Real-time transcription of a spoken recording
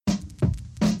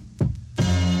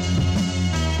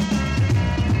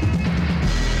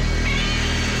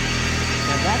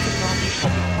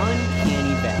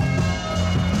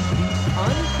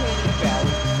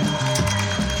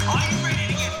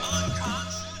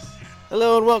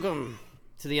Hello and welcome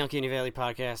to the Uncanny Valley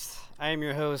podcast. I am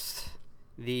your host,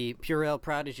 the Purell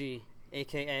Prodigy,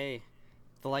 a.k.a.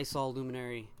 the Lysol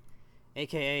Luminary,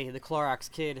 a.k.a. the Clorox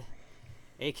Kid,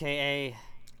 a.k.a.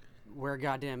 wear a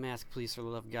goddamn mask, please, for the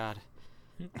love of God,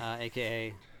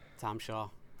 a.k.a. Tom Shaw.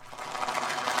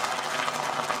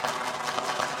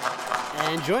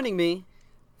 And joining me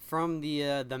from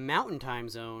the Mountain Time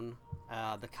Zone,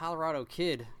 the Colorado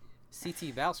Kid,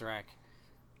 C.T. Balsarac.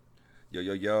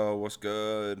 Yo, what's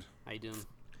good? How you doing?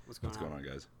 What's going on,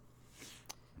 guys?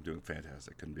 I'm doing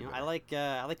fantastic. Couldn't be better. I like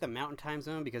the Mountain Time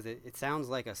Zone because it sounds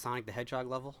like a Sonic the Hedgehog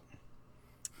level.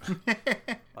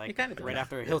 Like kind of right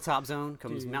after Hilltop Zone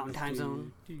comes Mountain Time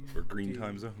Zone. Or Green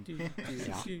Time Zone.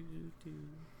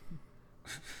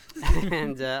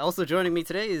 And also joining me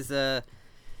today is Derek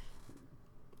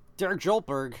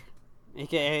Joltberg,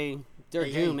 a.k.a.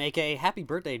 Derek Doom, a.k.a. Happy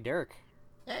Birthday, Derek.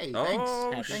 Hey, thanks.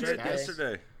 Oh, Happy shit, birthday.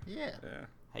 yesterday. Yeah.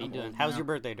 How you doing? How's your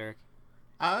birthday, Derek?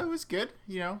 It was good.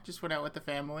 Just went out with the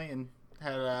family and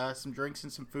had some drinks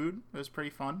and some food. It was pretty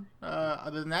fun.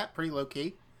 Other than that, pretty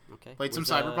low-key. Okay. Played some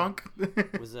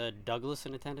Cyberpunk. Was Douglas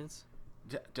in attendance?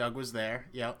 Doug was there,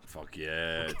 yep. Fuck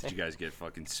yeah. Okay. Did you guys get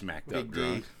fucking smacked Big up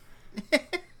drunk?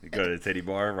 You go to the titty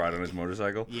bar, ride on his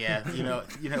motorcycle? Yeah, you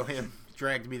know him.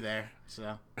 Dragged me there,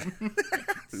 so.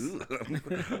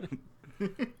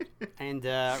 And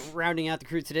rounding out the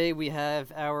crew today, we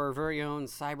have our very own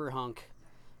cyber hunk,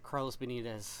 Carlos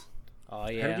Benitez. Oh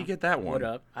yeah. How did you get that one? What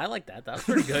up? I like that. That was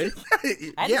pretty good.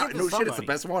 Yeah, no shit, it's the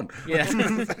best one.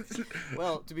 Yeah.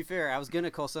 Well, to be fair, I was gonna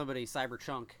call somebody Cyber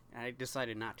Chunk, and I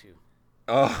decided not to.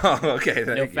 Oh, okay.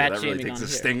 Thank you. fat That really shaming takes on a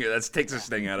here. sting. That takes a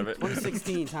sting out of it.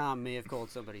 2016, Tom may have called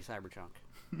somebody Cyber Chunk,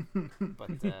 but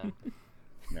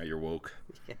Now you're woke.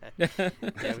 yeah,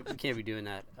 we can't be doing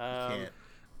that. Can't.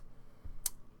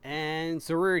 And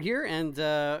so we're here, and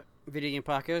video game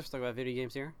podcast, talk about video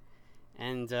games here,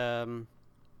 and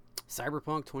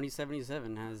Cyberpunk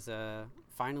 2077 has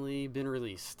finally been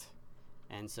released,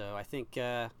 and so I think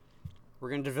we're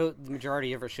going to devote the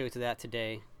majority of our show to that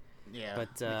today. Yeah,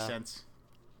 but makes sense.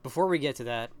 Before we get to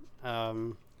that,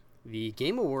 the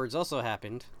Game Awards also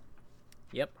happened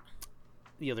Yep.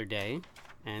 the other day,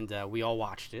 and we all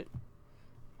watched it.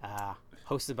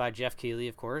 Hosted by Jeff Keighley,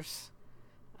 of course.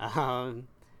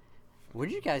 What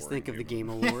did you guys think of the Game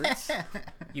Awards?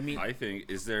 You mean I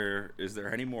think, is there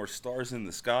any more stars in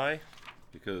the sky?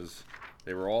 Because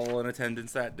they were all in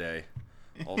attendance that day.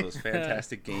 All those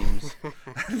fantastic games.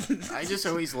 I just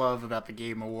always love about the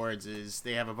Game Awards is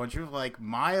they have a bunch of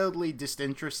mildly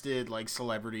disinterested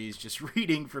celebrities just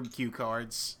reading from cue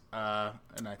cards,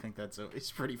 and I think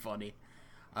it's pretty funny.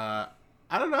 I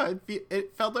don't know,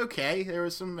 it felt okay. There were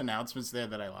some announcements there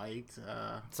that I liked,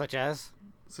 Such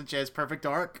as Perfect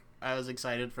Dark. I was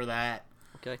excited for that.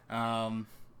 Okay.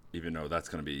 Even though that's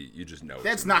going to be, you just know.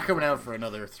 That's not coming out for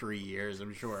another 3 years,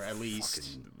 I'm sure, at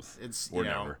least. It's or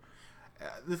never.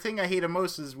 The thing I hate the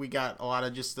most is we got a lot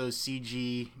of just those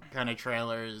CG kind of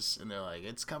trailers, and they're like,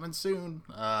 it's coming soon.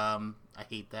 I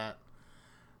hate that.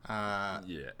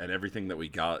 Yeah, and everything that we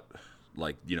got,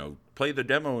 play the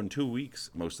demo in 2 weeks.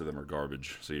 Most of them are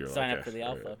garbage. So you're sign like, up for the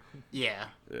alpha? Yeah.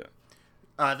 Yeah.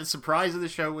 The surprise of the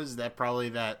show was that probably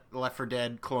that Left 4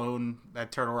 Dead clone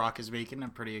that Turtle Rock is making. I'm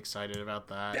pretty excited about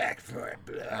that. Back for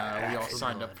blood. We all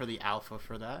signed up for the alpha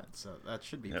for that, so that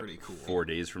should be pretty cool. 4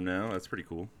 days from now, that's pretty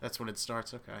cool. That's when it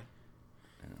starts. Okay.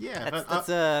 Yeah,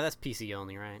 that's PC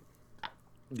only, right?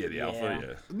 Yeah, the alpha.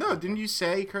 Yeah. No, didn't you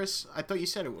say, Chris? I thought you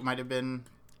said it might have been.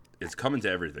 It's coming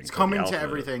to everything. It's but coming the to alpha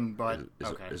everything, but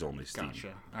okay. is only Steam.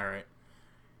 Gotcha. All right.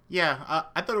 Yeah,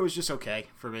 I thought it was just okay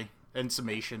for me. In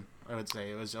summation, I would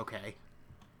say it was okay.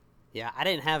 Yeah, I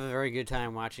didn't have a very good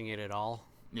time watching it at all.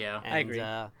 Yeah, And, I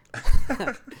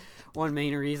agree. One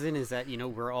main reason is that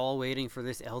we're all waiting for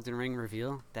this Elden Ring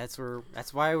reveal. That's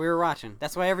why we were watching.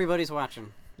 That's why everybody's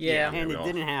watching. Yeah. And we it all-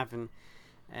 didn't happen.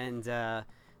 And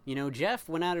Jeff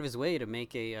went out of his way to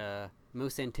make a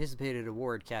most anticipated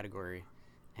award category,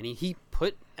 and he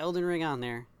put Elden Ring on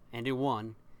there, and it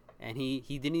won. And he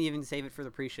didn't even save it for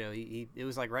the pre-show. It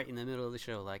was right in the middle of the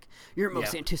show, your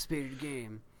most anticipated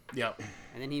game. Yep.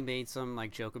 And then he made some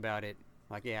joke about it,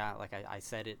 I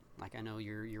said it, I know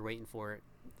you're waiting for it.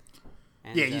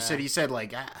 And, Yeah, you said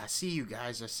I see you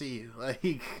guys, I see you, or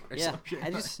yeah. some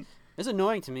shit. It's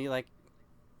annoying to me.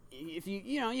 If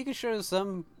you can show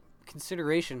some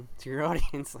consideration to your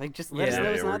audience, just let us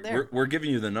know it's not there. We're giving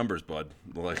you the numbers, bud.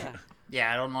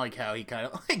 Yeah, I don't like how he kind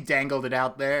of dangled it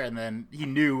out there, and then he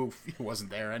knew it wasn't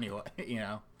there anyway.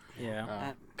 Yeah.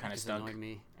 That Kind of just stunk. annoyed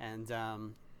me. And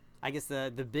I guess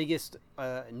the biggest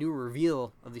new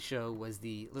reveal of the show was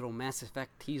the little Mass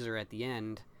Effect teaser at the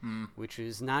end, which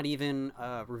is not even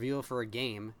a reveal for a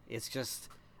game. It's just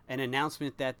an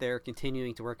announcement that they're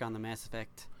continuing to work on the Mass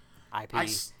Effect IP.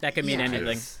 That could mean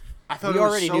anything. I thought we it was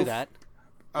already so, knew that.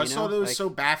 I thought it was like, so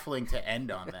baffling to end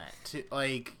on that.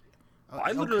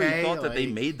 I literally thought that they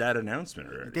made that announcement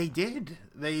already. They did.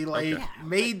 They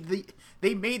made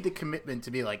the commitment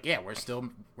to be like, yeah,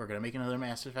 we're gonna make another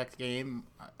Mass Effect game,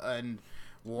 and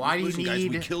why do you need? Guys,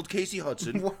 we killed Casey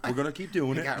Hudson. We're gonna keep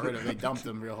doing it. Got rid of. They dumped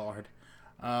him real hard.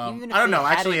 Even if I don't they know.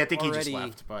 Actually, I hadn't think he just already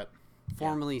left. But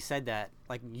formally said that,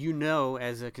 like,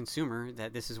 as a consumer,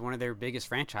 that this is one of their biggest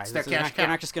franchises. It's their cash They're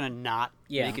cow. not just gonna not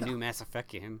Yeah. make a new Mass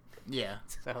Effect game. yeah,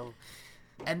 So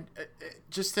and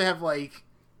just to have like,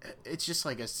 it's just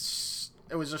like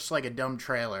it was just like a dumb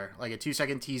trailer, like a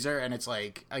 2-second teaser, and it's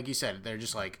like you said, they're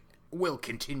just like, will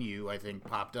continue. I think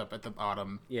popped up at the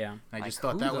bottom. Yeah. I just Like,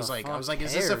 thought who that the was like, I was fuck like,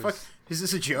 cares? is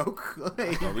this a joke?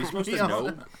 Like, Are we supposed to you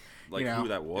know, like, you know. who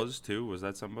that was too? Was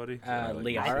that somebody?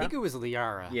 Liara? I think it was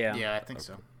Liara. Yeah. Yeah, I think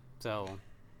so. So,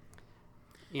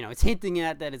 it's hinting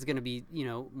at that it's going to be,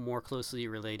 more closely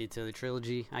related to the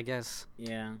trilogy, I guess.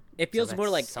 Yeah. It feels more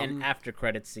like that's an after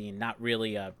credit scene, not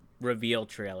really a reveal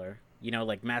trailer.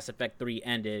 Like Mass Effect 3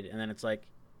 ended, and then it's like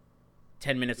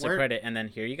 10 minutes of credit, and then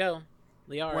here you go,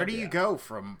 Liara. Where do you go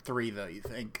from 3, though, you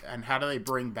think? And how do they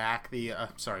bring back the...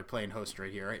 sorry, playing host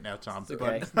right here right now, Tom.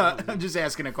 okay. But I'm just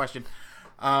asking a question.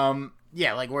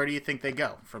 Yeah, like, where do you think they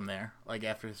go from there? Like,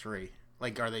 after 3?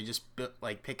 Like, are they just,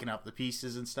 picking up the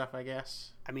pieces and stuff, I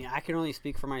guess? I mean, I can only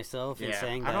speak for myself in Yeah,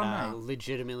 saying I that don't I know.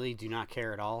 legitimately do not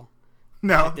care at all.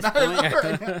 No, this not point.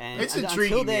 at all. And It's until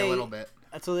intriguing me a they- little bit.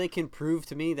 Until they can prove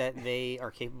to me that they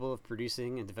are capable of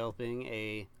producing and developing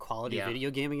a quality Yeah. video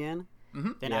game again,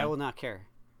 then Yeah. I will not care.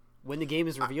 When the game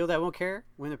is revealed, I won't care.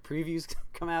 When the previews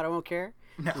come out, I won't care.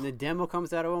 No. When the demo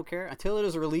comes out, I won't care. Until it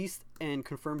is released and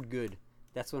confirmed good,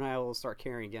 that's when I will start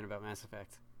caring again about Mass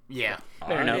Effect. Yeah.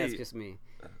 Fair enough. That's just me.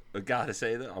 I gotta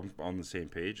say that I'm on the same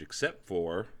page, except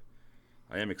for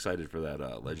I am excited for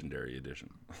that Legendary Edition.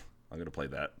 I'm gonna play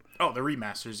that. Oh, the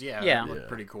remasters, yeah. Yeah. That looked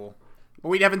pretty cool. But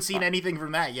we haven't seen anything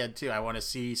from that yet, too. I want to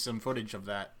see some footage of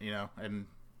that, and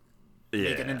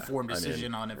make an informed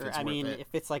decision on if it's I worth mean, it. if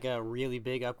it's like a really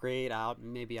big upgrade,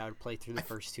 maybe I would play through the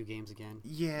first 2 games again.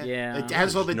 Yeah. Yeah. It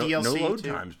has all the no, DLC, no load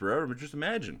too. times, bro. But just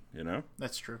imagine,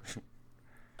 That's true.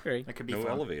 Great. That could be no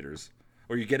fun. elevators,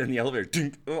 or you get in the elevator.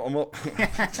 Dink, oh, I'm up.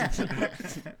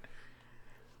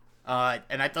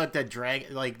 And I thought that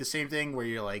the same thing where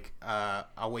you're like,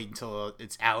 I'll wait until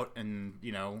it's out and,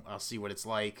 I'll see what it's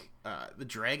like. The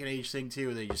Dragon Age thing,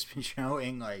 too, they just been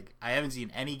showing, like, I haven't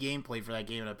seen any gameplay for that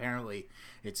game, and apparently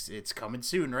it's coming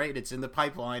soon, right? It's in the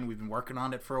pipeline. We've been working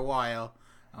on it for a while,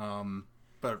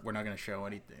 but we're not going to show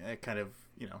anything. It kind of,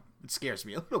 it scares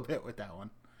me a little bit with that one.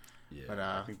 Yeah, But,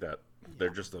 I think that they're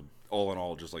just all in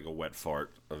all, just like a wet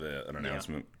fart of an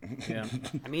announcement. Yeah.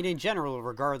 I mean, in general,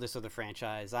 regardless of the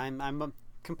franchise, I'm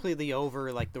completely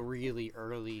over like the really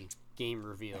early game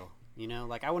reveal.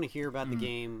 Like I want to hear about the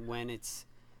game when it's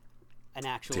an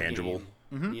actual Tangible.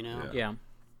 game. Yeah.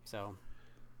 So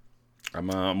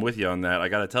I'm with you on that. I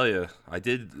gotta tell you, I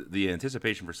did the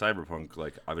anticipation for Cyberpunk.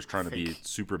 Like I was trying to be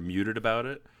super muted about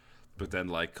it, but then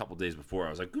like a couple days before, I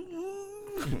was like,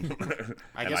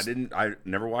 I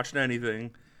never watched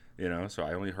anything, So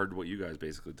I only heard what you guys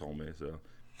basically told me. So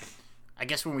I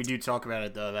guess when we do talk about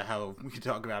it, though, how we can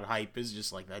talk about hype is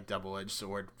just like that double-edged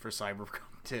sword for Cyberpunk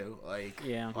too. Like,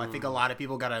 Yeah. I think a lot of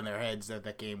people got in their heads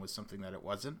that game was something that it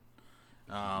wasn't.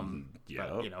 yeah.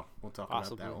 But we'll talk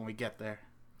Possibly. about that when we get there.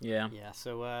 Yeah. yeah.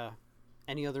 So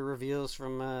any other reveals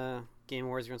from Game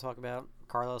Awards you want to talk about?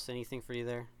 Carlos, anything for you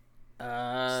there?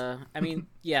 I mean,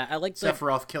 yeah, I like the...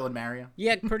 Sephiroth killing Mario.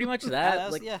 Yeah, pretty much that. That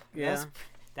was, like, yeah.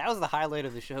 That was the highlight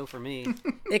of the show for me.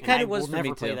 It kind I of was will for never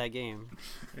me play too. that game.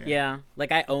 Yeah,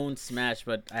 like I own Smash,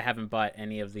 but I haven't bought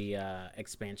any of the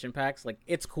expansion packs. Like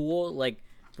it's cool, like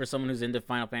for someone who's into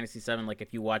Final Fantasy VII. Like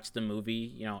if you watch the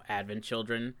movie, Advent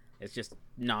Children, it's just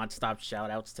nonstop shout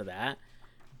outs to that.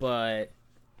 But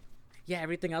yeah,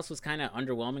 everything else was kind of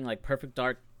underwhelming. Like Perfect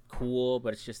Dark, cool,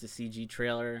 but it's just a CG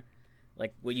trailer.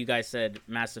 Like what you guys said,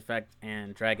 Mass Effect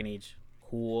and Dragon Age,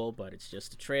 cool, but it's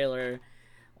just a trailer.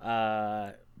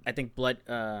 I think Blood.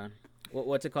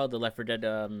 What's it called? The Left 4 Dead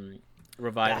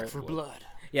revival. Back for Blood.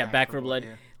 Yeah, Back 4 Blood.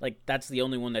 yeah. Like that's the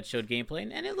only one that showed gameplay,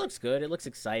 and it looks good. It looks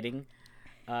exciting.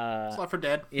 It's Left 4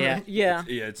 Dead. Yeah, yeah,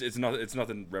 Yeah, it's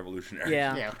nothing revolutionary.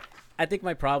 yeah. Yeah. I think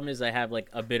my problem is I have like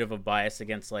a bit of a bias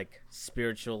against like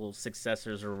spiritual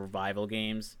successors or revival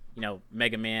games.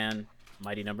 Mega Man,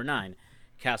 Mighty Number 9,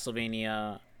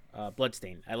 Castlevania,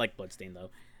 Bloodstain. I like Bloodstain though.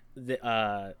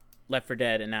 Left 4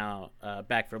 Dead and now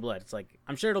Back 4 Blood. It's like,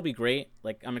 I'm sure it'll be great.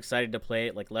 Like, I'm excited to play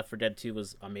it. Like, Left 4 Dead 2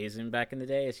 was amazing back in the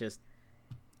day. It's just,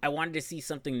 I wanted to see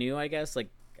something new, I guess. Like,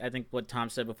 I think what Tom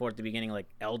said before at the beginning, like,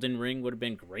 Elden Ring would have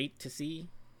been great to see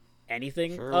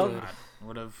anything Sure of.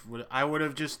 I would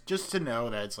have just to know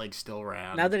that it's like still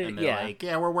around. Now that and they're like,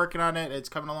 yeah, we're working on it. It's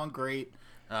coming along great.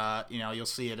 You'll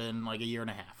see it in like a year and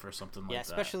a half or something like that. Yeah,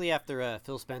 especially after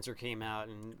Phil Spencer came out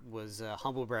and was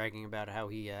humble bragging about how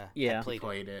he had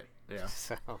played it. Yeah.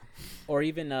 So. Or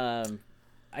even,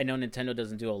 I know Nintendo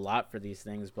doesn't do a lot for these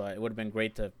things, but it would have been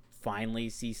great to finally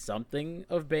see something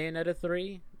of Bayonetta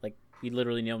 3. Like, we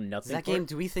literally know nothing. That game,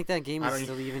 do we think that game is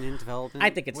still even in development? I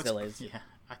think it still is. Yeah,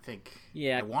 I think.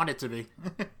 Yeah. I want it to be.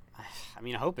 I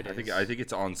mean, I hope it is. I think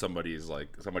it's on somebody's, like,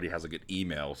 somebody has like an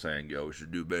email saying, yo, we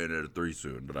should do Bayonetta 3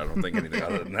 soon, but I don't think anything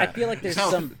other than that. I feel like there's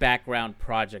some background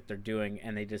project they're doing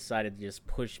and they decided to just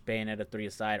push Bayonetta 3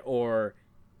 aside, or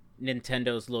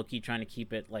Nintendo's low-key trying to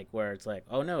keep it like where it's like,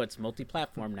 oh no, it's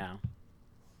multi-platform now.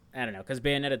 I don't know, because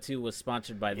Bayonetta 2 was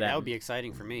sponsored by them. That would be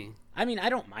exciting for me. I mean, I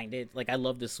don't mind it. Like, I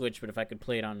love the Switch, but if I could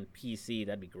play it on PC,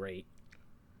 that'd be great.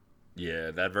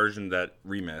 Yeah, that version, that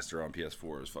remaster on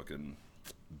PS4 is fucking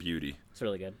beauty. It's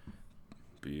really good.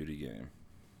 Beauty game.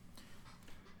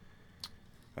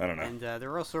 I don't know. And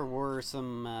there also were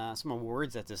some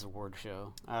awards at this award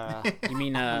show. You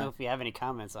mean, I don't know if you have any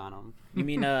comments on them. You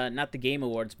mean not the Game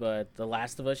Awards, but the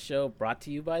Last of Us show brought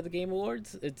to you by the Game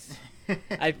Awards? It's.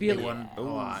 I feel They won a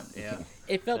lot. Yeah.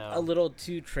 It felt a little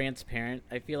too transparent.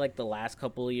 I feel like the last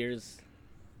couple of years,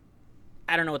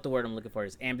 I don't know what the word I'm looking for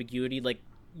is, ambiguity. Like,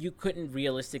 you couldn't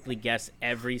realistically guess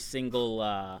every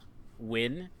single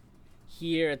win.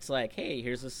 Here it's like, hey,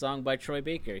 here's a song by Troy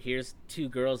Baker. Here's two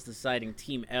girls deciding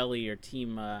Team Ellie or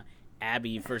Team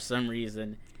Abby for some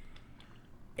reason.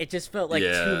 It just felt like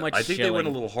too much. I think shilling. they went a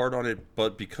little hard on it,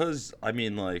 but because I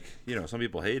mean, like, some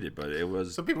people hate it, but it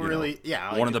was Some people really,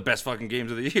 one of the best fucking games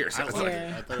of the year. So I it's loved like,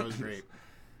 it. I thought it was great.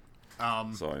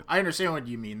 so I understand what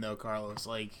you mean, though, Carlos.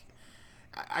 Like,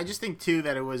 I just think too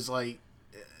that it was like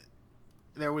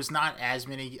there was not as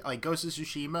many, like, Ghost of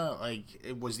Tsushima. Like,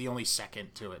 it was the only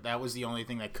second to it. That was the only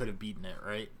thing that could have beaten it,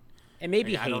 right? And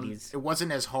maybe Like, Hades. It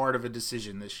wasn't as hard of a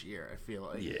decision this year. I feel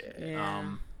like,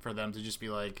 Yeah. for them to just be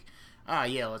like,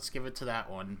 yeah, let's give it to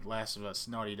that one, Last of Us,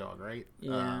 Naughty Dog, right?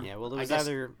 Yeah. Yeah, well, it I was guess-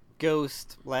 either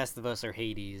Ghost, Last of Us, or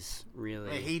Hades,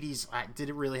 really. Hades, did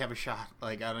it really have a shot?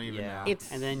 Like, I don't even know.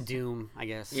 And then Doom, I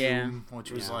guess. Yeah. Which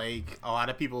was like, a lot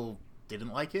of people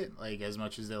didn't like it, like, as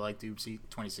much as they liked Doom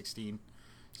 2016.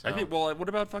 So, I think. Well, what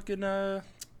about fucking? The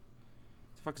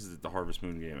fuck is it? The Harvest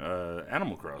Moon game?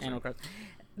 Animal Crossing. Animal Crossing.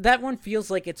 That one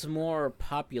feels like it's more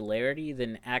popularity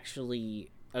than actually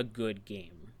a good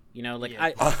game. You know, like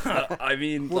Yeah. I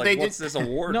mean, Well, like, they what's did- this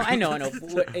award? No, I know.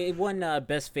 It won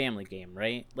Best Family Game,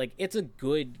 right? Like, it's a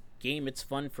good game. It's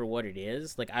fun for what it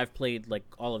is. Like, I've played, like,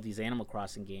 all of these Animal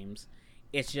Crossing games.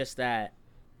 It's just that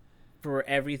for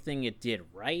everything it did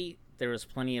right, there was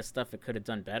plenty of stuff it could have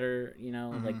done better, you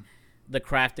know? Like, the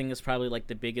crafting is probably, like,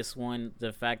 the biggest one.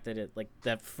 The fact that it, like,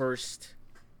 that first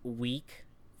week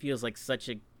feels like such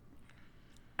a...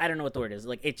 I don't know what the word is.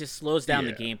 Like, it just slows down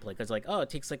the gameplay. Because, like, it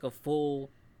takes, like, a full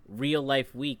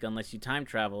real-life week, unless you time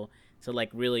travel, to, like,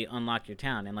 really unlock your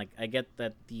town. And, like, I get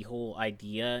that the whole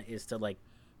idea is to, like,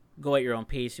 go at your own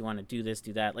pace. You want to do this,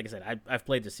 do that. Like I said, I've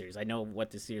played the series. I know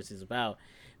what the series is about.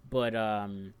 But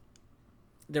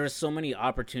there are so many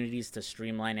opportunities to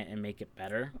streamline it and make it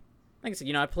better. Like I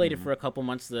said, I played it for a couple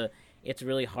months. It's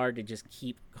really hard to just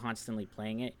keep constantly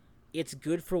playing it. It's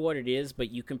good for what it is,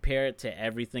 but you compare it to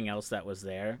everything else that was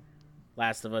there.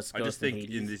 Last of Us, Ghost I just and think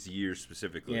Hades. in this year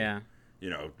specifically, Yeah.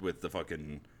 With the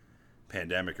fucking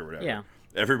pandemic or whatever. Yeah.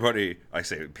 Everybody, I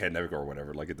say pandemic or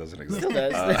whatever, like it doesn't exist. Still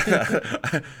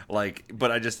does.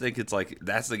 But I just think it's like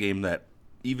that's the game that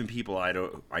even people I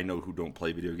know who don't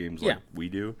play video games like we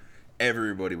do,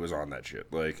 everybody was on that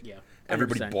shit. Like,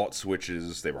 everybody 100%. bought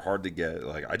Switches. They were hard to get.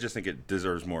 Like, I just think it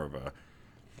deserves more of a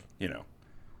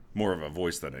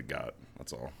voice than it got.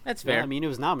 That's all. That's Well, fair. I mean, it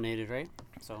was nominated, right?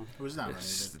 So it was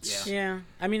nominated. It's- Yeah. Yeah,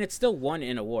 I mean, it still won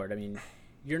an award. I mean,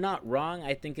 you're not wrong.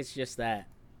 I think it's just that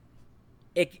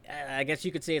I guess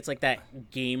you could say it's like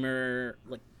that gamer,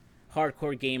 like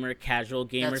hardcore gamer, casual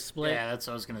gamer split. Yeah, that's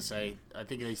what I was gonna say. I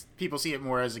think people see it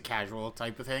more as a casual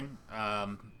type of thing,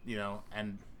 and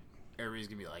everybody's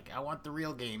gonna be like, "I want the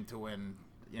real game to win."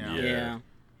 Yeah.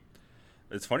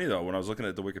 It's funny though, when I was looking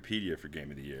at the Wikipedia for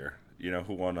Game of the Year, you know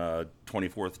who won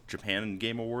 24th Japan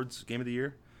Game Awards Game of the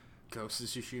Year? Ghost of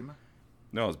Tsushima.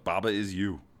 No, it's Baba Is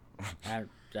You. I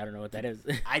don't know what that is.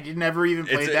 I did never even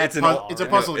play It's that. an It's a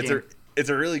puzzle game. It's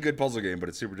a really good puzzle game, but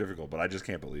it's super difficult. But I just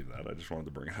can't believe that. I just wanted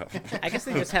to bring it up. I guess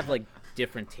they just have like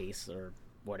different tastes or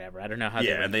whatever. I don't know how.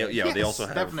 Yeah, and they also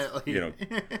have definitely.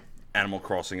 Animal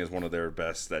Crossing is one of their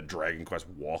best. That Dragon Quest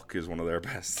Walk is one of their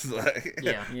best.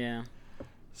 Yeah.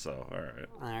 So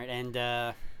All right, and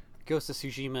Ghost of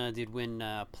Tsushima did win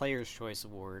Player's Choice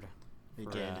Award They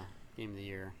for did. Game of the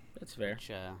Year. That's fair.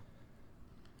 Which,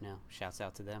 shouts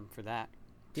out to them for that.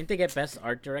 Didn't they get best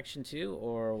art direction too,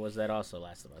 or was that also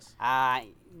Last of Us? I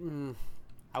wasn't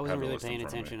Have the really list in paying front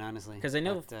of me. attention, honestly. Because I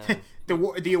know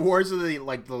The awards are the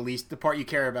least, the part you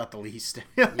care about the least.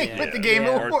 With the Game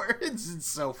Yeah. Awards, it's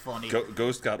so funny.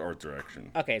 Ghost got art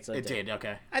direction. Okay, so It did,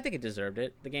 okay. I think it deserved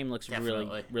it. The game looks Definitely.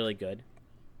 really, really good.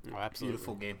 Oh, absolutely.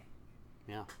 Beautiful game.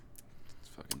 Yeah. It's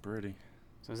fucking pretty.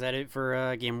 So is that it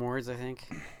for Game Awards, I think?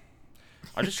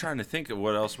 I'm just trying to think of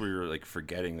what else we were like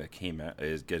forgetting that came out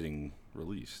is getting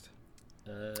released.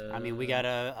 I mean, we got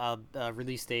a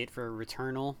release date for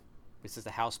Returnal. This is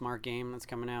the Housemarque game that's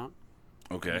coming out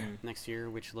Okay. next year,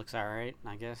 which looks all right,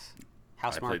 I guess. I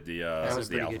Housemarque played the has a the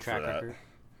pretty alpha good track for that, record.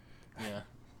 Yeah.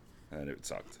 and it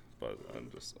sucked. But I'm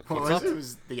just What What's was up? it?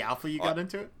 Was the alpha you got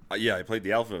into it? yeah, I played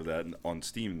the alpha of that and on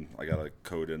Steam. I got a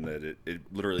code in that it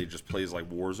literally just plays like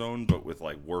Warzone, but with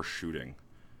like worse shooting.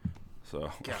 So,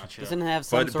 Gotcha. Doesn't it have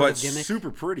some but sort of gimmick?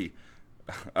 super pretty.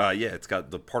 Yeah, it's got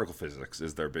the particle physics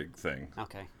is their big thing.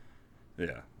 Okay.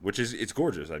 Yeah, which is it's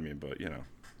gorgeous. I mean, but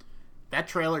That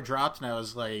trailer dropped and I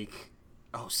was like,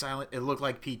 oh, silent. It looked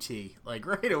like PT. Like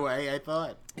right away, I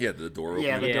thought. yeah, the door opening.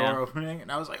 Yeah, the Yeah. door opening.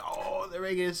 And I was like, oh, they're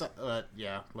making it.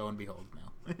 Yeah, lo and behold,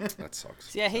 no. That sucks.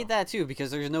 See, I hate that too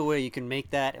because there's no way you can make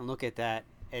that and look at that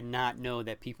and not know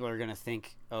that people are gonna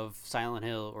think of Silent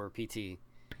Hill or PT.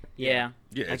 Yeah.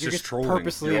 Yeah, Like it's you're just just trolling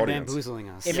purposely your audience. bamboozling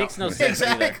us. It makes no sense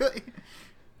either. Exactly.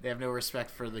 They have no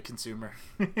respect for the consumer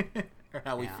or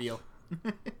how we Yeah. feel.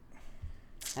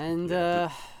 And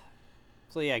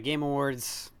so yeah, Game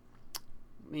Awards.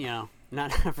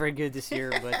 Not very good this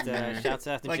year, but shouts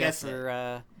out to Like I Jeff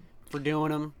said. for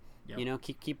doing them. Yep.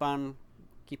 Keep on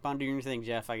doing your thing,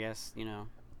 Jeff. I guess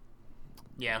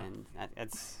Yeah. and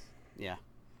that's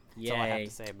all I have Yay.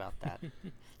 to say about that.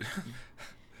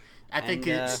 I think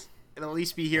And, it'll at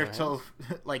least be here ahead. till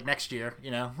like next year,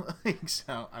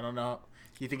 So I don't know.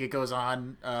 Do you think it goes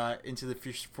on into the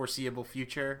foreseeable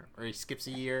future, or he skips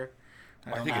a year?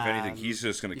 I think if anything, he's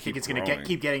just gonna You keep think it's gonna growing.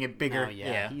 keep getting it bigger? No,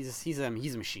 yeah, he's a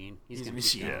machine. He's a gonna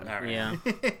keep machine. going. All right. Yeah.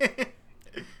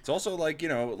 It's also like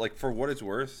like for what it's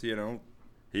worth,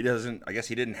 he doesn't. I guess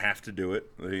he didn't have to do it.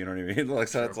 You know what I mean? Like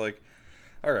so, it's like,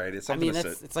 all right, it's I something mean, to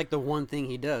it's like the one thing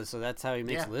he does, so that's how he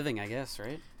makes Yeah. a living, I guess,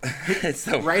 right? it's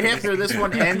the Right after this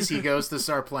one ends, he goes to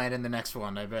start planning the next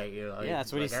one. I bet you. Like, Yeah,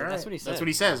 that's what he like, said. all right. That's what he said. That's what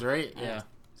he says, right? Yeah. Yeah.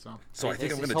 So So I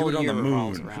think I'm His gonna do whole it on the year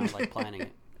revolves moon. around like planning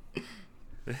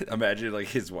it. Imagine like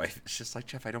his wife. It's just like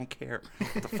Jeff. I don't care.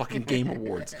 The fucking Game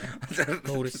Awards.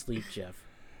 Go to sleep, Jeff.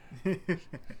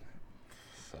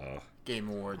 So, Game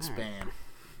Awards, All right. bam.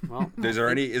 Well, is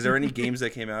there any games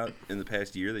that came out in the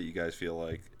past year that you guys feel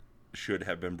like should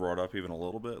have been brought up even a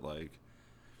little bit? Like,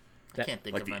 I can't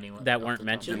think like of the- anyone that off weren't the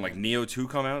top of mentioned? my didn't head. like Neo 2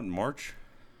 come out in March?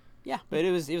 yeah, but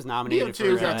it was naminated Neo for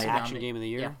 2 got action nominated. game of the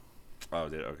year. Yeah. Oh,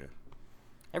 did it? Okay.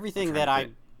 Everything I'm that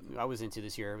trying I was into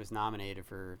this year was nominated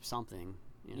for something.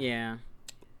 Yeah.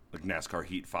 Like NASCAR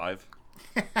Heat 5.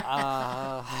 Uh,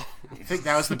 I think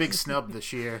that was the big snub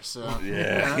this year. So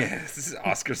Yeah. This is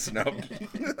Oscar snub.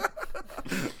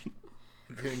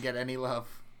 Couldn't get any love.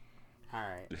 all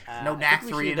right. No I Knack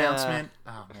think we 3 should, announcement.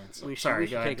 Oh man, We should, sorry. we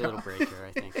should go take ahead. a little break here,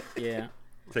 I think. Yeah.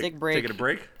 Take a break. Taking a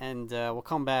break? And we'll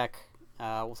come back.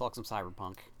 We'll talk some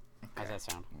Cyberpunk. How's that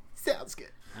sound? Sounds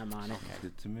good. I'm on it.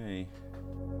 Good to me.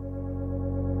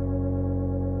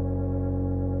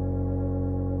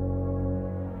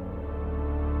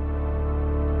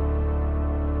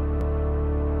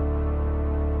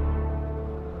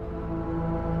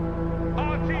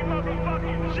 RT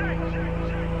motherfucking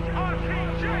J.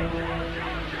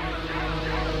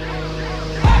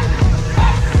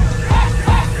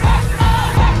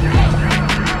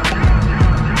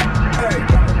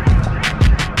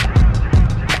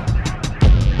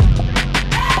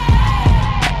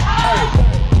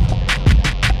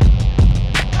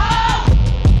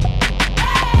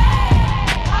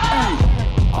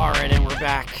 All right, and we're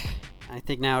back. I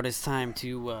think now it is time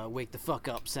to wake the fuck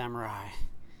up, samurai.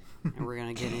 And we're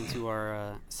gonna get into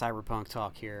our cyberpunk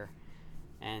talk here.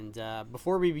 And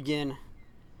before we begin,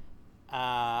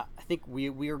 I think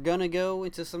we are gonna go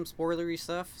into some spoilery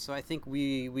stuff. So I think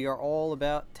we are all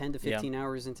about 10 to 15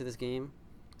 hours into this game.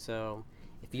 So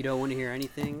if you don't want to hear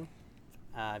anything,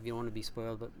 if you don't want to be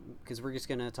spoiled, but because we're just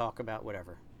gonna talk about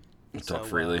whatever. Talk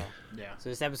freely. Yeah. So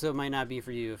this episode might not be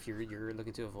for you if you're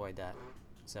looking to avoid that.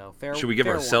 So fair. Should we give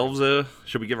fair ourselves warning. a?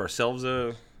 Should we give ourselves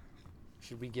a?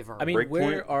 Should we give our? I mean, Break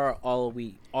where point? are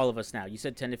all of us now? You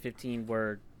said 10 to 15.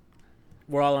 We're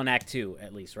all on Act 2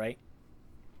 at least, right?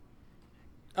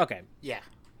 Okay. Yeah.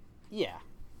 yeah.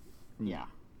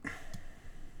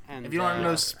 And If you want to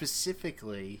know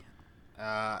specifically,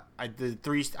 I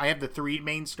have the three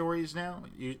main stories now.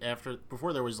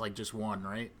 Before there was like just one,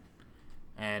 right?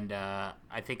 And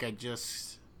I think I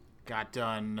just got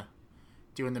done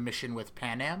doing the mission with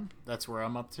Pan Am. That's where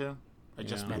I'm up to. I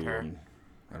just met her.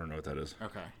 I don't know what that is.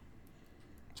 Okay.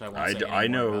 So I won't say I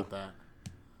any more know about that.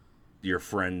 Your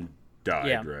friend died,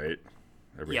 Yeah. right?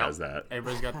 Everybody Yep. has that.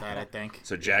 Everybody's got that, I think.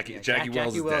 So Jackie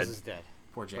Wells is dead.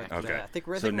 Poor Jack. But, Okay. I think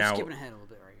we're So skipping now- ahead a little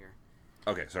bit right here.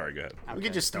 Okay, sorry. Go ahead. We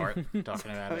could just start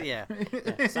talking about Oh it. yeah.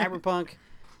 Cyberpunk,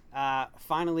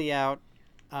 finally out.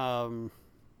 All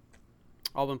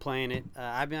been playing it.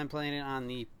 I've been playing it on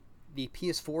the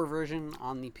PS4 version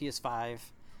on the PS5,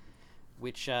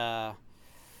 which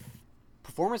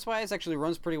performance-wise actually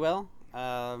runs pretty well.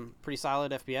 Pretty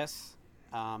solid FPS.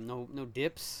 No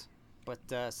dips, but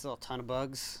still a ton of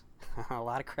bugs, a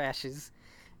lot of crashes,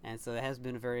 and so it has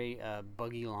been a very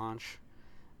buggy launch.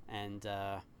 And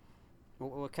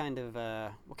what kind of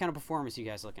performance are you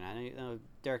guys looking at? I know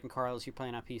Derek and Carlos, you're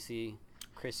playing on PC.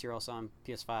 Chris, you're also on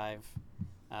PS5.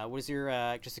 What is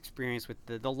your just experience with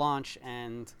the launch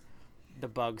and the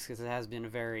bugs? Because it has been a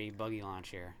very buggy launch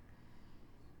here.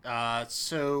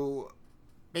 So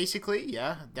basically,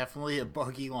 yeah, definitely a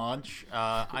buggy launch.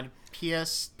 On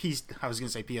I was gonna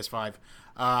say PS5.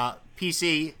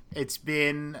 PC, it's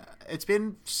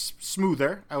been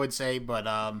smoother, I would say,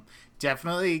 but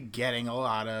definitely getting a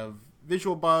lot of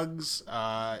visual bugs.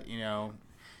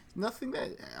 Nothing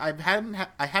that I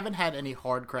haven't had any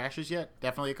hard crashes yet.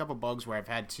 Definitely a couple bugs where I've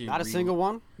had to Not a single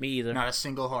one. Me either. not a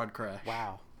single hard crash.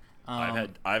 Wow.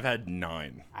 I've had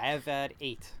 9. I have had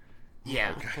 8.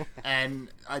 Yeah, and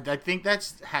I think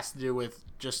that has to do with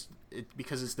just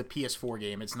because it's the PS4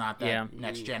 game. It's not that Yeah.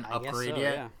 next gen I guess upgrade so,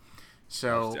 yet. yeah.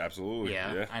 So Absolutely.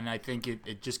 Yeah. and I think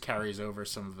it just carries over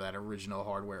some of that original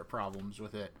hardware problems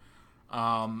with it.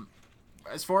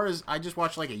 As far as I just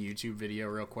watched like a YouTube video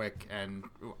real quick, and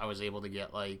I was able to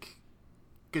get like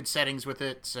good settings with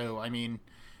it. So I mean,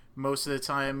 most of the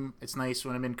time it's nice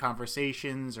when I'm in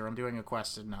conversations or I'm doing a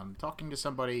quest and I'm talking to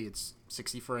somebody. It's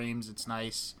 60 frames. It's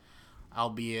nice,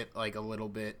 albeit like a little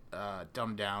bit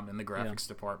dumbed down in the graphics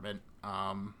department.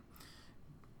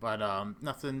 But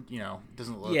nothing,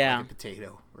 doesn't look like a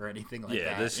potato or anything like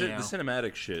that. The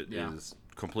cinematic shit Yeah. is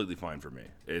completely fine for me.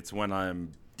 It's when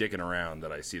I'm dicking around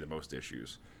that I see the most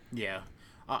issues. Yeah.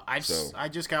 I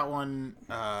just got one,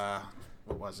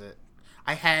 what was it?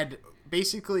 I had,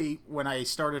 basically, when I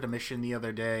started a mission the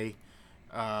other day,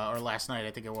 or last night,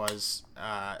 I think it was,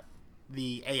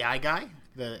 the AI guy,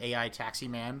 the AI taxi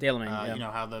man. Delamain, yeah. You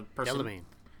know how the person...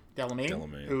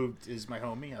 Delamain, who is my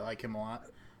homie. I like him a lot.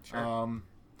 Sure.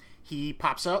 He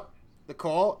pops up the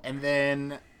call, and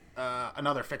then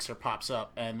another fixer pops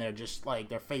up, and they're just like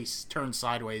their face turns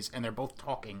sideways, and they're both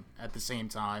talking at the same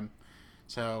time.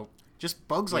 So just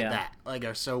bugs like that, like,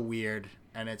 are so weird,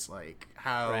 and it's like,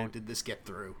 how did this get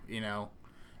through?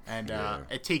 And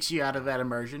it takes you out of that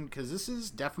immersion, because this is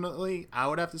definitely, I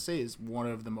would have to say, is one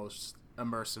of the most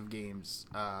immersive games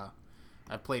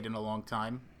I've played in a long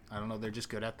time. I don't know, they're just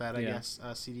good at that, I guess.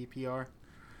 CDPR.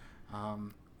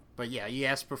 But yeah, you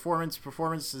asked performance.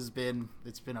 Performance has been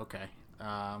okay.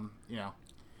 And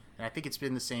I think it's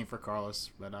been the same for Carlos.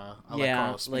 But I'll let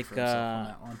Carlos speak for himself on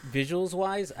that one. Visuals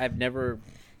wise, I've never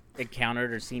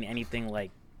encountered or seen anything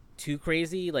like too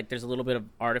crazy. Like there's a little bit of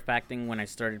artifacting when I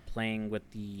started playing with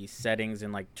the settings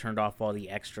and like turned off all the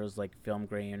extras like film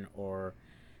grain or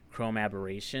chrome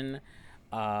aberration.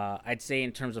 I'd say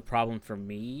in terms of problem for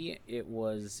me, it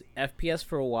was FPS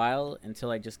for a while until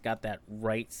I just got that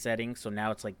right setting. So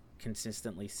now it's like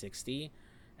consistently 60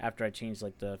 after I changed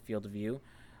like the field of view.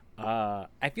 I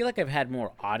feel like I've had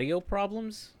more audio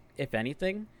problems, if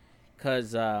anything,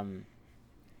 because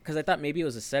I thought maybe it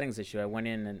was a settings issue. I went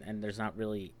in and there's not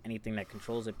really anything that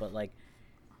controls it, but like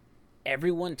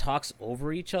everyone talks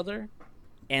over each other,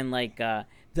 and like the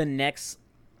next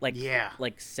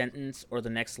like sentence or the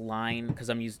next line, because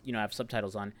I have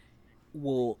subtitles on,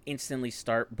 will instantly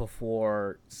start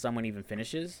before someone even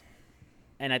finishes.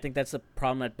 And I think that's the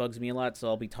problem that bugs me a lot. So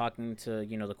I'll be talking to,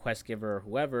 the quest giver or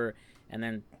whoever, and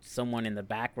then someone in the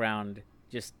background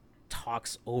just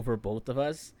talks over both of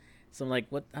us. So I'm like,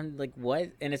 what?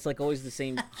 And it's like always the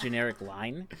same generic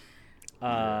line.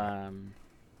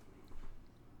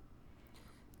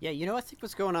 Yeah, I think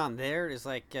what's going on there is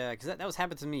like, because that was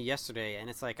happened to me yesterday, and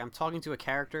it's like I'm talking to a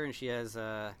character and she has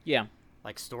Yeah.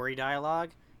 like story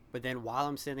dialogue, but then while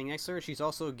I'm standing next to her, she's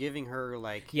also giving her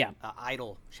like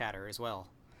idle chatter as well.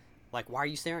 Like, why are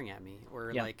you staring at me?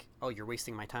 Or like, oh, you're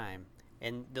wasting my time.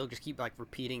 And they'll just keep like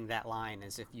repeating that line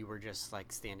as if you were just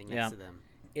like standing next to them.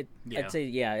 I'd say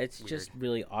it's weird. Just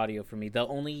really audio for me. The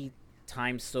only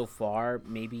time so far,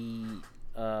 maybe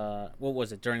what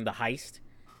was it, during the heist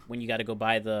when you got to go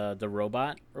buy the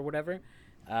robot or whatever,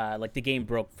 like the game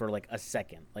broke for like a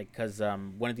second, like because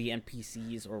one of the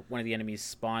NPCs or one of the enemies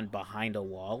spawned behind a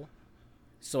wall,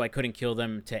 so I couldn't kill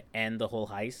them to end the whole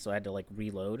heist, so I had to like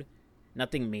reload.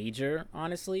 Nothing major,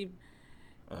 honestly,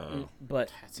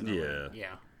 but yeah.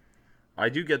 I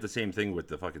do get the same thing with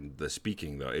the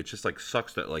speaking though. It just like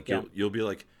sucks that like you'll be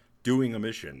like doing a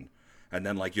mission, and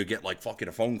then like you get like fucking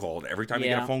a phone call. And every time you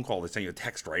get a phone call, they send you a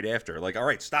text right after. Like, all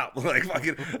right, stop. Like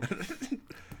fucking.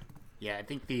 Yeah, I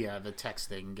think the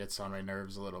texting gets on my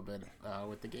nerves a little bit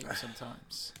with the game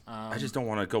sometimes. I just don't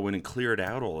want to go in and clear it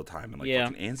out all the time and like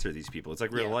fucking answer these people. It's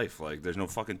like real life. Like, there's no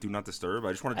fucking do not disturb.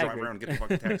 I just want to drive around and get the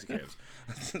fucking taxi cabs.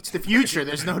 It's the future.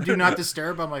 There's no do not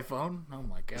disturb on my phone. Oh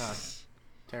my god,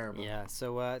 terrible. Yeah,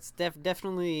 so it's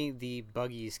definitely the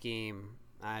buggiest game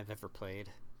I've ever played.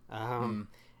 And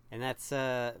that's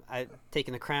I've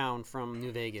taken the crown from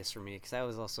New Vegas for me, because that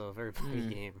was also a very buggy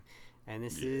game, and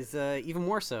this is even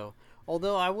more so.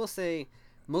 Although I will say,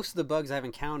 most of the bugs I've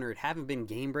encountered haven't been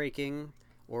game breaking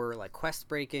or like quest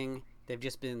breaking. They've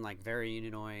just been like very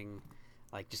annoying,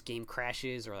 like just game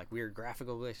crashes or like weird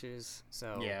graphical glitches.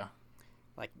 So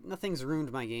like nothing's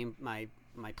ruined my game, my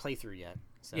playthrough yet.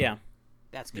 So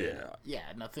that's good. Yeah,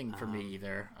 nothing for me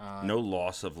either. No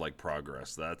loss of like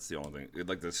progress. That's the only thing.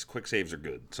 Like the quick saves are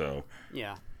good. So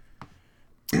yeah.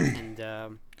 And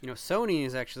Sony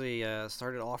has actually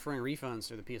started offering refunds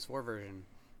for the PS4 version.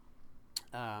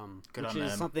 Which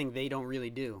is something they don't really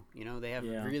do. They have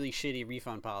a really shitty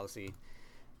refund policy,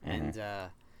 and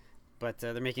but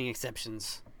they're making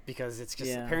exceptions because it's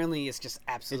just apparently it's just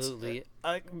absolutely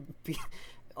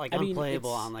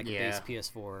unplayable on like a base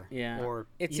PS4. Yeah, or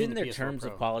it's in their terms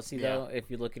of policy though. If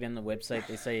you look it in the website,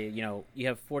 they say you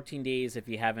have 14 days if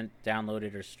you haven't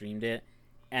downloaded or streamed it,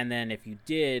 and then if you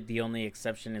did, the only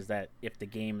exception is that if the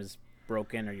game is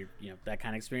broken or that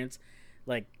kind of experience,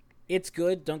 like. It's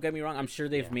good, don't get me wrong. I'm sure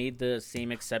they've made the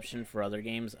same exception for other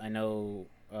games. I know,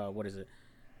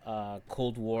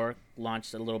 Cold War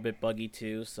launched a little bit buggy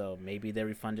too, so maybe they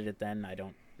refunded it then. I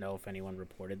don't know if anyone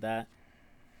reported that.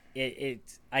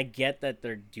 I get that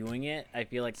they're doing it. I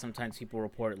feel like sometimes people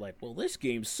report like, well, this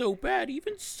game's so bad,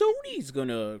 even Sony's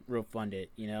gonna refund it,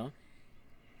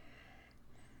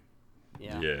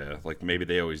 Yeah, like maybe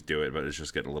they always do it, but it's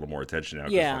just getting a little more attention now.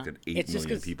 Yeah, fucking 8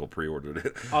 million people pre-ordered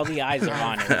it. All the eyes are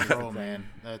on it. Oh man,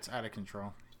 that's out of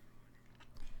control.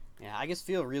 Yeah, I just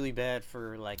feel really bad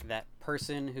for like that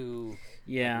person who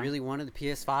really wanted the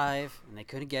PS5 and they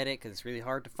couldn't get it because it's really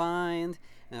hard to find.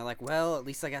 And they're like, well, at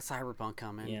least I got Cyberpunk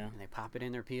coming. Yeah. And they pop it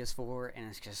in their PS4 and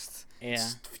it's just... Yeah.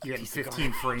 You're getting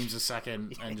 15 frames a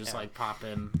second and just like pop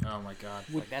in. Oh my god.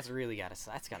 Like, that's gotta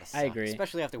suck. I agree.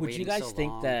 Especially after waiting so long. Would you guys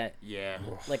think that... Yeah.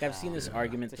 Like I've seen this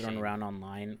argument thrown around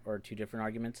online, or two different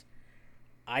arguments.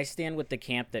 I stand with the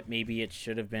camp that maybe it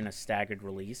should have been a staggered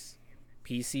release.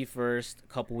 PC first,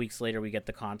 a couple weeks later we get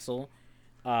the console.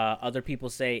 Other people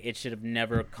say it should have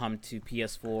never come to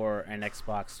PS4 and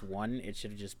Xbox One. It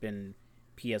should have just been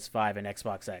PS5 and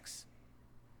Xbox X.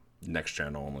 Next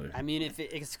gen only. I mean, if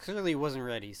it clearly wasn't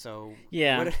ready, so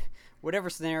whatever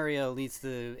scenario leads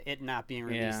to it not being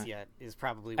released yet is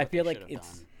probably what I feel they like should have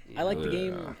done. I like the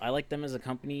game. I like them as a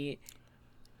company.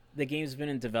 The game's been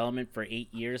in development for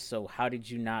 8 years, so how did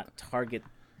you not target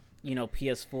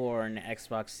PS4 and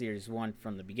Xbox Series 1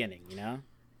 from the beginning, Yeah.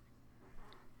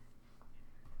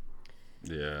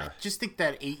 I just think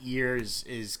that 8 years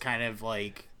is kind of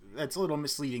like, that's a little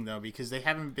misleading though, because they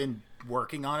haven't been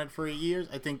working on it for 8 years.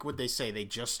 I think what they say, they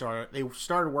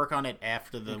started work on it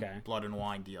after the Blood and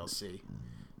Wine DLC.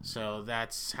 So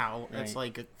that's how, that's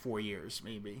like 4 years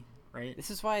maybe. Right.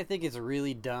 This is why I think it's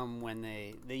really dumb when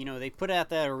they put out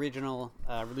that original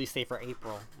release date for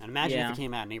April, and imagine if it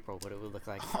came out in April, what it would look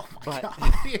like. Oh my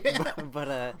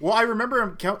god! Well, I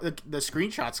remember the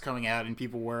screenshots coming out, and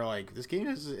people were like, "This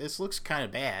game looks kind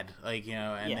of bad,"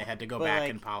 and they had to go back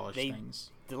and polish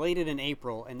things. Delayed it in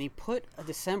April, and they put a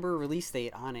December release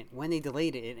date on it when they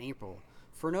delayed it in April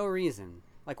for no reason.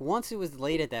 Like, once it was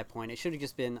delayed at that point, it should have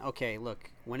just been, okay, look,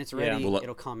 when it's ready,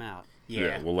 it'll come out.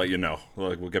 Yeah, we'll let you know.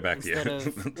 We'll get back to you.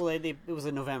 It was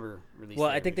a November release. Well,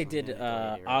 I think they did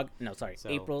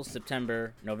April,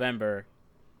 September, November,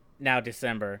 now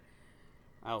December.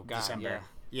 Oh, God, December.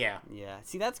 Yeah. Yeah.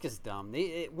 See, that's just dumb.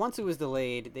 Once it was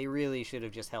delayed, they really should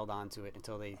have just held on to it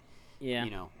until they, Yeah.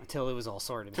 until it was all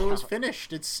sorted Until it was out.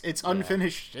 finished. It's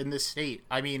unfinished in this state.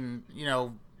 I mean,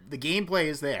 the gameplay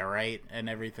is there, right, and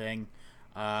everything.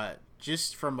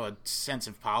 Just from a sense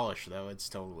of polish, though, it's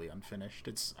totally unfinished.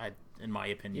 In my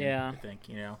opinion. Yeah. I think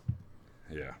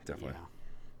Yeah, definitely. Yeah.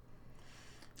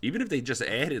 Even if they just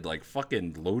added like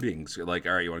fucking loadings, like,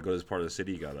 all right, you want to go to this part of the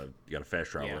city, you gotta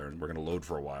fast travel Yeah. there, and we're gonna load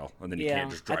for a while, and then you Yeah,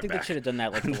 can't just drive I think back. they should have done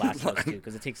that like The Last of Us too,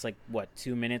 because it takes like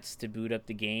 2 minutes to boot up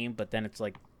the game, but then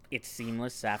it's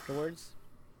seamless afterwards.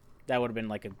 That would have been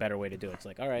like a better way to do it. It's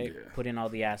like, all right, Yeah. put in all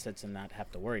the assets and not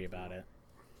have to worry about it.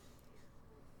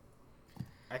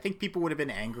 I think people would have been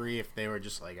angry if they were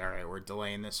just like, all right, we're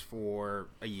delaying this for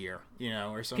a year,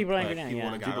 or something. People are angry But now, people yeah.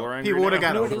 would've got People over- are angry People would have now.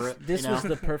 got You know over what it. is? This was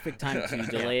the perfect time to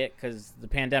delay it because the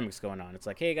pandemic's going on. It's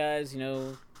like, hey guys,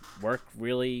 work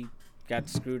really got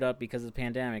screwed up because of the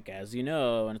pandemic, as you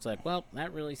know, and it's like, well,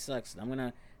 that really sucks. I'm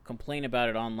gonna complain about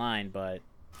it online, but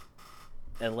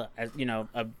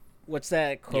what's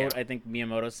that quote? Yeah. I think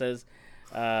Miyamoto says.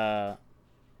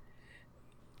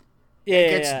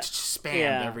 It gets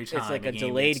spammed every time. It's like the a game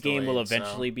delayed gets game will delayed, so-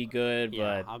 eventually be good,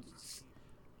 Yeah. but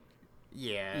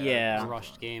Yeah. Yeah. A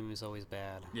rushed game is always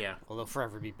bad. Yeah. Well, they'll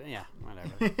forever be. Yeah.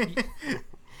 Whatever.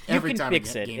 Every you can time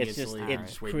fix a it. game It's gets just delayed, it I'm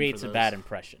just waiting creates for a those. bad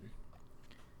impression.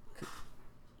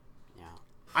 yeah.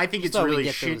 I think it's So really we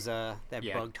get shit. those that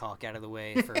Yeah. bug talk out of the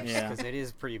way first, Yeah. because it is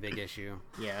a pretty big issue.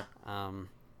 Yeah.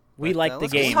 We But, like the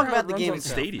let's game. talk about the Runs game on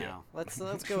itself Stadia. now. Let's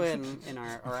go ahead in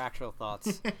our actual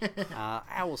thoughts.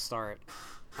 I will start.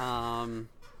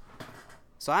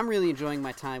 So I'm really enjoying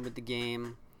my time with the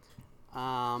game.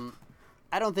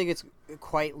 I don't think it's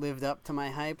quite lived up to my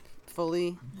hype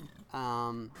fully.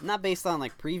 Not based on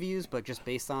like previews, but just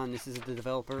based on this is the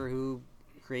developer who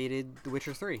created The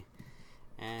Witcher 3.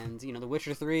 And The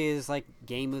Witcher 3 is like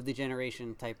game of the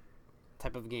generation type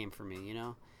of game for me,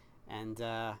 And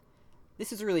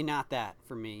this is really not that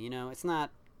for me, It's not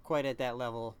quite at that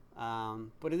level,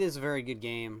 but it is a very good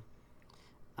game.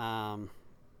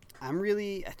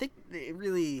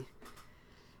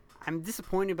 I'm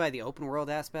disappointed by the open world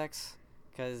aspects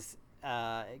because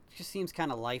it just seems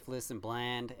kind of lifeless and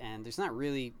bland, and there's not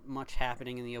really much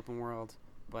happening in the open world.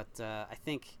 But I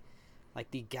think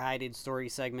like the guided story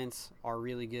segments are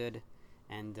really good,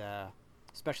 and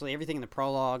especially everything in the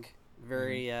prologue,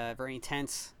 very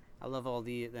intense. I love all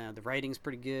the writing's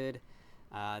pretty good.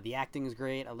 The acting is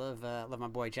great. I love my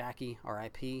boy Jackie,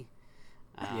 R.I.P.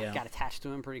 Yeah. Got attached to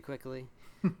him pretty quickly.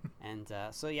 And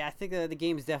so yeah, I think the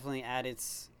game's definitely at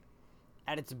its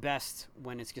best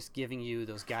when it's just giving you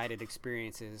those guided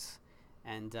experiences,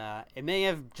 and it may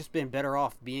have just been better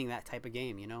off being that type of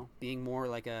game, being more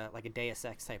like a Deus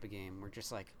Ex type of game, where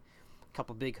just like a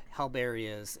couple big hub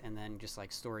areas and then just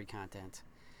like story content,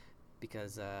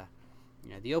 because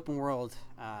the open world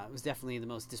was definitely the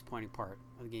most disappointing part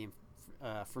of the game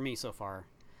for me so far.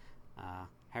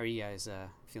 How are you guys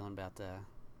feeling about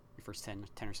your first 10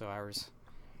 or so hours?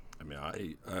 I mean,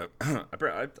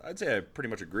 I'd say I pretty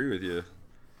much agree with you.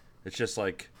 It's just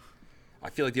like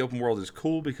I feel like the open world is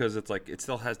cool because it's like it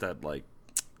still has that like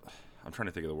I'm trying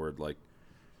to think of the word, like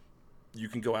you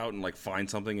can go out and like find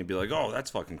something and be like, oh,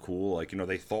 that's fucking cool. Like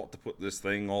they thought to put this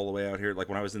thing all the way out here. Like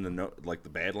when I was in the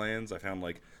Badlands, I found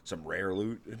like some rare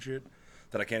loot and shit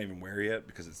that I can't even wear yet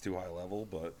because it's too high level.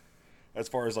 But as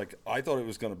far as like, I thought it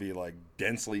was going to be like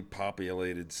densely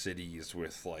populated cities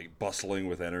with like bustling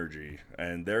with energy,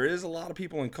 and there is a lot of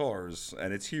people in cars,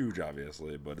 and it's huge,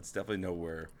 obviously, but it's definitely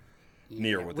nowhere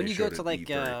near what when they you go showed to at like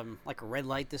E3. like a red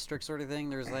light district sort of thing,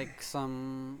 there's like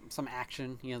some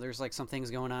action, there's like some things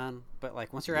going on, but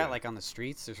like once you're out like on the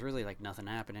streets, there's really like nothing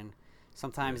happening.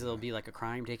 Sometimes there'll be like a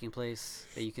crime taking place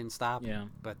that you can stop,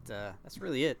 but that's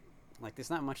really it. Like there's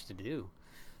not much to do.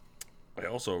 I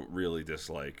also really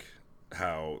dislike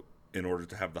how in order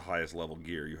to have the highest level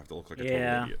gear, you have to look like a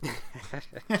Yeah. total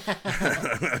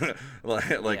idiot.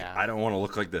 like Yeah. I don't want to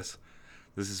look like this.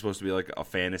 This is supposed to be like a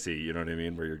fantasy, you know what I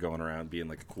mean? Where you're going around being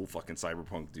like a cool fucking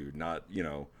cyberpunk dude, not, a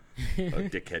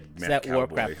dickhead It's meth that cowboy.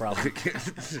 Warcraft problem. I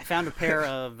found a pair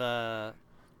of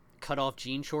cut off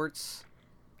jean shorts.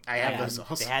 I have And those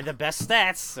also. they had the best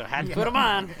stats, so I had to put them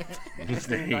on.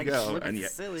 There you Like, go. look, And it's yeah,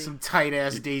 silly. Some tight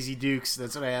ass Daisy Dukes.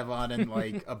 That's what I have on, and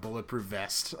like a bulletproof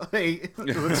vest. Like, it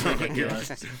looks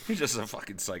ridiculous. he's just a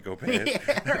fucking psychopath.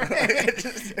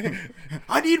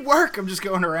 I need work. I'm just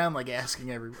going around like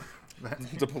asking everyone.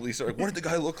 The police are like, what did the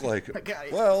guy look like? guy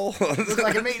Well, Looks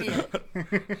like a maniac.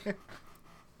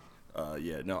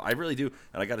 yeah, no, I really do.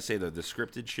 And I got to say, the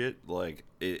scripted shit, like,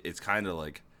 it's kind of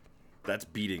like, that's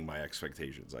beating my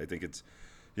expectations. I think it's,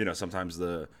 sometimes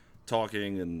the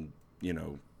talking and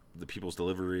the people's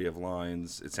delivery of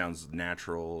lines. It sounds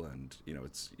natural, and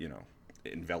it's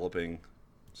enveloping.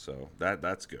 So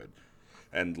that's good.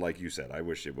 And like you said, I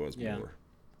wish it was more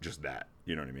just that.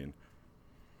 You know what I mean?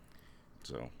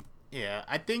 So. Yeah,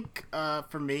 I think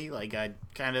for me, like, I'd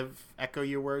kind of echo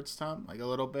your words, Tom, like a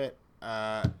little bit.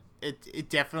 It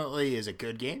definitely is a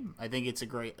good game. I think it's a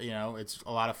great, it's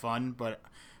a lot of fun, but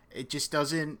it just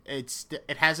doesn't.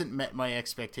 It hasn't met my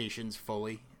expectations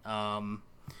fully.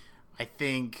 I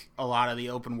think a lot of the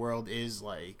open world is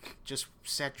like just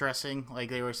set dressing, like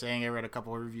they were saying. I read a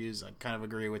couple of reviews. I kind of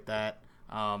agree with that.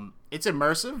 It's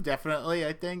immersive, definitely.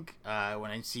 I think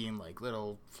when I'm seeing like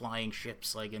little flying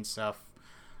ships, like and stuff.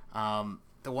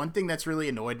 The one thing that's really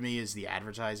annoyed me is the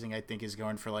advertising. I think is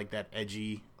going for like that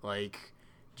edgy like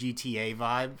GTA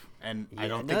vibe, and I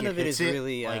don't think it hits it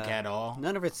really like at all.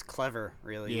 None of it's clever,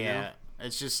 really. Yeah,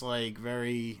 it's just like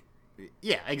very.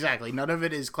 Yeah, exactly. None of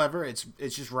it is clever. It's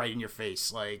just right in your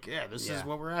face. Like, this is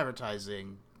what we're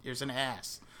advertising. Here's an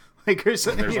ass. Like, there's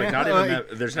not even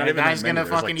that guy's gonna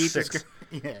fucking eat this.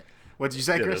 Yeah. What'd you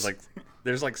say, Chris?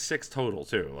 There's like 6 total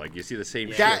too. Like you see the same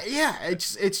shit. Yeah,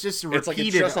 it's just repeated. It's like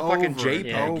it's just a fucking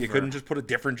JPEG. Over. You couldn't just put a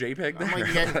different JPEG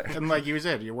there. And like you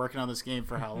said, you're working on this game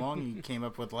for how long? You came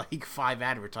up with like 5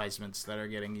 advertisements that are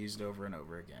getting used over and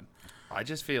over again. I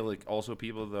just feel like also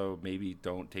people though maybe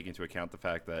don't take into account the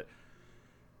fact that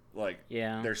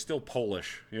they're still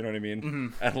Polish, you know what I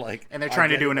mean? Mm-hmm. And they're trying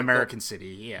to do an American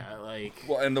city,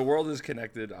 and the world is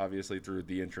connected obviously through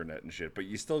the internet and shit, but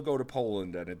you still go to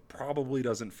Poland and it probably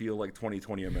doesn't feel like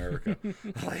 2020 America,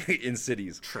 like in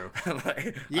cities. True.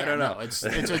 I don't know. It's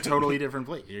a totally different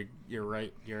place. You're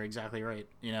right. You're exactly right.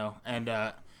 And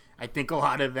I think a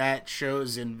lot of that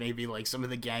shows in maybe like some of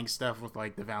the gang stuff with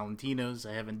like the Valentinos.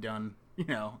 I haven't done,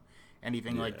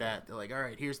 anything like that. They're like, all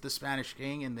right, here's the Spanish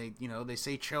king, and they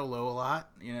say cholo a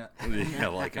lot,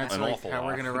 like that's an like awful how lot.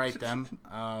 we're gonna write them.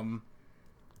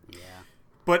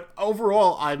 But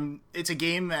overall, it's a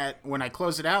game that when I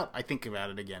close it out, I think about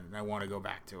it again, and I want to go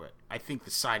back to it. I think the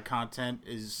side content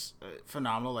is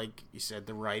phenomenal. Like you said,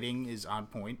 the writing is on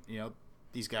point.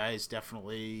 These guys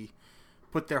definitely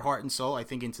put their heart and soul, I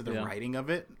think, into the writing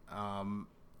of it.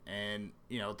 And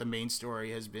the main story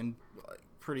has been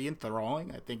pretty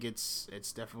enthralling. I think it's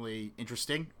definitely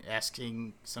interesting,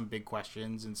 asking some big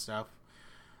questions and stuff.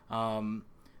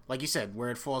 Like you said,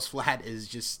 where it falls flat is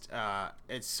just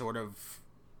it's sort of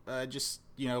just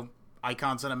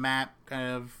icons on a map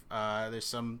kind of. There's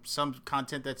some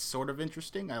content that's sort of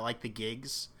interesting. I like the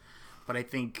gigs, but I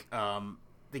think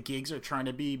the gigs are trying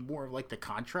to be more of like the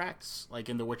contracts, like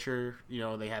in The Witcher.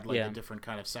 They had like the different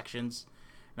kind of sections,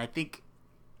 and I think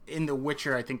in The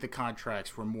Witcher, I think the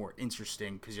contracts were more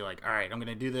interesting because you're like, all right, I'm going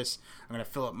to do this. I'm going to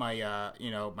fill up my,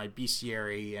 my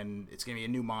bestiary, and it's going to be a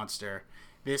new monster.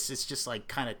 This is just like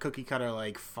kind of cookie cutter,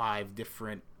 like 5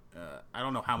 different, I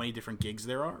don't know how many different gigs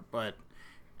there are, but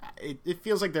it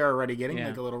feels like they're already getting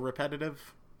like a little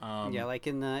repetitive. Like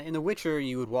in The Witcher,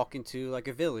 you would walk into like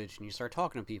a village and you start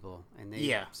talking to people, and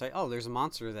they say, "Oh, there's a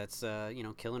monster that's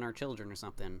killing our children or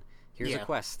something. Here's a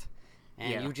quest."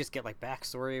 And you would just get like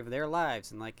backstory of their lives,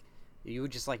 and like you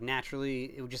would just like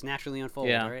it would just naturally unfold,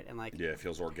 right? And like it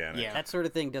feels organic. That sort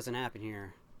of thing doesn't happen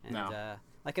here. And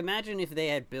like imagine if they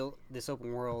had built this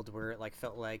open world where it like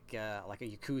felt like a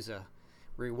Yakuza,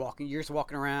 where you're just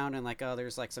walking around and like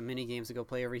there's like some mini games to go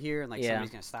play over here, and like somebody's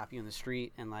gonna stop you in the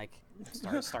street and like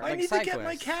start I like need side to get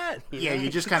quests. my cat. You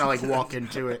just kind of like walk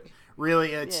into it.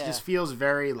 Really, it just feels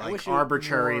very like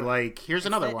arbitrary. Like here's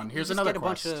another one. Here's another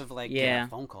quest. Get a bunch of like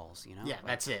phone calls. Yeah,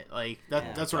 that's it. Like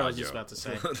that's what I was just about to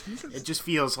say. It just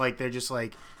feels like they're just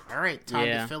like, all right, time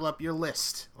to fill up your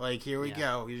list. Like here we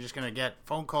go. You're just gonna get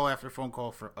phone call after phone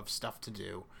call of stuff to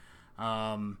do.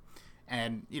 And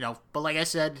but like I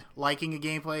said, liking a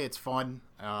gameplay, it's fun.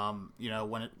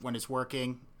 When it's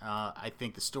working, I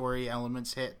think the story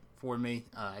elements hit for me.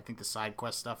 I think the side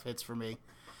quest stuff hits for me.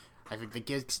 I think the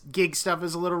gig stuff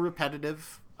is a little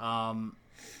repetitive. I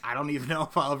don't even know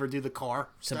if I'll ever do the car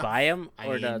to stuff. buy them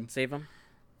or to save them.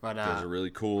 But there's a really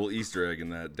cool Easter egg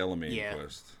in that Delamain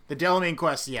quest. The Delamain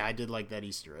quest, I did like that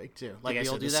Easter egg too. Like Did I we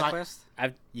all said, do that quest?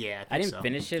 I didn't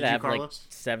finish it. Did I you, have Carlos? like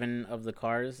 7 of the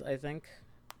cars, I think.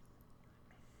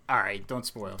 All right, don't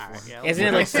spoil it. Isn't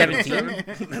it like 17?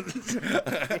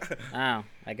 Oh,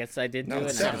 I guess I did do it, and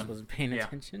I just wasn't paying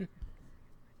attention.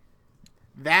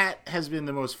 That has been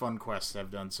the most fun quest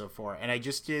I've done so far, and I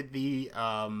just did the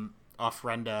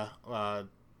Ofrenda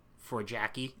for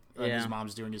Jackie. His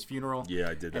mom's doing his funeral. Yeah,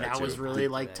 I did that, and that too. was really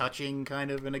like touching,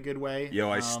 kind of in a good way. Yo,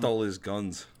 I stole his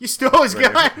guns. You stole his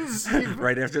guns.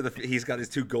 Right after he's got his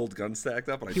 2 gold guns stacked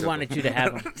up, and I He took wanted them. you to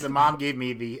have them. The mom gave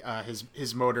me the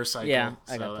his motorcycle. Yeah,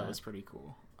 I so got that that. was pretty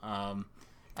cool.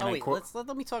 Wait,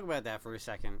 let me talk about that for a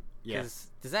second. Yeah.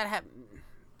 Does that happen?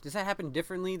 Does that happen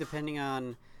differently depending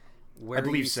on where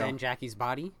believe you so. send Jackie's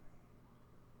body?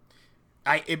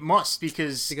 It must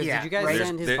because Did you guys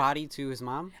send his body to his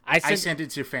mom? I sent it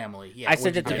to family. Yeah, I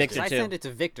sent what'd it to you Victor do? I too. sent it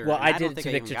to Victor. Well, and I don't did it think to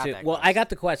I even Victor got too. that Well, quest. I got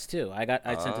the quest too. I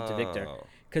sent it to Victor Oh.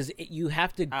 because you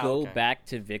have to go okay. back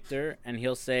to Victor, and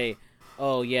he'll say,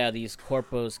 "Oh yeah, these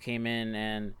corpos came in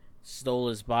and stole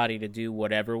his body to do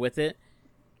whatever with it."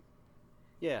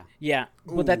 Yeah. Yeah,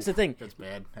 but that's the thing. That's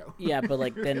bad. No. Yeah, but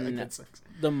like then That sucks.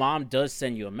 the mom does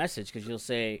send you a message because you'll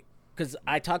say, because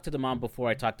I talked to the mom before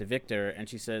I talked to Victor, and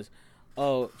she says,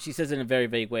 she says in a very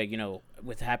vague way,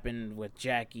 what happened with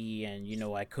Jackie, and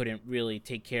I couldn't really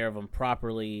take care of him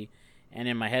properly, and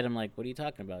in my head I'm like, what are you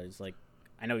talking about? It's like,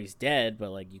 I know he's dead,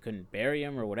 but like you couldn't bury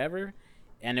him or whatever.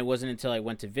 And it wasn't until I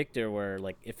went to Victor where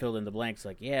like it filled in the blanks,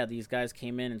 like, yeah, these guys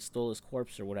came in and stole his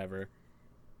corpse or whatever.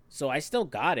 So I still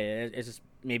got it. It's just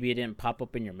maybe it didn't pop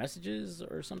up in your messages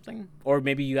or something. Or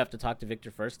maybe you have to talk to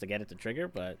Victor first to get it to trigger,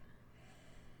 but...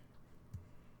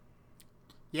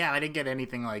 Yeah, I didn't get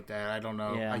anything like that. I don't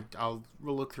know. Yeah.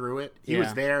 We'll look through it. He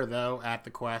was there, though, at the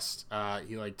quest.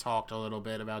 He, like, talked a little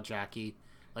bit about Jackie.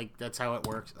 Like, that's how it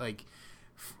works. Like,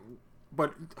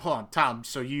 but, hold on, Tom,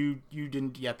 so you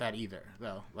didn't get that either,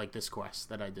 though? Like, this quest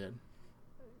that I did?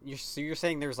 So you're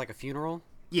saying there was like a funeral?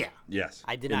 Yeah. Yes.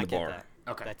 I did in not the get bar. that.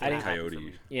 Okay. That did I not didn't- happen for Coyote.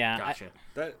 me. Yeah, Gotcha.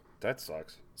 That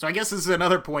sucks. So I guess this is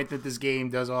another point that this game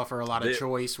does offer a lot of They-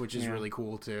 choice, which is really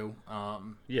cool, too. That's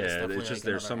Yeah, definitely, it's just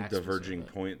like, there's another some aspect of diverging it.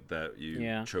 point that you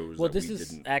yeah. chose. Well, that this we is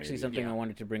didn't actually maybe. something Yeah. I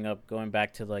wanted to bring up, going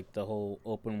back to like the whole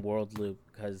open world loop,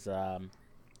 because I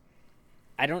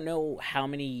don't know how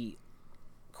many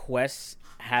quests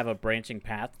have a branching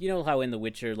path. You know how in The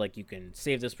Witcher, like, you can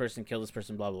save this person, kill this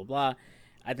person, blah blah blah.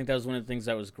 I think that was one of the things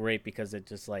that was great because it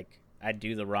just like I'd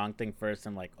do the wrong thing first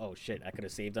and like, oh shit, I could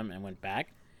have saved them and went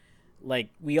back. Like,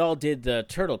 we all did the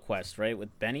turtle quest, right,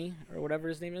 with Benny or whatever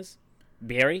his name is,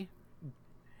 Barry.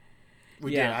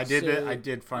 We Yeah, did. I did so- it. I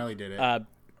did it.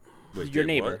 Wait, your wait,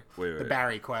 neighbor. what? Wait. The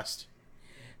Barry quest.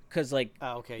 Because, like,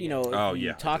 Oh, okay, you yeah. know, Oh, you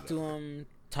yeah, I talk did to him,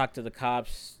 talk to the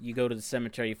cops, you go to the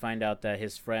cemetery, you find out that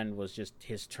his friend was just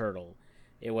his turtle.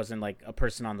 It wasn't, like, a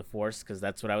person on the force, because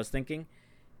that's what I was thinking.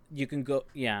 You can go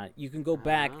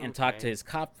back and talk to okay. his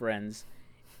cop friends,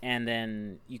 and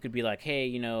then you could be like, hey,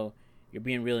 you're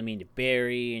being really mean to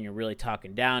Barry, and you're really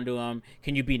talking down to him.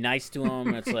 Can you be nice to him?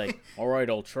 And it's like, all right,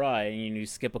 I'll try. And you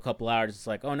skip a couple hours. It's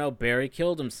like, oh, no, Barry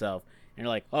killed himself. And you're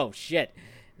like, oh, shit.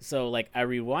 So, like, I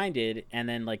rewinded, and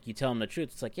then, like, you tell him the truth.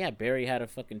 It's like, yeah, Barry had a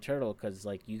fucking turtle because,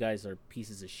 like, you guys are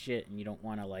pieces of shit, and you don't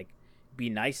want to, like, be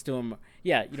nice to him.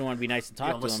 Yeah, you don't want to be nice and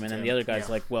talk to him. listen And to then him. the other guy's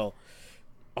Yeah. like, well,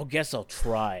 I guess I'll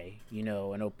try,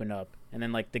 and open up. And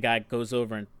then, like, the guy goes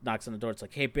over and knocks on the door. It's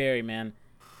like, hey, Barry, man.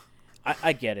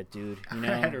 I get it, dude. I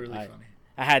had it really funny.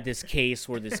 I had this case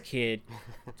where this kid,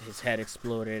 his head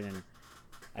exploded, and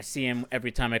I see him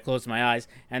every time I close my eyes.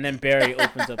 And then Barry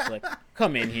opens up like,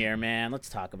 come in here, man. Let's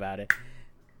talk about it.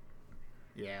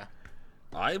 Yeah.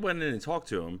 I went in and talked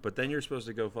to him, but then you're supposed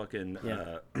to go fucking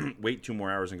wait 2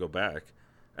 more hours and go back.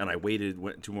 And I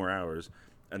went 2 more hours,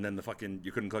 and then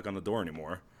you couldn't click on the door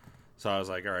anymore. So I was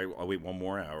like, all right, I'll wait 1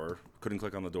 more hour. Couldn't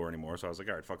click on the door anymore. So I was like,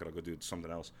 all right, fuck it, I'll go do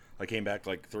something else. I came back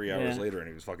like 3 hours Yeah. later, and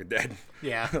he was fucking dead.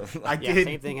 Yeah. I Yeah, did.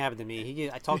 same thing happened to me.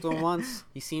 I talked to him once.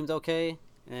 He seemed okay,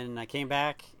 and I came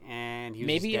back, and he was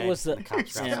Maybe just it dead, was and the- the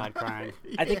cops were yeah. outside crying.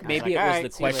 I think I was maybe like, it was "Alright,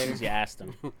 the see you later." questions you asked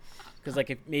him. Because,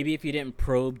 like, if you didn't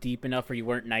probe deep enough or you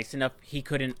weren't nice enough, he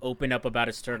couldn't open up about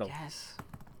his turtle. Yes.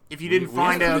 If you didn't We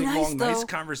find had a out, pretty long, nice though.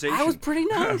 conversation. I was pretty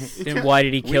nice. Then why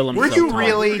did he kill were himself? you Tom?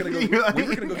 really? We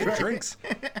were gonna go get drinks.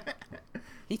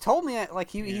 He told me, like,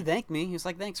 he thanked me. He was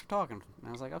like, thanks for talking. And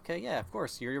I was like, okay, yeah, of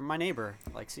course. You're my neighbor.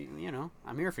 Like, see,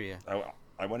 I'm here for you.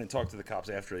 I went and talked to the cops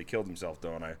after he killed himself,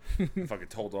 though, and I fucking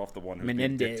told off the one who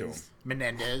being dick to him.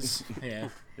 Menendez. Menendez. Yeah.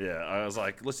 Yeah, I was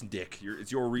like, listen, Dick,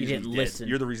 it's your reason didn't he's listen. dead.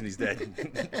 You're the reason he's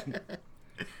dead.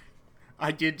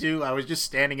 I did too. I was just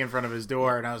standing in front of his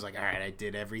door, and I was like, all right, I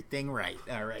did everything right.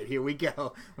 All right, here we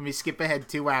go. Let me skip ahead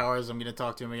 2 hours. I'm going to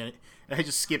talk to him again. And I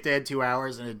just skipped ahead 2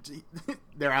 hours, and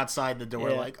they're outside the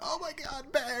door Yeah. like, oh, my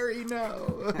God, Barry,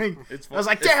 no. Like, It's I was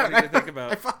like, it's damn funny it, to think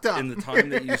about I fucked up. in the time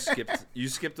that you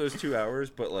skipped those 2 hours,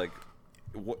 but like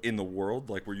in the world,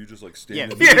 like where you just like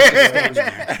stand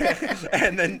Yeah.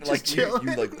 and then like you chill.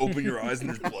 like open your eyes and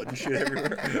there's blood and shit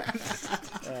everywhere.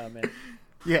 Oh, man.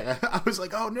 Yeah, I was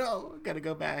like, oh no, I gotta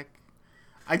go back.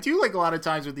 I do like a lot of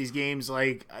times with these games,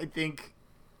 like,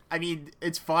 I mean,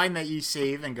 it's fine that you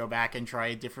save and go back and try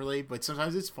it differently, but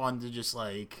sometimes it's fun to just,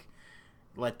 like,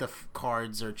 let the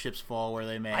cards or chips fall where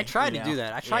they may. I try to do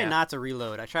that. I try not to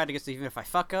reload. I try to get, even if I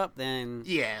fuck up, then...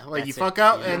 Yeah, like, you fuck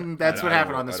up, and that's what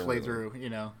happened on this playthrough,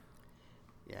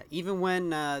 Yeah, even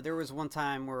when there was one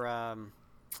time where, I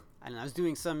don't know, I was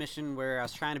doing some mission where I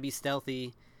was trying to be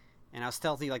stealthy, and I was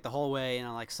stealthy, like, the whole way,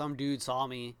 and, like, some dude saw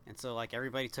me, and so, like,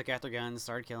 everybody took out their guns,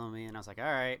 started killing me, and I was like, all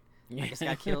right, I guess I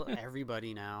gotta kill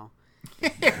everybody now.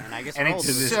 And I guess and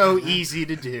it's so easy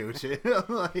to do, too.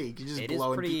 Like, you just it is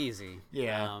pretty easy.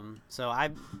 Yeah. So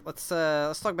let's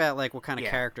talk about, like, what kind of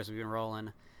characters we've been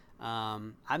rolling.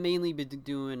 I mainly been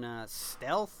doing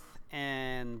stealth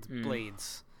and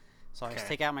blades. So I just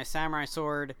take out my samurai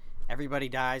sword, everybody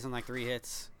dies in, like, 3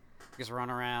 hits, just run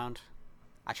around.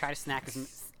 I try to snack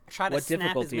What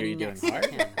difficulty are you doing?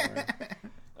 Hard?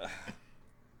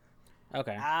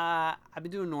 Okay. I've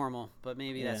been doing normal, but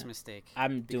maybe that's a mistake.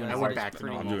 I'm doing hard back to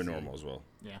normal. I'm doing normal as well.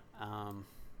 Yeah.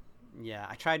 Yeah,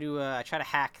 I try to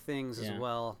hack things as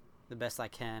well the best I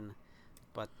can,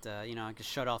 but I can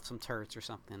shut off some turrets or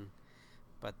something.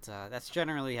 But that's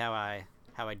generally how I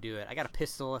do it. I got a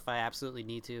pistol if I absolutely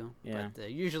need to. Yeah.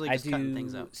 But usually just cutting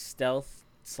things up. Stealth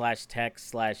 / tech /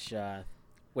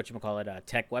 whatchamacallit,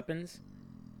 tech weapons.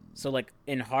 So, like,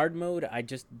 in hard mode, I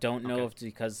just don't know if it's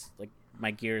because, like,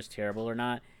 my gear is terrible or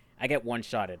not. I get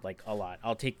one-shotted, like, a lot.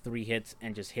 I'll take 3 hits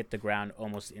and just hit the ground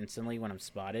almost instantly when I'm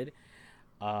spotted.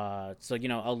 So,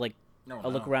 I'll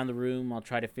look around the room. I'll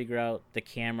try to figure out the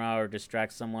camera or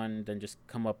distract someone, then just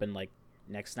come up and, like,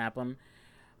 neck snap them.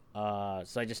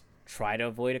 So I just try to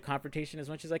avoid a confrontation as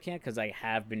much as I can because I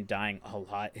have been dying a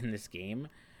lot in this game.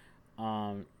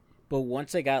 But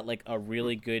once I got, like, a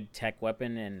really good tech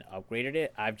weapon and upgraded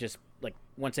it, I've just, like,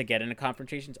 once I get into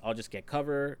confrontations, I'll just get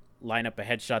cover, line up a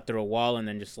headshot through a wall, and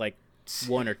then just, like,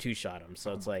 1 or 2 shot them.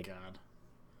 So it's like, God.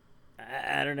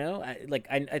 I don't know.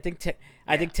 I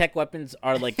think tech weapons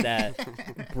are, like,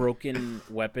 that broken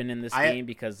weapon in this game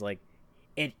because, like,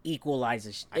 it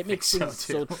equalizes. It makes things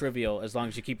so trivial as long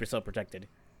as you keep yourself protected.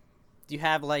 Do you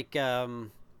have, like,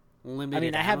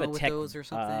 limited I have a with tech those or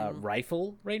something?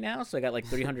 rifle right now, so I got like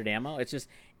 300 ammo. It's just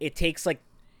it takes 3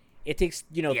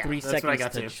 seconds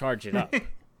to charge it up.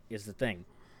 Is the thing.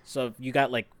 So if you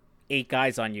got like 8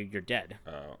 guys on you, you're dead.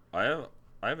 I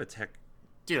have a tech.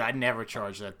 Dude, I never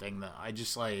charge that thing though. I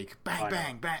just like bang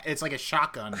bang bang. It's like a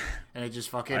shotgun, and it just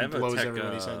fucking blows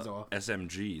everybody's heads off.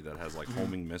 SMG that has like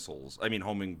homing missiles. I mean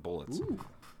homing bullets. Ooh.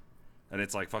 And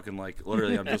it's like fucking like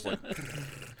literally I'm just like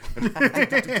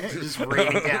just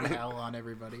raining down hell on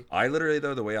everybody. I literally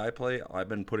though the way I play, I've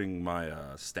been putting my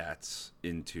stats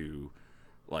into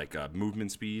like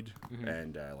movement speed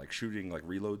and like shooting like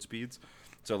reload speeds.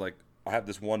 So like I have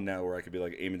this one now where I could be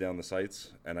like aiming down the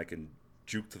sights and I can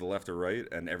juke to the left or right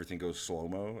and everything goes slow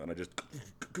mo and I just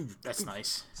that's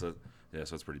nice. So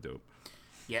so it's pretty dope.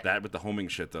 Yeah. That with the homing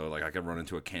shit though, like I could run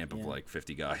into a camp of like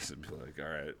 50 guys and be like, all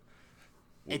right.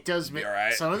 It does make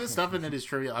right. Some of the stuff in it is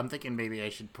trivial. I'm thinking maybe I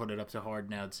should put it up to hard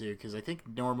now too, because I think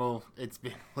normal it's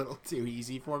been a little too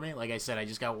easy for me. Like I said, I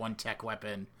just got one tech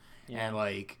weapon, and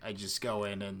like I just go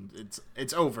in and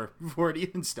it's over before it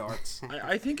even starts.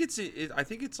 I think it's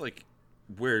like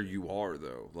where you are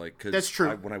though, like cause that's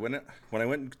true. When I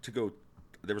went to go,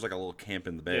 there was like a little camp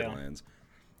in the Badlands,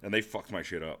 and they fucked my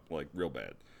shit up like real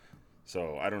bad.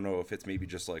 So I don't know if it's maybe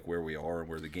just like where we are and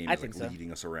where the game is like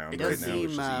leading us around right now.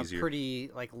 It does seem pretty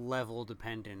like level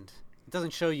dependent. It doesn't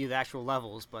show you the actual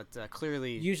levels, but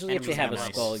clearly. Usually, if they have a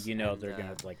skull, they're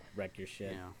gonna like wreck your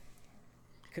shit.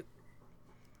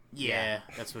 Yeah,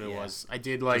 that's what it was. I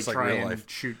did like try and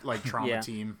shoot like trauma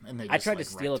team, and they. Just, I tried like,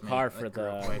 to steal a car for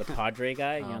the Padre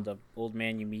guy, the old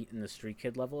man you meet in the street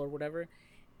kid level or whatever.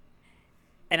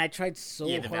 And I tried so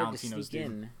hard to sneak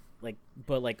in. Like,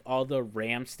 but like all the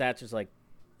RAM stats is like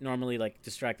normally like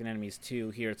distracting enemies 2.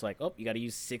 Here it's like, oh, you got to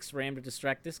use 6 RAM to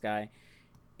distract this guy,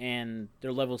 and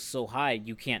their level's so high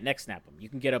you can't neck snap him. You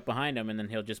can get up behind him and then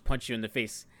he'll just punch you in the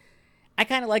face. I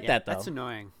kind of like that though. That's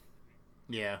annoying.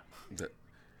 Yeah.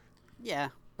 Yeah,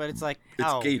 but it's like,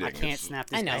 gating. I can't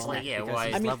snap this guy's neck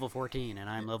because he's level 14 and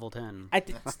I'm level 10. I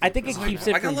think it keeps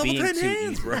it from being too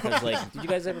easy. Because like, did you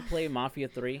guys ever play Mafia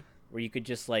 3 where you could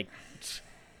just like?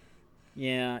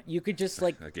 Yeah, you could just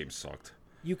like that game sucked.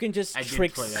 You can just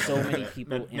trick so many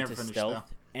people into stealth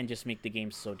and just make the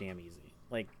game so damn easy.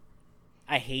 Like,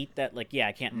 I hate that. Like,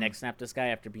 I can't neck snap this guy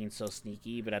after being so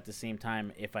sneaky, but at the same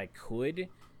time, if I could,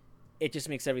 it just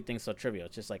makes everything so trivial.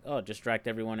 It's just like, oh, distract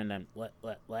everyone and then let.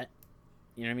 You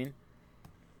know what I mean?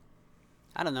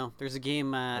 I don't know. There's a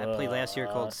game I played last year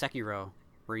called Sekiro,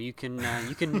 where you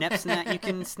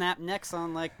can snap necks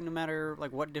on like no matter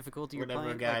like what difficulty you're Whatever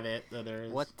playing. guy like, that there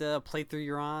is. what playthrough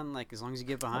you're on, like as long as you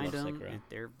get behind love them,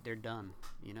 Sekiro. they're done.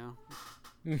 You know.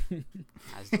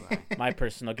 As do I. My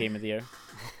personal game of the year.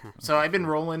 So I've been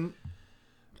rolling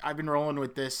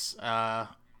with this a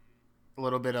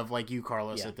little bit of like you,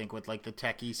 Carlos. Yeah. I think with like the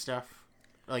techie stuff.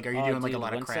 Like, are you Oh, doing like a dude,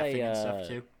 lot of once crafting and stuff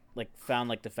too? Like found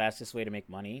like the fastest way to make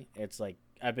money. It's like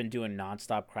I've been doing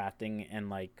nonstop crafting and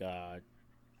like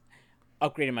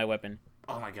upgrading my weapon.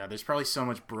 Oh my god, there's probably so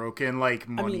much broken like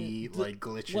money the- like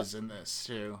glitches in this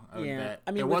too. I would Yeah, bet.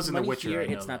 I mean, it with wasn't The money Witcher. here, I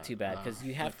know it's not that, too bad because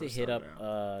you when I have to first hit up started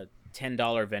out. a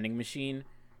 $10 vending machine,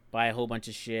 buy a whole bunch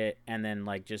of shit, and then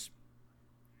like just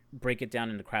break it down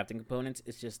into crafting components.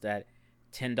 It's just that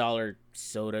 $10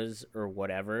 sodas or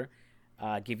whatever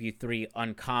give you 3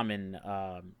 uncommon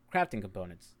crafting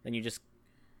components. Then you just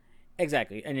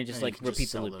exactly, and you just And you like can just repeat the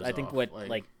sell loop. those I think off, what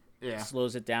like- Yeah.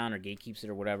 slows it down or gatekeeps it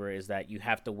or whatever is that you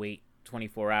have to wait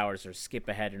 24 hours or skip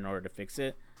ahead in order to fix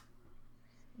it,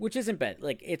 which isn't bad.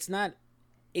 Like it's not,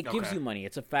 it gives Okay. you money.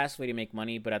 It's a fast way to make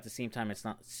money, but at the same time it's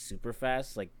not super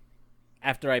fast. Like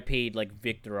after I paid like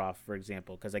Victor off, for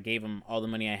example, because I gave him all the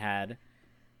money I had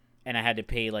and I had to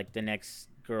pay like the next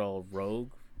girl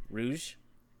Rouge.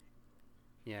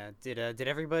 Yeah. Did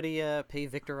everybody pay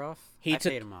Victor off? He I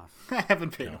took- paid him off. I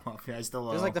haven't paid him off. Yeah, I still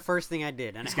It was like the first thing I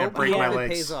did, and He's I gonna hope, break I my hope it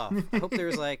legs. pays off. I hope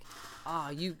there's like,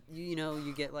 you know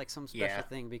you get like some special Yeah.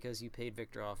 thing because you paid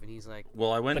Victor off, and he's like,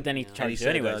 Well, I went. But then he and charged you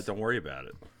said, anyways. Don't worry about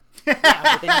it. yeah,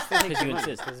 but then he still takes Because you your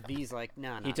money insist. because V's like,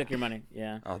 no, He took your money.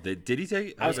 Yeah. Oh, did he take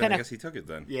it? I was then I kinda- guess he took it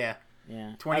then. Yeah.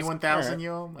 Yeah. 21,000 you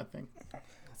owe him, I think.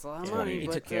 That's a lot of Yeah, money, he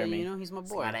but took care of me. you know he's my A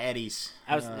boy. lot of eddies.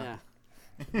 I was Yeah.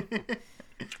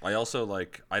 I also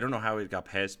like. I don't know how it got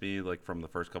past me like from the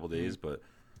first couple days, but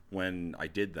when I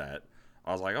did that,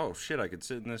 I was like, oh shit, I could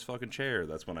sit in this fucking chair.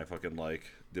 That's when I fucking like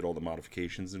did all the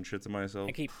modifications and shit to myself.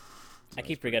 I keep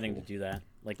pretty forgetting cool. to do that.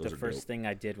 Like Those the are first dope. thing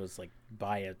I did was like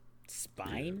buy a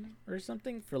spine or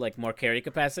something for like more carry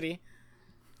capacity.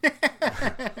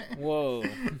 Whoa.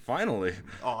 Finally.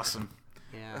 Awesome.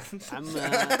 Yeah, I'm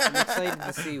excited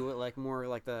to see what like more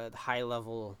like the high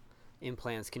level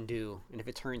implants can do, and if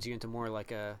it turns you into more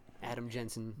like a Adam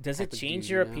Jensen. Does it type of change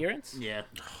dude, your you know? appearance? Yeah.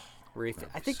 Where if,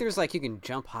 I think there's like you can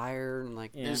jump higher and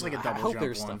like There's like a I double hope jump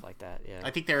there's one. stuff like that. Yeah.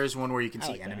 I think there is one where you can I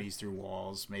see like that. enemies through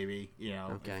walls, maybe, you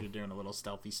know, Okay. if you're doing a little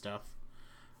stealthy stuff.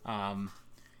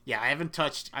 Yeah, I haven't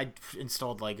touched, I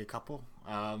installed like a couple,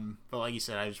 but like you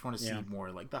said, I just want to see Yeah.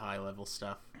 more like the high level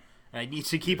stuff. And I need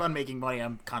to keep on making money.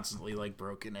 I'm constantly like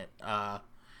broken it.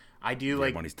 I do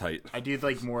like money's tight. I do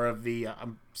like more of the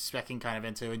I'm specking kind of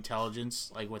into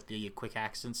intelligence, like with the quick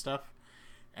hacks and stuff.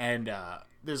 And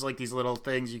there's like these little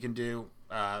things you can do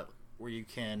where you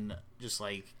can just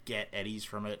like get eddies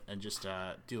from it and just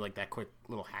do like that quick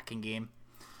little hacking game.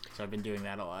 So I've been doing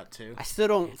that a lot too. I still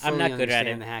don't. I'm fully not good at understand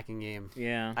it. the hacking game.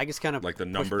 Yeah. I just kind of Like the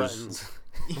push numbers. buttons.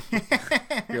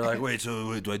 You're like, wait,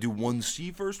 so do I do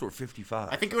 1C first or 55?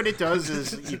 I think what it does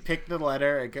is you pick the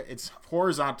letter. It's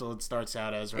horizontal. It starts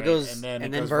out as right, It goes and then and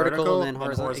it then goes vertical, and then then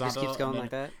horizontal. It just keeps and going then-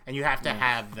 like that. And you have to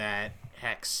have that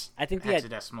hex. I think the-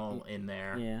 hexadecimal in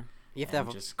there. Yeah. You have to and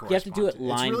have. just You have to do it correspond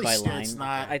line it's really by st- line. It's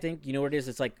not. I think you know what it is.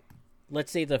 It's like,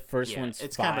 let's say the first Yeah, one's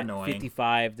it's kind of 5, annoying.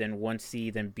 55, then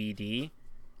 1C, then BD.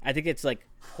 I think it's like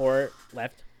core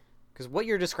left. Because what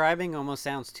you're describing almost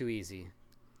sounds too easy.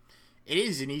 It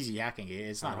is an easy hacking game.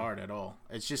 It's Oh. not hard at all.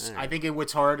 It's just Alright. I think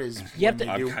what's hard is You have when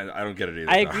to- you I don't get it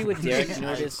either. I though. agree with Derek. You know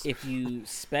what it Nice. is? If you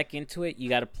spec into it, you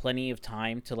got plenty of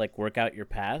time to like work out your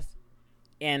path,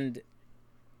 and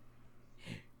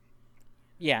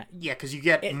yeah, yeah, because you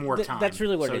get more time. That's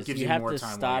really what so it is. gives You have more to time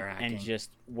while stop you're and hacking.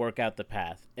 just work out the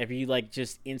path. If you like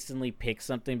just instantly pick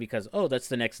something because that's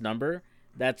the next number,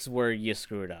 that's where you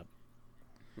screw it up.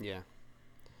 Yeah.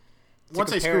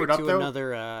 Once I compare screw it up to though.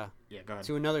 another Yeah, go ahead.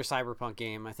 to another Cyberpunk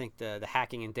game, I think the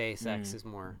hacking in Deus Ex is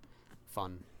more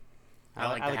fun. I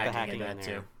like the hacking in in that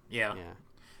there. too. Yeah. Yeah.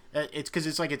 It's because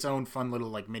it's like its own fun little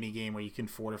like mini game where you can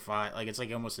fortify. Like it's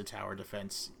like almost a tower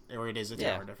defense, or it is a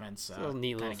Yeah. tower defense. a little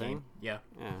neat kinda little game. thing. Yeah.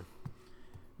 Yeah.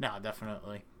 No,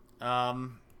 definitely.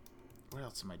 What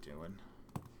else am I doing?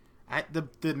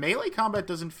 The melee combat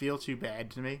doesn't feel too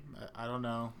bad to me. I don't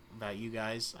know about you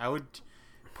guys. I would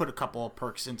put a couple of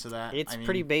perks into that. It's I mean,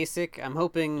 pretty basic. I'm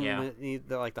hoping Yeah. with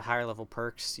the like the higher level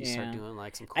perks, you start Yeah. doing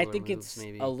like some I cooler think moves, it's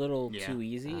maybe. a little Yeah. too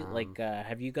easy. Like,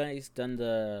 have you guys done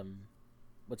the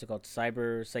what's it called,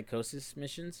 cyber psychosis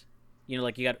missions? You know,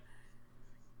 like you got.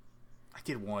 I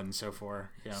did one so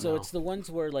far. Yeah. So it's the ones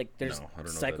where like there's No, I don't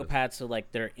know what that is. psychopaths, so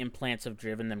like their implants have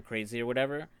driven them crazy or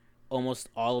whatever. Almost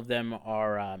all of them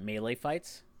are melee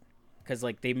fights, because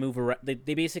like they move around. They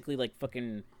basically like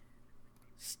fucking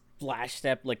splash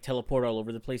step, like teleport all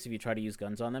over the place if you try to use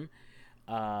guns on them.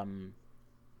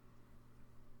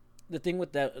 The thing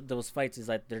with those fights is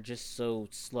that they're just so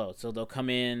slow. So they'll come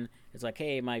in. It's like,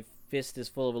 hey, my fist is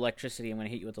full of electricity. I'm going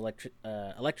to hit you with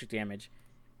electric damage.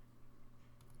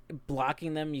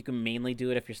 Blocking them, you can mainly do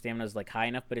it if your stamina is like high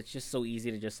enough, but it's just so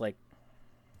easy to just like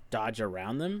dodge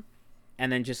around them,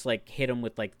 and then just like hit them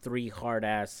with like 3 hard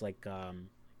ass like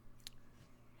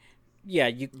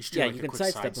you can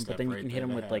sidestep them, but then you can hit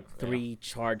them with like 3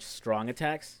 charged strong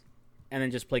attacks, and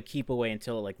then just play keep away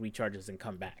until it like recharges and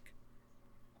come back.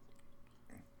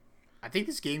 I think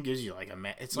this game gives you like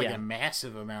a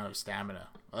massive amount of stamina.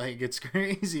 Like it's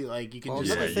crazy. Like you can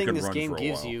just. Another you thing can this run game for a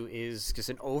gives while. you is just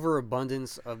an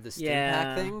overabundance of the stim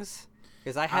pack things.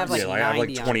 Because I have like I 90 have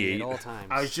like on me 28 at all times.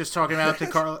 I was just talking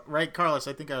about right, Carlos?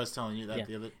 I think I was telling you that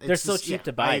the other. They're so cheap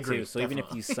to buy agree, too. So even if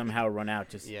you somehow run out,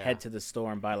 just head to the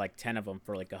store and buy like 10 of them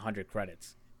for like 100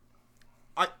 credits.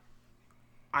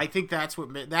 I think that's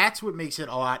what makes it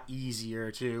a lot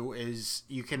easier too. Is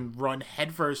you can run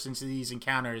headfirst into these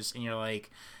encounters, and you're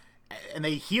like, and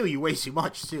they heal you way too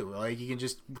much too. Like you can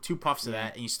just 2 puffs of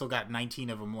that, and you still got 19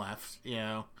 of them left. You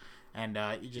know. And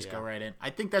you just go right in. I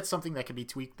think that's something that can be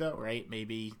tweaked, though, right?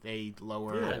 Maybe they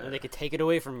lower. Yeah, they could take it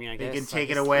away from me. I guess they can take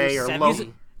like it away or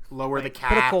lower the cap.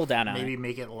 Put a cooldown on maybe it.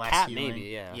 make it less cap, healing. maybe,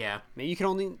 yeah. Yeah. Maybe you can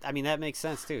only. I mean, that makes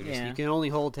sense too. Just, you can only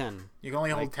hold 10. You can only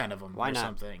hold 10 of them. Why or not?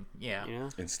 Something. Yeah. You know?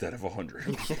 Instead of 100.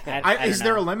 Is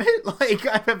there a limit? Like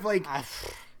I have like.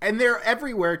 And they're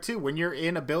everywhere too. When you're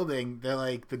in a building, they're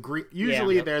like the green.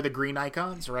 Usually, they're the green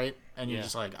icons, right? And you're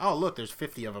just like, oh look, there's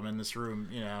 50 of them in this room.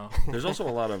 You know. There's also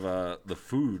a lot of the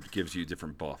food gives you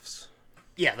different buffs.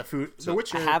 Yeah, the food. So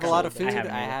which I have a lot of food. I have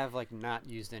have like not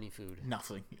used any food.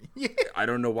 nothing. Yeah. I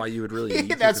don't know why you would really need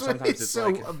to. That's 'cause what sometimes it's it's so.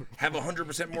 like have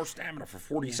 100% more stamina for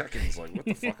 40 seconds. Like what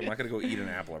the fuck? Am I gonna go eat an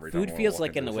apple every time? Food I feels walk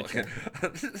like in into The a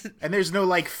fucking- And there's no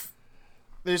like.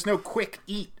 There's no quick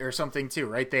eat or something too,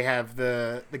 right? They have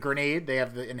the grenade, they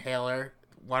have the inhaler.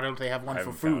 Why don't they have one I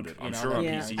for haven't found food? it. I'm you know? sure on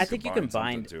Yeah, PC I think you combine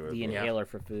combined something to it, the but- inhaler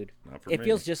for food. Not for It me.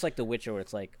 feels just like The Witcher, where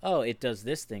it's like, oh, it does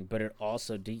this thing, but it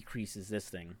also decreases this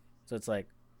thing. So it's like,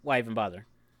 why even bother?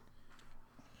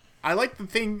 I like the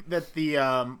thing that the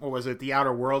the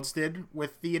Outer Worlds did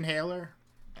with the inhaler.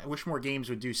 I wish more games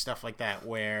would do stuff like that,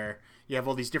 where you have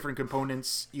all these different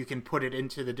components. You can put it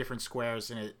into the different squares,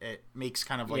 and it makes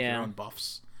kind of like your own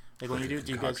buffs. Like when you do you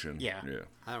guys, Concoction. yeah.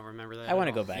 I don't remember that. I want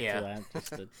to at go all. back Yeah. to that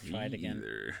just to try it again.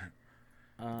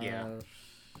 Either. Yeah.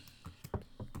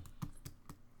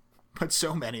 But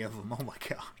so many of them. Oh my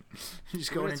god!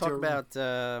 Just We're going gonna into talk a room.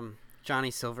 about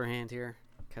Johnny Silverhand here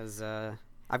because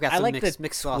I've got I some like mixed the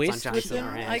thoughts on twist Johnny with them,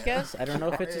 Silverhand. I guess. I don't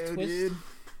know if it's a Oh, twist. dude.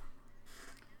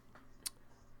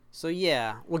 So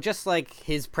yeah, well, just like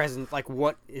his present, like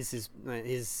what is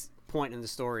his point in the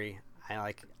story?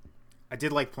 I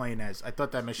did like playing as. I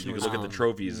thought that mission You was. can look at the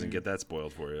trophies and get that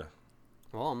spoiled for you.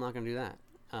 Well, I'm not gonna do that.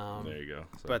 There you go.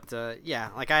 So. But yeah,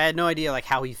 like I had no idea like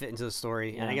how he fit into the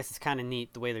story, and I Yeah. guess it's kind of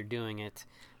neat the way they're doing it.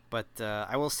 But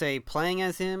I will say, playing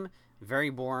as him, very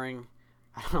boring.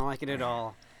 I don't like it at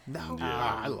all. No,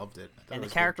 Yeah. I loved it. I thought And it the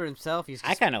was character himself, he's I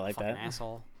just kinda like fucking that.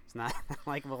 asshole. It's not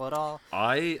likable at all.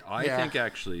 I Yeah. think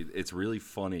actually it's really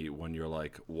funny when you're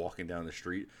like walking down the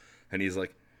street and he's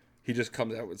like he just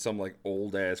comes out with some like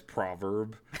old ass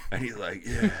proverb and he's like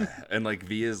yeah and like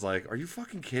V is like are you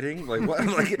fucking kidding like what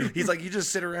like he's like you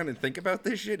just sit around and think about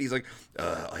this shit he's like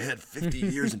I had 50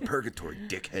 years in purgatory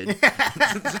dickhead.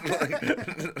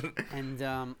 And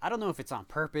I don't know if it's on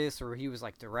purpose or he was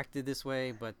like directed this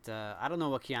way, but I don't know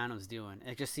what Keanu's doing.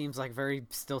 It just seems like very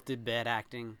stilted, bad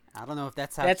acting. I don't know if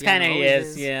that's how That's Keanu kind of always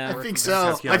is, yeah. or I if think it's so.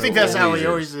 Keanu I think that's how he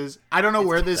always always is. I don't know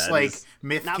where this That like is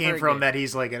myth not came very from good. that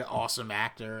he's like an awesome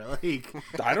actor. Like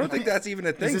I don't think that's even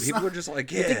a thing. this People not- are just like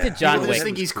think yeah the John people Wick just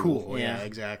think he's cool. cool. Yeah, Yeah.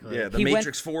 exactly. yeah the He went-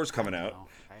 Matrix 4 is coming out.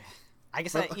 I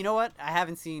guess you know what? I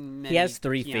haven't seen many He has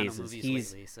 3 Keanu phases. movies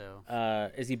He's lately,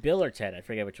 so is he Bill or Ted? I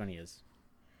forget which one he is.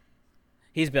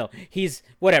 He's Bill. He's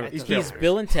whatever. He's Bill.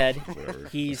 Bill and Ted.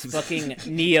 He's fucking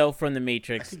Neo from the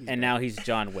Matrix, and now he's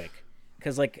John Wick.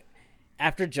 Because like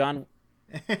after John,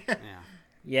 yeah.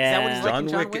 yeah, what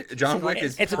he's like? John Wick It's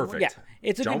is it's a- perfect. yeah,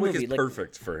 it's a John good Wick movie. is Like,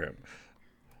 perfect for him.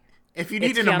 If you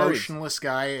need It's an Keanu Reeves. emotionless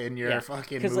guy in your Yeah.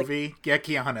 fucking 'Cause, like- movie, get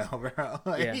Keanu, bro.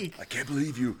 Like, Yeah. I can't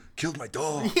believe you killed my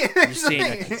dog. You're seeing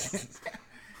it.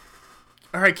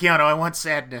 all right, Keanu, I want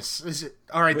sadness. Is it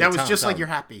all right? Wait, that was Tom, just like Tom. you're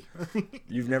happy.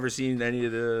 You've never seen any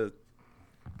of the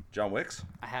John Wicks?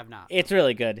 I have not. It's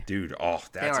really good. Dude, oh,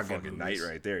 that's are a good fucking night movies.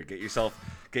 right there. Get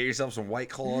Get yourself some White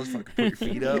Claws. Fucking put your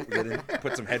feet up.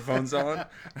 Put some headphones on.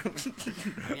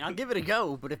 I mean, I'll give it a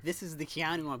go, but if this is the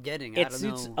Keanu I'm getting, I It don't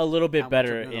suits know a little bit how much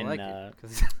better I'm gonna in like it,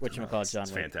 'cause- whatchamacallit, John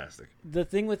It's Wick. fantastic. The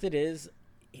thing with it is,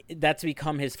 that's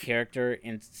become his character,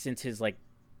 and since his like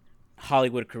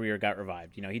Hollywood career got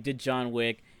revived. You know, he did John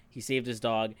Wick, he saved his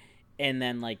dog, and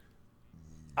then like,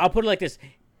 I'll put it like this.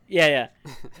 Yeah.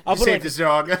 I'll put it Save like this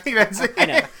dog. I think that's it. I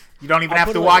know. You don't even I'll have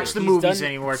put to it watch like the this. movies He's done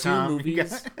anymore, 2 Tom.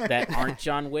 movies that aren't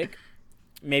John Wick,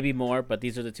 maybe more, but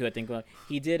these are the 2 I think about.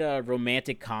 He did a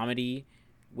romantic comedy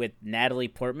with Natalie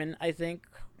Portman, I think.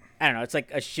 I don't know. It's like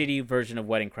a shitty version of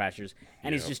Wedding Crashers,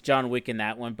 and he's just John Wick in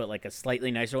that one, but like a slightly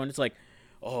nicer one. It's like,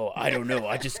 oh, I don't know.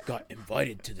 I just got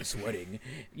invited to this wedding.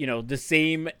 You know, the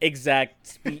same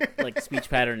exact speech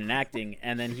pattern and acting.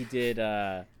 And then he did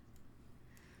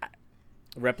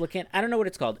Replicant. I don't know what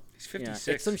it's called. He's 56.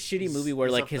 It's some shitty movie where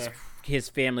He's like up his there. his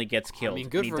family gets killed. mean,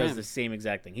 good and he for does him. the same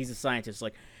exact thing. He's a scientist.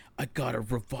 Like, I gotta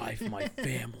revive my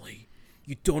family.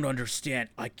 You don't understand.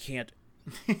 I can't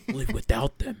live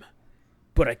without them,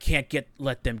 but I can't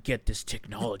let them get this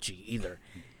technology either.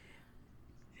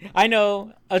 I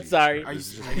know. I'm sorry. Are you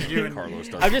This is doing? Carlos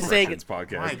does I'm just saying Reference My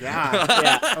podcast. God.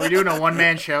 Yeah. Are we doing a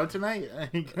one-man show tonight?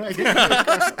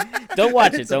 Don't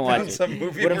watch it. Don't watch it. Some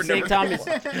movie What I'm we're saying, never Tom,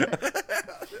 gonna is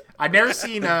I've never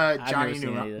seen Johnny seen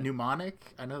it either. Mnemonic.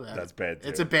 I know that. That's bad too.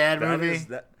 It's a bad movie.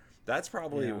 That's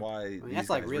probably why these that's,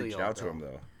 like, guys really reached old, out to though. him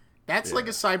though. That's like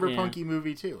a cyberpunky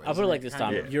movie too. I'll put isn't it like this,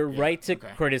 Tom. Kind of? You're Yeah. right to Okay.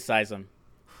 criticize him.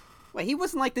 Wait, he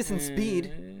wasn't like this in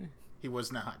Speed. He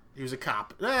was not. He was a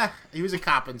cop. He was a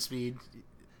cop in Speed.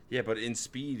 Yeah, but in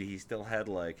Speed, he still had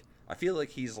like. I feel like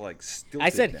he's like still. I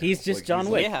said he's just John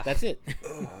Wick. Yeah. That's it.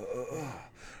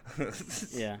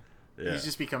 Yeah. Yeah. He's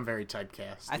just become very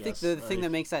typecast. I think yes. the thing Like,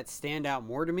 that makes that stand out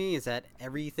more to me is that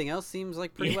everything else seems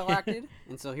like pretty well acted,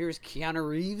 and so here's Keanu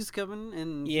Reeves coming,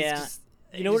 and he's Yeah. just,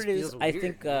 You know what just it is? feels I weird,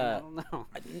 think, man. I don't know.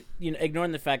 You know,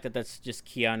 ignoring the fact that that's just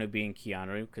Keanu being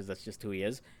Keanu, because that's just who he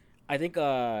is. I think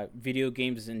video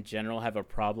games in general have a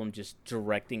problem just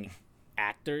directing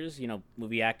actors, you know,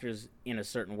 movie actors in a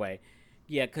certain way.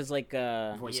 Yeah, because like,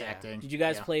 voice yeah. acting. did you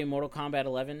guys Yeah. play Mortal Kombat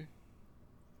 11?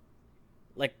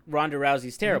 Like Ronda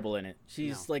Rousey's terrible in it.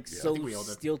 She's No. like I so think we all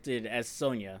did. stilted as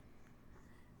Sonya.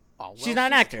 Oh, well, She's not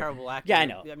an actor. A terrible actor. Yeah, I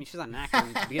know. I mean, she's not an actor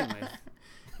to begin with.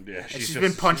 Yeah, And she's she's just-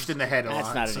 been punched in the head a That's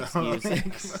lot. not so- an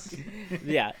excuse.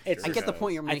 Yeah, it's I just, get the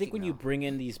point you're making. I think when you though. bring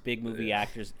in these big movie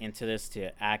actors into this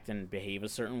to act and behave a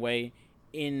certain way,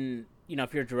 in you know,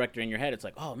 if you're a director in your head, it's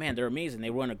like, oh man, they're amazing. They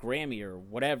won a Grammy or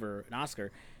whatever, an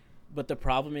Oscar. But the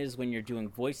problem is when you're doing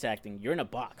voice acting, you're in a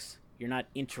box. You're not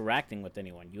interacting with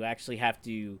anyone. You actually have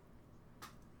to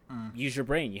use your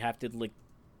brain. You have to like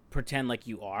pretend like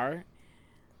you are.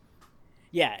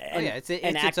 Yeah, and, yeah, it's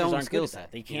and its actors own aren't skill good at set,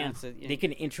 that. They you know, can't. it's a- yeah. They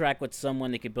can interact with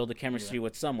someone. They could build a chemistry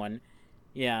with someone.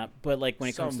 Yeah, but like when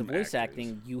it comes to Some voice actors.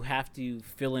 acting, you have to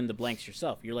fill in the blanks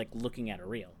yourself. You're like looking at a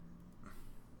reel.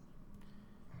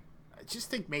 I just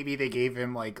think maybe they gave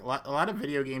him like a lot of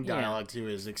video game dialogue too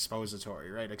is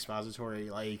expository, right? Expository,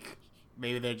 like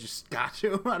maybe they just got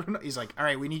to him. I don't know. He's like, all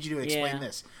right, we need you to explain Yeah.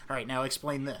 this. All right, now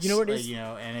explain this. You know what it Like, is? You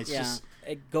know, and it's Yeah, just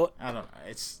go. I don't know.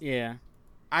 It's Yeah,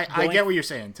 I Going- get what you're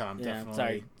saying, Tom. Yeah, Definitely.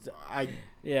 sorry. I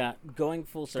yeah. Going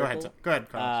full go circle. ahead. Tom. Go ahead.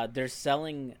 Carlos. They're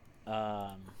selling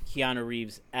Keanu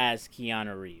Reeves as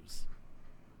Keanu Reeves.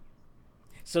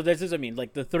 So this is, I mean,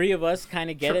 like the three of us kind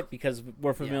of get Sure. it because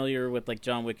we're familiar with like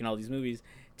John Wick and all these movies.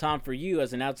 Tom, for you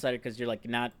as an outsider, because you're like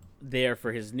not there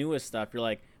for his newest stuff, you're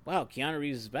like, wow, Keanu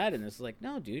Reeves is bad in this. Like,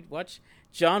 no, dude, watch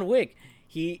John Wick.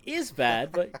 He is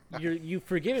bad, but you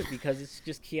forgive it because it's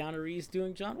just Keanu Reeves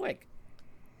doing John Wick.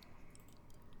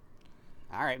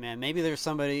 All right, man. Maybe there's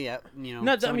somebody, you know.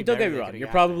 No, I somebody mean, don't better get me that wrong. could've You're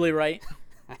got probably right.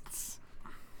 that. That's-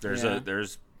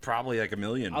 There's probably like a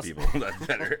million I'll- people that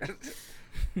better.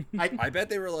 I bet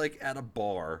they were like at a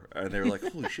bar and they were like,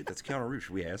 "Holy shit, that's Keanu Reeves.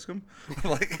 Should we ask him?"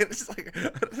 Like it's like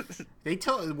They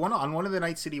tell one of the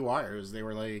Night City Wires. They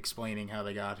were like explaining how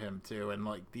they got him too, and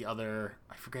like the other,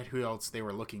 I forget who else they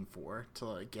were looking for to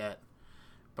like get,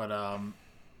 but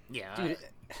yeah, Dude,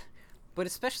 but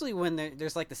especially when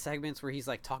there's like the segments where he's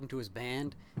like talking to his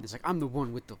band, and it's like, I'm the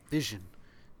one with the vision.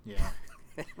 yeah.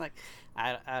 Like,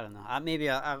 I don't know. Maybe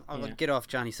I'll Yeah. get off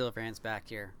Johnny Silverhand's back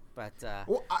here, but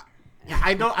Well,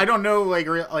 I don't know.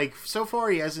 Like so far,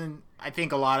 he hasn't. I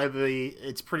think a lot of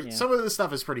it's pretty. Yeah. Some of the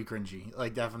stuff is pretty cringy.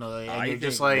 Like definitely, and you're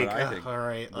just what like, I think- all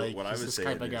right, like what I he's was this saying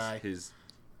type of guy. is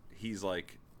he's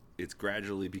like it's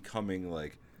gradually becoming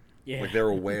like Yeah. like they're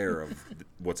aware of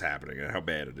what's happening and how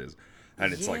bad it is,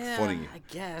 and it's like yeah, funny. I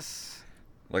guess.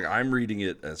 Like I'm reading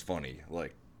it as funny.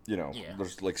 Like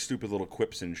there's like stupid little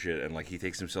quips and shit, and like he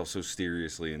takes himself so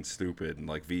seriously and stupid, and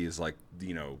like V is like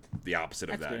the opposite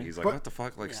of that. He's like, what the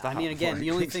fuck, like stop. I mean, again,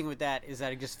 the only thing with that is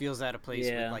that it just feels out of place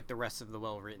with like the rest of the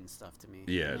well-written stuff to me.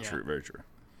 Yeah, true, very true.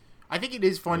 I think it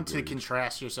is fun to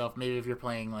contrast yourself. Maybe if you're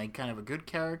playing like kind of a good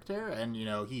character, and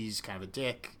he's kind of a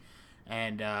dick,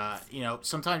 and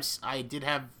sometimes I did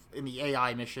have in the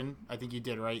AI mission. I think you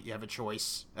did right. You have a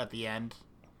choice at the end.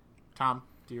 Tom,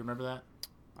 do you remember that?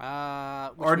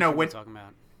 Or no, what talking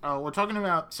about? We're talking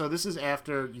about. So this is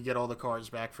after you get all the cards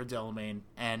back for Delamain,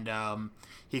 and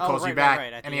he calls you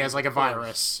back, and he has like a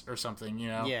virus or something,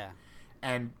 Yeah.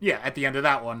 And at the end of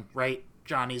that one, right?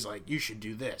 Johnny's like, you should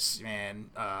do this, man.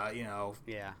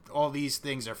 All these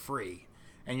things are free,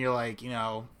 and you're like,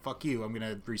 fuck you. I'm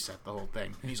gonna reset the whole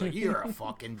thing. And he's like, you're a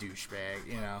fucking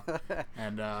douchebag,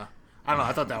 and I don't know.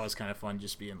 I thought that was kind of fun,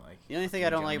 just being like. The only thing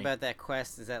I don't like about that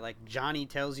quest is that like Johnny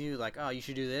tells you like, oh, you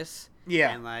should do this.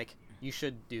 Yeah. And like you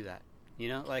should do that.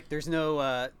 Like there's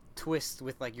no twist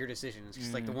with like your decision. It's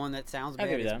just like the one that sounds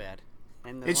bad is bad.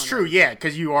 And it's true,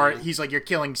 because you are. He's like, you're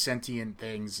killing sentient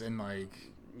things, and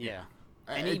like. Yeah.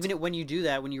 And even when you do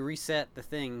that, when you reset the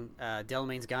thing,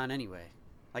 Delamain's gone anyway.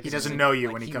 Like he doesn't know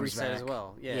you when he comes back as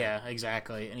well. Yeah. Yeah,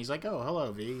 exactly. And he's like, "Oh,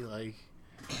 hello, V." Like.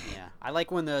 Yeah, I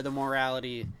like when the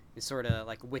morality is sort of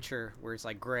like Witcher, where it's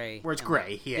like gray. Where it's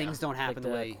gray, like, things don't happen like the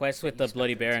way. Quest with the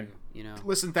Bloody Baron.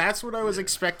 Listen, that's what I was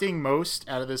expecting most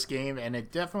out of this game, and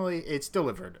it's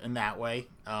delivered in that way.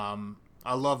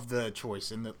 I love the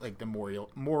choice, and the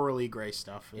morally gray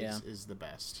stuff is the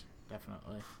best,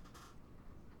 definitely.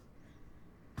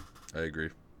 I agree.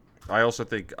 I also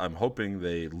think I'm hoping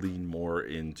they lean more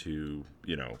into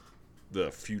the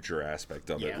future aspect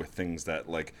of it with things that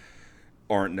like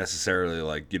aren't necessarily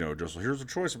like just here's a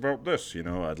choice about this.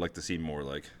 I'd like to see more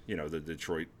like the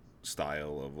Detroit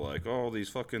style of like these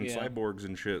fucking cyborgs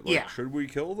and shit. Like, should we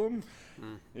kill them?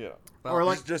 Yeah, well, or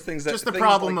like just things that just the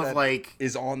problem like of like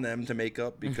is on them to make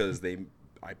up because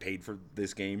I paid for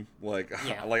this game. Like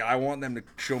like I want them to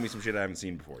show me some shit I haven't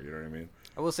seen before. You know what I mean?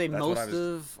 I will say most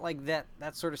of like that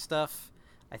sort of stuff,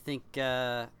 I think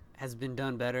has been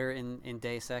done better in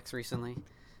Deus Ex recently.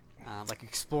 Like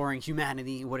exploring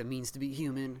humanity, what it means to be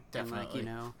human, definitely.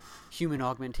 And like human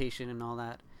augmentation and all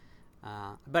that.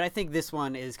 But I think this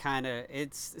one is kind of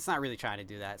it's not really trying to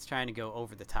do that. It's trying to go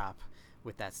over the top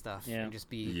with that stuff and just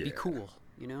be cool,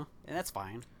 and that's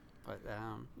fine. But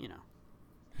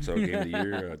So game of the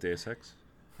year, Deus Ex.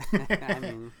 I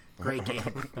mean, great game,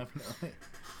 definitely.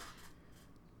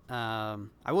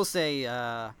 I will say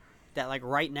that like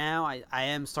right now I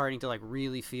am starting to like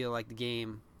really feel like the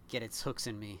game get its hooks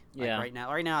in me. Like, right now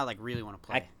I like really want to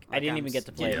play. I didn't even get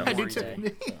to play it. I do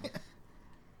too.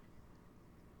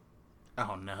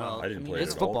 Oh no! Well, I didn't play it.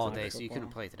 It's football day, so you couldn't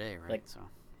play today, right? Like, so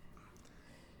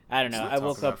I don't know. I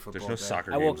woke up. There's no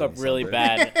soccer. I woke up really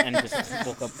bad and just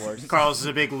woke up worse. Carlos is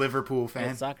a big Liverpool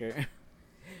fan. Soccer.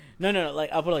 No.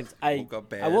 Like I'll put like I woke up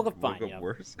bad. I woke up fine. Woke up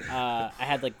worse. I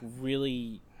had like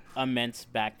really immense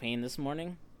back pain this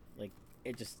morning. Like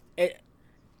it.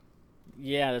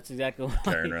 Yeah, that's exactly what.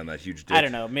 Carrying around that huge dick. I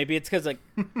don't know. Maybe it's because like.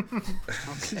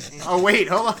 Oh wait,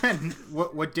 hold on.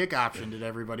 What dick option did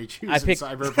everybody choose in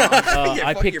Cyberpunk?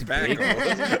 I picked big.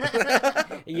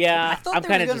 Yeah, I thought I'm there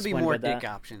kind were of going to be more dick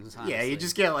options. Honestly. Yeah, you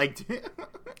just get like.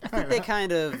 I think they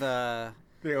kind of. I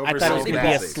thought it was going to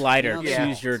be a slider. Yeah.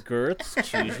 Choose your girths,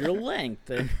 choose your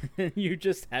length, and you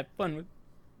just have fun with.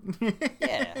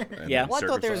 Yeah. Well, I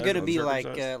thought there was going to be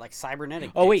like cybernetic.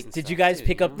 Oh wait, did you guys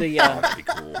pick up the? That'd be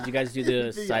cool. Did you guys do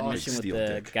the side mission with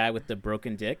the guy with the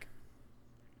broken dick?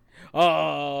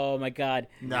 Oh my god!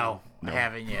 No, I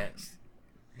haven't yet.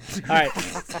 All right.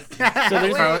 So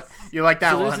there's you like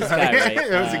that so one? This guy, right?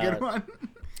 That was a good one.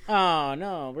 Oh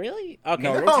no, really? Okay.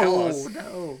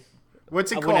 No.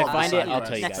 What's it called? When I find it, I'll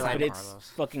tell you Next guys. time, But it's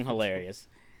Carlos. fucking hilarious.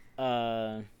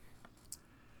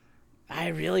 I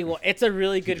really want. It's a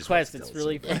really good quest. It's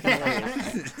really fucking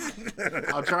hilarious.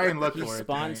 I'll try and look He for it.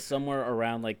 spawns somewhere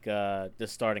around like the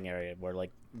starting area where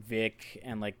like Vic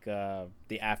and like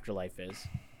the afterlife is.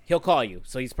 He'll call you,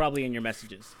 so he's probably in your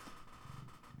messages.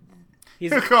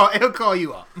 He'll call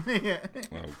you up. Yeah. Oh,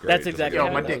 great. That's exactly. Yo,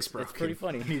 how my it dick's goes. broken. It's pretty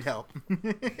funny. Need help.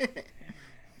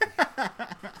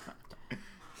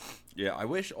 Yeah, I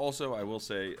wish also, I will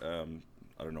say, I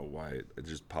don't know why it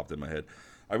just popped in my head.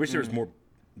 I wish there was more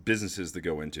businesses to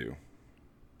go into.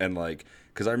 And like,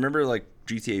 because I remember like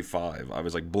GTA 5, I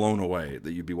was like blown away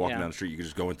that you'd be walking down the street, you could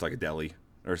just go into like a deli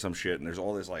or some shit, and there's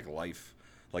all this like life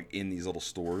like in these little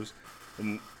stores.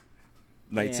 And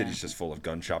Night City's just full of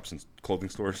gun shops and clothing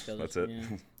stores. That's it.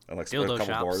 Yeah. and like Dildo a couple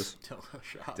shops. bars. Dildo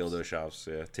shops. Dildo shops,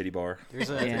 yeah, titty bar. There's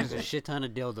a shit ton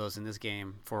of dildos in this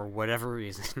game for whatever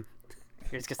reason.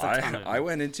 There's just a ton of I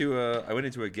went into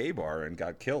a gay bar and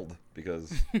got killed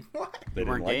because What? they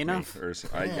weren't didn't gay like me. enough? Or,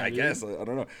 Yeah, I dude. guess I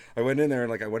don't know. I went in there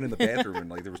and like I went in the bathroom and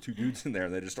like there was two dudes in there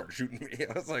and they just started shooting me.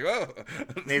 I was like, oh.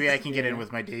 Maybe I can get in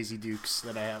with my Daisy Dukes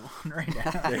that I have on right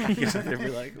now. They'd be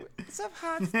like, what's up,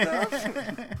 hot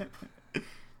stuff?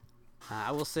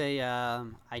 I will say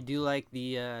I do like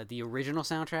the original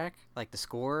soundtrack, like the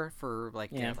score for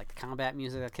like Yeah. the combat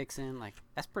music that kicks in. Like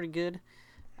that's pretty good.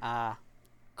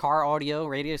 Car audio,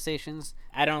 radio stations.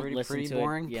 I don't pretty, listen pretty to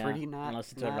boring. it. Yeah, Pretty I don't not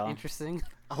listen to it at not all. interesting.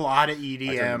 A lot of turned them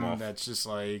EDM off. that's just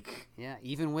like Yeah,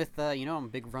 even with I'm a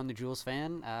big Run the Jewels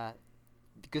fan.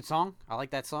 Good song. I like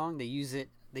that song. They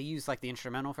use like the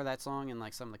instrumental for that song in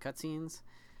like some of the cutscenes.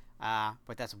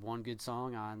 But that's one good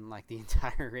song on like the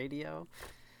entire radio.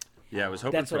 Yeah, I was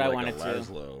hoping That's for what I like wanted a to.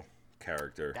 Laslo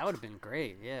character. That would have been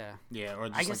great. Yeah. or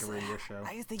I just guess like a radio show.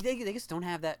 I just think they just don't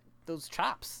have those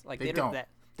chops. Like They they don't. That,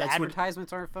 That's the what-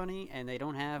 advertisements aren't funny, and they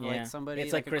don't have Yeah. like somebody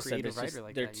It's like like a Chris said. creative It's just, writer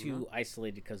like they're that. too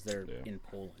isolated because they're Yeah. in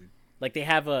Poland. Like they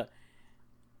have a.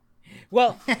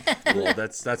 Well, Well,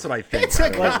 that's what I think. It's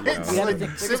like I don't know, it's you know. like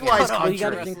think- civilized well, you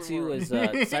got to country. think too is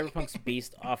Cyberpunk's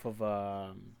based off of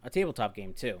a tabletop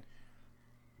game too.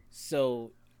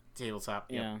 So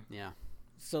Tabletop. Yep. yeah, Yeah.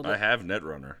 so I have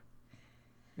Netrunner,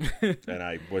 and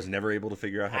I was never able to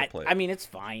figure out how to play it. I mean it's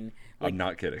fine. Like, I'm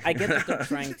not kidding. I get that they're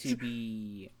trying to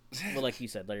be, well, like you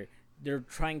said, they're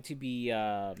trying to be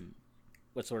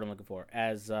what's the word I'm looking for?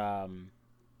 As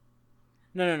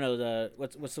no, the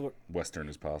what's the word? Western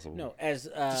as possible. No, as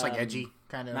Just like edgy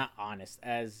kind of. not honest,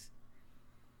 as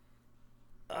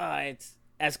it's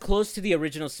as close to the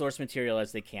original source material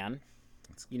as they can.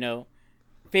 You know,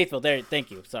 faithful. There,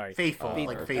 thank you. Sorry, Faithful,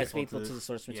 like as faithful faithful to- to the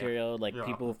source yeah. material. Like Yeah.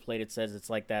 people who've played it says it's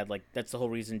like that. Like that's the whole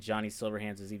reason Johnny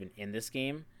Silverhands is even in this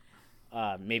game.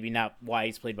 Maybe not why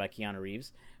he's played by Keanu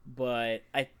Reeves, but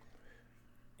I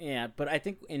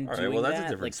think in All right, doing well, that's a that,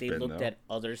 different like they spin, looked though. at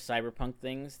other cyberpunk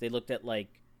things. They looked at like,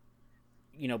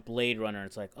 Blade Runner. And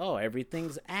it's like, oh,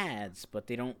 everything's ads, but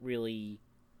they don't really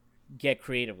get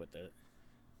creative with it.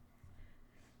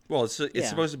 Well, it's Yeah.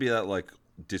 supposed to be that like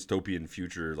dystopian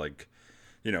future, like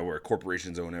where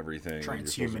corporations own everything. and you're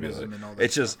supposed to be, Transhumanism like- and all that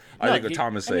It's just I No, think what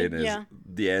Tom is saying is yeah.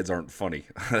 the ads aren't funny.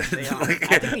 They are. I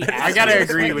think the I ads gotta are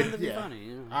agree It's with meant to be yeah. funny,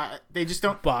 you know. They just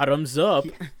don't. bottoms up.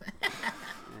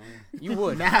 You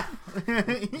would. Nah.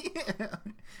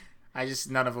 I just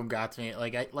none of them got to me.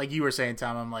 Like you were saying,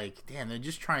 Tom. I'm like, damn, they're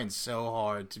just trying so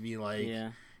hard to be like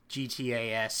Yeah.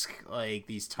 GTA-esque, like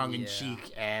these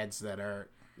tongue-in-cheek ads that are.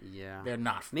 Yeah. They're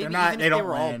not. Maybe they're not. even They if don't they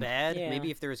were all land. bad, Yeah. maybe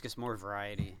if there was just more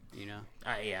variety, you know.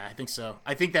 Yeah, I think so.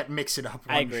 I think that mix it up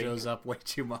I one agree. shows up way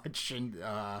too much, and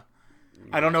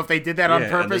I don't know if they did that on Yeah,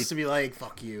 and purpose they- to be like,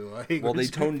 "Fuck you." Like, well, we're they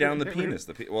just toned down the gonna- penis.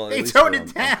 Well, at They least toned on- it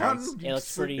on down. cons- It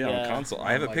looks pretty Yeah, on console.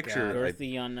 I have a my picture. God.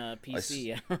 girthy on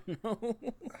PC. I don't know.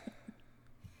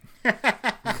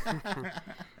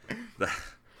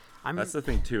 That's the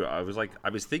thing too. I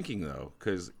was thinking though,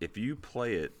 because if you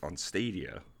play it on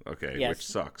Stadia, okay, Yes. which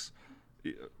sucks,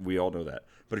 we all know that.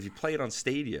 But if you play it on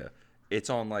Stadia, it's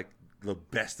on like the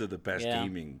best of the best Yeah.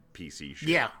 gaming PC shit.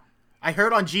 Yeah, I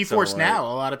heard on GeForce So, Now,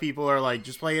 a lot of people are like,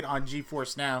 "Just play it on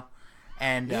GeForce Now,"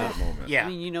 and For the moment. yeah, I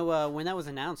mean, when that was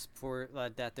announced for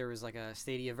that there was like a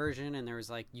Stadia version, and there was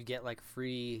like you get like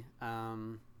free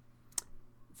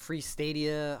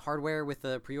Stadia hardware with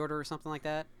the pre-order or something like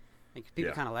that. Like people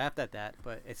Yeah. kind of laughed at that,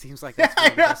 but it seems like that's one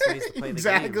of the best ways to play the game.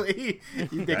 exactly.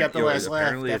 They got the Yo, last laugh.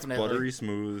 apparently it's Definitely buttery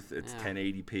smooth. It's Yeah.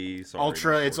 1080p. Sorry,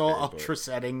 ultra. not It's all 4K, ultra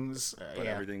settings. But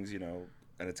Yeah, everything's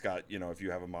and it's got if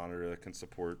you have a monitor that can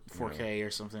support 4K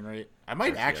or something, right? I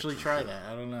might RTX actually and try shit. that.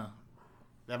 I don't know.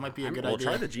 That might be a good Well, idea.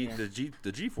 try the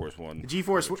GeForce one.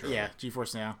 GeForce, Try yeah, it.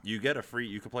 GeForce Now You get a free.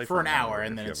 You can play for an hour,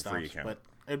 and if then you it have a free stops. account.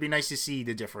 But it'd be nice to see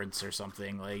the difference or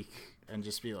something, like, and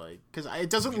just be like, because it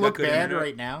doesn't You got look good bad internet?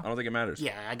 right I now. don't think it matters.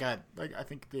 Yeah, I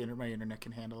think my internet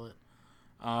can handle it.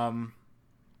 I'm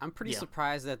pretty Yeah.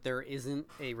 surprised that there isn't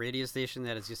a radio station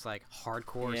that is just like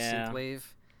hardcore Yeah. synthwave.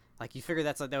 Like you figure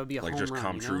that would be a Like home just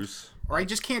run, you know? Comtruce. Or I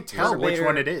just can't tell which Carpenter-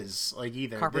 one it is, like,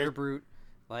 either. Carpenter They're- Brute,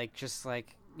 like just like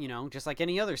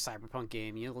any other cyberpunk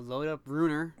game. You load up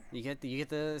Runer, you get the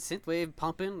synthwave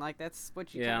pumping, like that's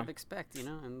what you Yeah. kind of expect,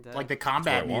 And like the what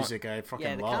combat I want. music, I fucking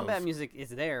yeah, the love. combat music is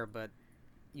there, but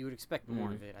you would expect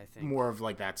more of it, I think. More of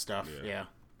like that stuff, yeah.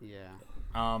 Yeah.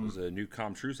 There's a new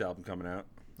Comtruce album coming out.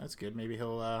 That's good. Maybe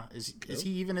he'll. Is he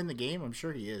even in the game? I'm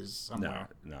sure he is somewhere.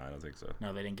 No, I don't think so.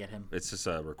 No, they didn't get him. It's just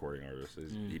a recording artist.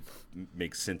 He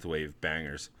makes synthwave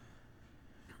bangers.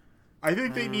 I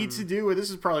think they need to do, and this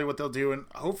is probably what they'll do, and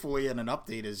hopefully in an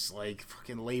update is like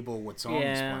fucking label what song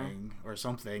is playing or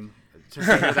something to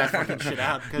figure that fucking shit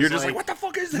out. You're just like, what the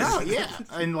fuck is this? No, yeah,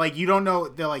 and like you don't know.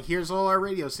 They're like, here's all our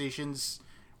radio stations.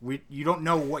 You don't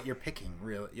know what you're picking.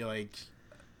 Really, you're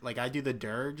like I do the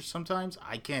dirge sometimes.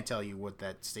 I can't tell you what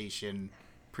that station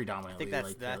predominantly. I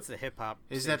think that's the hip hop.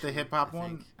 Is that the hip hop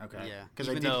one? Okay. Yeah, because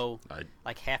even though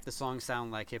like half the songs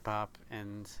sound like hip hop,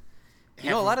 and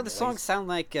a lot of the songs sound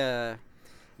like you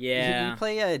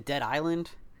play Dead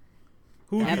Island.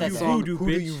 Who do you voodoo, Who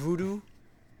bitch? do you voodoo?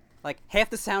 Like half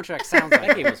the soundtrack sounds like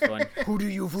That game was fun. Who do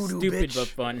you voodoo, Stupid bitch? but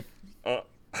fun.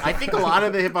 I think a lot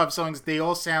of the hip hop songs, they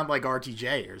all sound like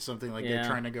RTJ or something. Like they're Yeah.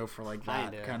 trying to go for like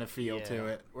that Kinda, kind of feel yeah. to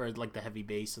it, where like the heavy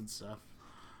bass and stuff.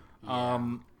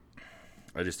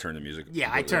 I just turn the music. Yeah,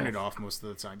 I completely turn off. it off most of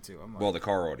the time too. I'm like, Well, the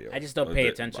car audio. I just don't pay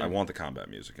attention. I want the combat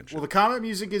music and shit. well, the combat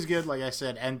music is good, like I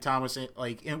said, and Thomas,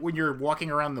 like when you're walking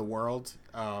around the world,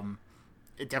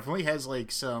 it definitely has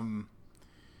like some,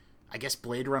 I guess,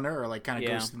 Blade Runner or like kind of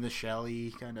Ghost in the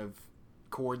Shell-y kind of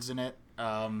chords in it.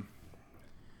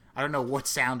 I don't know what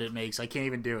sound it makes. I can't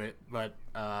even do it, but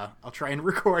I'll try and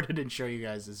record it and show you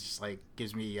guys. It's just like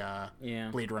gives me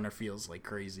Blade Runner feels like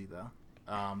crazy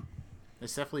though.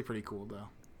 It's definitely pretty cool though.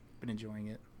 Been enjoying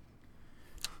it.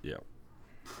 Yeah.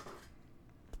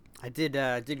 I did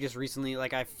just recently,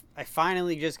 like I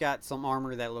finally just got some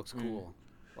armor that looks cool,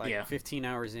 like 15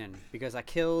 hours in, because I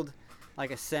killed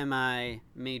like a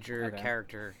semi-major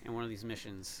character in one of these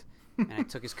missions, and I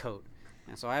took his coat,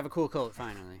 and so I have a cool coat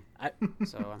finally.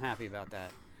 So I'm happy about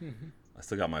that. I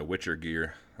still got my Witcher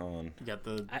gear on. You got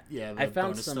the I found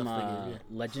bonus some stuff they gave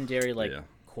you. legendary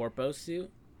corpo suit.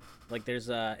 Like there's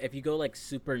if you go like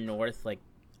super north, like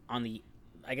on the,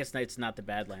 I guess it's not the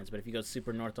Badlands, but if you go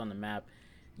super north on the map,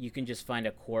 you can just find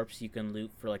a corpse you can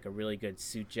loot for like a really good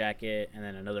suit jacket, and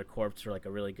then another corpse for like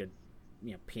a really good,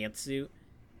 pantsuit.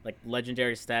 Like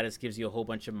legendary status gives you a whole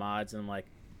bunch of mods, and I'm like,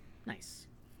 nice.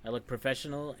 I look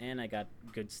professional and I got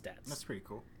good stats. That's pretty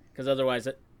cool. Because otherwise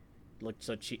it looked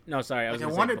so cheap. No, sorry, I was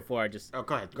gonna say before. I just go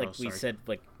ahead. like we said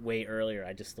like way earlier.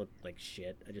 I just looked like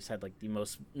shit. I just had like the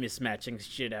most mismatching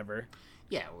shit ever.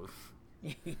 Yeah.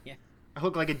 Yeah. I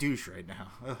look like a douche right now.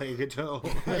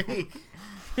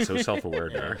 So self-aware,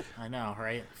 Derek. I know,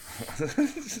 right?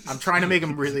 I'm trying to make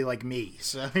them really like me.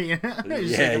 So You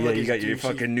got your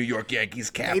fucking New York Yankees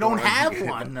cap. They don't on. have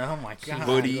one. Oh my god.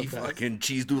 Hoodie, fucking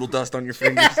cheese doodle dust on your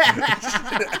fingers.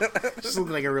 Just look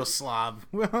like a real slob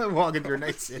walking through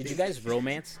Night City. Did you guys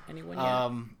romance anyone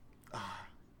yet?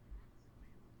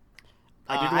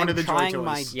 I did one of the Joy trying Toys.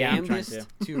 my Yeah, I'm trying damnedest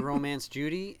to romance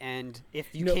Judy, and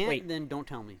if you No, can't, wait. then don't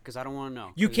tell me, because I don't want to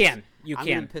know. You 'cause can. You I'm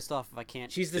can. gonna be pissed off if I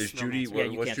can't. She's the Is Judy- yeah,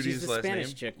 you what's can. Judy's She's the last Spanish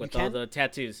name? chick with You all can? the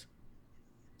tattoos.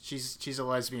 She's a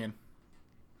lesbian.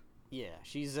 Yeah,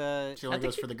 she's She only think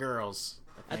goes you- for the girls.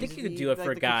 I think you could the- do it like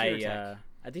for the Guy. computer tech.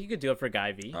 I think you could do it for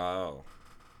Guy V. Oh.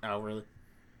 Oh, really?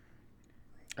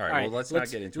 All right, right, well, let's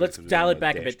let's- not get into let's it. 'cause we dial don't it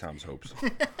back a wanna bit. dash Tom's hopes.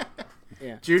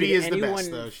 Yeah. Judy Did is the anyone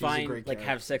best, though. She's a find great like character.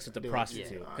 have sex with a Do it.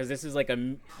 prostitute? Yeah. Because this is like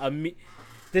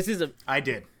this is a I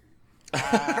did.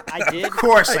 I did. Of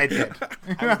course I did.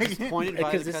 I was disappointed by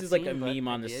because the this is like a cutscene, but meme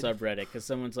on I the did. subreddit. Because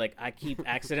someone's like, I keep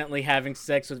accidentally having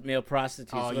sex with male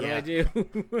prostitutes. Oh, what yeah. do I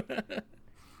do?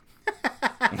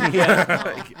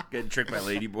 Getting tricked by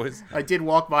lady boys. I did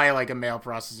walk by like a male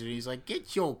prostitute. He's like,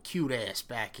 "Get your cute ass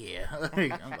back here."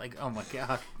 I'm like, "Oh my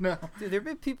god, no!" Dude, there've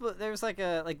been people. There was like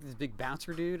this big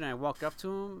bouncer dude, and I walked up to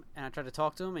him and I tried to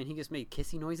talk to him, and he just made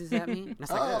kissy noises at me. And I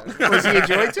was like, Oh, was he a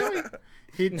joy to it?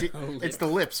 It's lips. the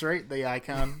lips, right? The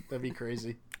icon. That'd be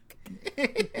crazy.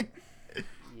 yeah.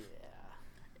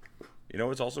 You know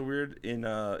what's also weird? In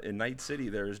Night City,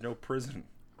 there is no prison.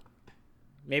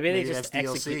 Maybe they Maybe just that's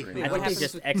DLC. execute. Wait, Wait, I what think they happens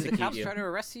just with, do the execute cops you. try to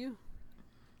arrest you?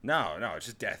 No, it's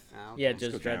just death. Oh, Yeah, okay.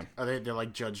 Just go just dread. down. Are they're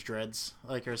like Judge Dredd's,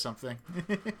 like or something?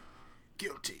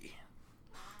 Guilty.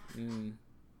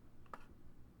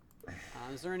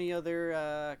 Is there any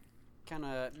other kind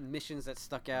of missions that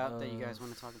stuck out that you guys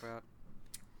want to talk about?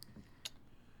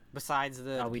 Besides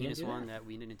the we didn't penis do one that? that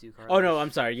we didn't do, Carlos. Oh no, I'm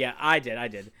sorry. Yeah, I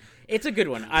did. It's a good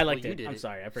one. I liked you it. did I'm it.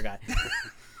 sorry, I forgot.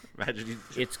 Imagine you.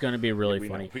 It's gonna be really We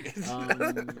know. funny.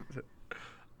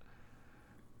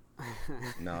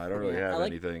 No, I don't really have I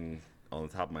like- anything on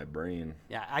the top of my brain.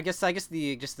 Yeah, I guess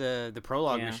the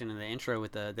prologue Yeah. mission and the intro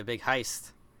with the big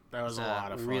heist That was a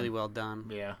lot of fun. really well done.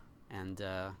 Yeah. And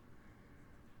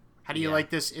How do you Yeah. like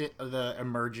this? The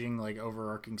emerging like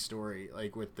overarching story,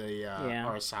 like with the Yeah.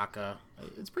 Arasaka.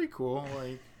 It's pretty cool.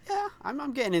 Like yeah,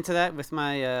 I'm getting into that with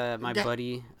my my Yeah.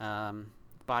 buddy,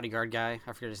 bodyguard guy.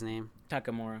 I forget his name.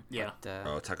 Takamura. yeah. But,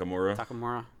 Oh, Takamura.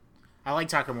 Takamura. I like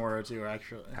Takamura too,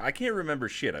 actually. I can't remember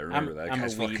shit. I remember that I'm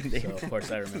guy's a fucking weeb, name. so of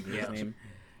course I remember his name.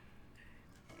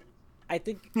 I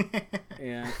think,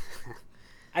 yeah.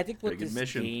 I think what Big this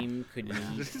admission. game could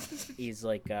need is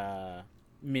like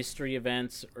mystery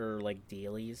events or like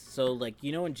dailies. So like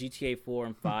in GTA 4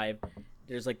 and 5,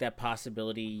 there's like that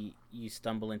possibility you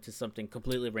stumble into something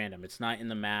completely random. It's not in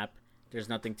the map. There's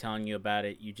nothing telling you about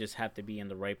it. You just have to be in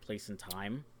the right place and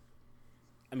time.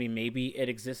 I mean, maybe it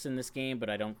exists in this game, but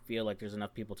I don't feel like there's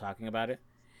enough people talking about it.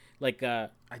 Like, I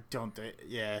don't think.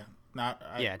 Yeah, not.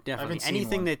 Yeah, I definitely. haven't seen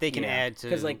Anything one. that they can yeah, add to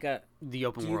because like, the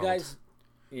open do you world. guys?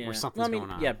 Yeah. Where something's well, I mean,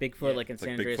 going on. yeah, Bigfoot, Yeah. like in Like San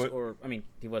Andreas, Bigfoot? or I mean,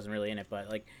 he wasn't really in it, but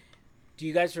like, do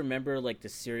you guys remember like the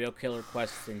serial killer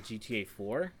quests in GTA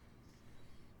 4?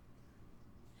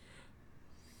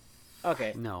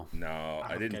 Okay. No. No,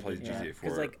 I didn't play Yeah. GTA 4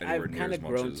 Because like anywhere I've near kind as of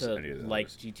much grown as to any of the like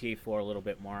others. GTA 4 a little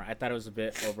bit more. I thought it was a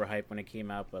bit overhyped when it came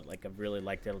out, but like I've really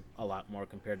liked it a lot more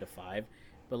compared to 5.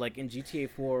 But like in GTA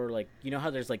 4, like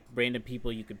how there's like random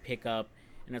people you could pick up,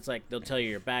 and it's like they'll tell you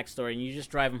your backstory, and you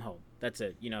just drive them home. That's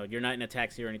it. You're not in a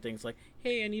taxi or anything. It's like,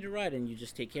 hey, I need a ride, and you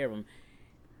just take care of them.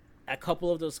 A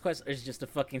couple of those quests is just a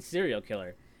fucking serial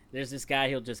killer. There's this guy.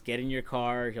 He'll just get in your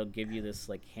car. He'll give you this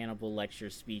like Hannibal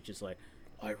Lecter speech. It's like,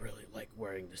 I really like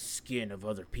wearing the skin of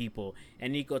other people.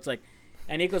 And Nico's like,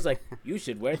 you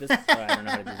should wear this. I don't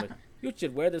know how to do it. You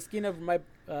should wear the skin of my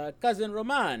cousin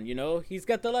Roman. He's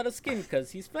got a lot of skin because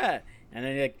he's fat. And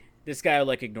then like this guy will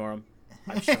like ignore him.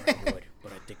 I'm sure I would,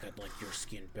 but I think I'd like your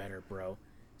skin better, bro.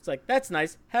 It's like, that's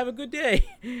nice. Have a good day,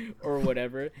 or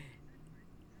whatever.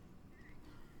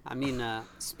 I mean,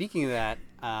 speaking of that,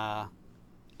 Just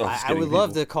I would getting love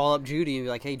people. to call up Judy and be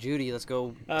like, "Hey, Judy, let's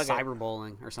go Okay.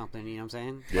 cyberbowling or something." You know what I'm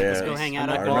saying? Yeah. Let's go hang out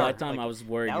I'm at like, a well, bar. that time Like, I was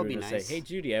worried that you would were be gonna nice. say, "Hey,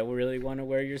 Judy, I really want to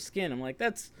wear your skin." I'm like,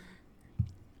 that's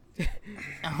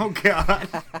Oh God,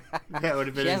 that would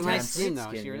have been She has nice intense. skin, though.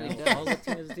 skin, She really all does.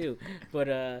 Latinas do. But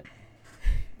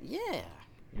Yeah.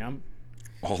 I'm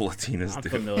All Latinas do.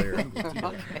 familiar. with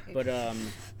Latina. But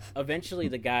eventually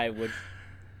the guy would.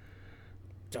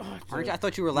 Oh, Aren't you? I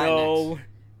thought you were Latinx. no,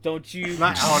 don't you?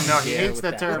 Oh no, he Yeah, hates with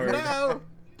that term. word. No.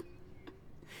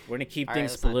 We're gonna keep All right,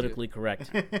 things let's not do it. politically correct.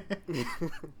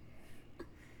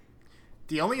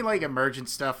 The only like emergent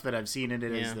stuff that I've seen in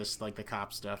it is Yeah. this like the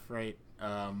cop stuff, right?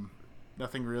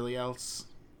 Nothing really else.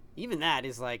 Even that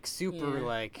is like super Yeah.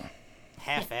 like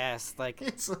half-assed. Like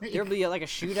It's like there'll be like a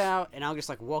shootout, and I'll just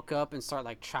like walk up and start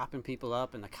like chopping people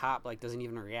up, and the cop like doesn't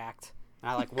even react.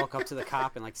 And I like walk up to the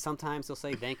cop, and like sometimes he'll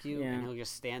say thank you, Yeah. and he'll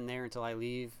just stand there until I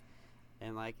leave,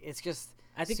 and like it's just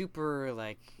I think- super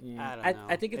like Yeah. I don't know.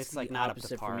 I think it's like the not up to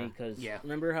opposite for par. me because Yeah.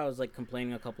 remember how I was like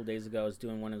complaining a couple days ago? I was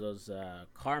doing one of those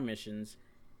car missions,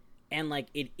 and like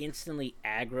it instantly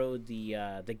aggroed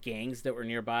the gangs that were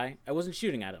nearby. I wasn't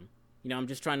shooting at them. I'm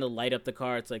just trying to light up the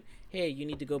car. It's like, hey, you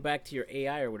need to go back to your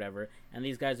AI or whatever. And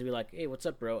these guys would be like, hey, what's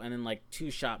up, bro? And then like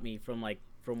two shot me from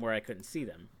where I couldn't see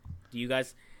them. Do you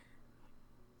guys?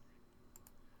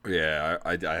 Yeah,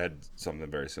 I had something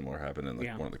very similar happen in like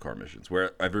Yeah. one of the car missions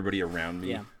where everybody around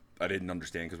me, Yeah. I didn't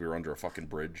understand because we were under a fucking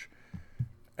bridge,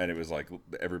 and it was like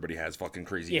everybody has fucking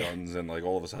crazy Yeah. guns, and like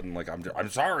all of a sudden, like I'm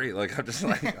sorry, like I'm just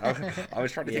like I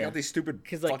was trying to take Yeah. out these stupid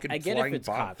Because like fucking I get flying if it's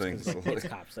bot cops, 'cause things. it's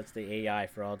cops. That's the AI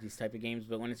for all these type of games.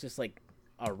 But when it's just like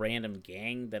a random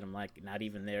gang that I'm like not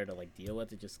even there to like deal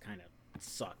with, it just kind of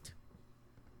sucked.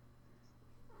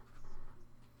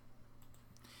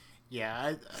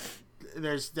 Yeah,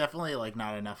 there's definitely like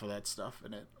not enough of that stuff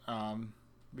in it.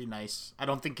 Be nice. I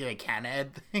don't think they can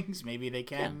add things. Maybe they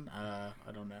can. I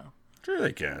don't know. Sure,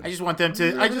 they can. I just want them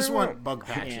to. I just they want won't. bug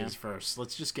patches Yeah. first.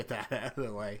 Let's just get that out of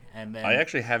the way, and then I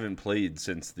actually haven't played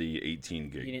since the 18 You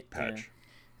gig didn't- patch.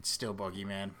 yeah. it's still buggy,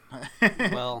 man.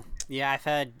 Well, yeah, I've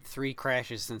had 3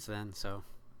 crashes since then, so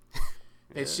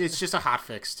it's just a hot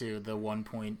fix to the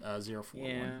 1.04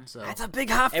 Yeah. one. So that's a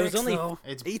big hot It was fix, only- though.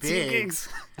 It's 18 big. gigs.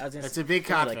 I was gonna it's say, a big it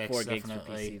was hot like fix, 4 gigs for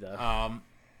definitely. PC, though.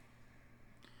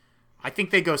 I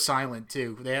think they go silent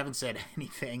too. They haven't said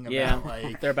anything about Yeah,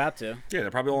 like. they're about to. Yeah,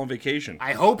 they're probably all on vacation.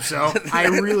 I hope so. I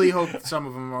really hope some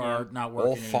of them are not working.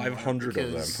 all 500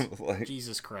 anymore, of them. because Like-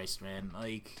 Jesus Christ, man!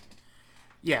 Like,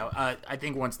 yeah, I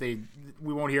think once we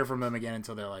won't hear from them again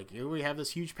until they're like, "Oh, we have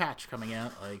this huge patch coming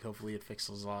out. Like, hopefully it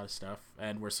fixes a lot of stuff."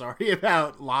 And we're sorry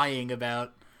about lying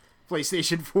about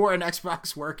PlayStation 4 and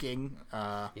Xbox working.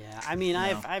 Yeah, I mean, I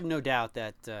have no doubt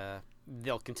that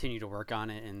they'll continue to work on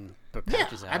it and put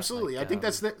patches out. absolutely. Like, I think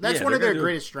that's yeah, one they're of their gonna do-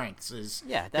 greatest strengths. Is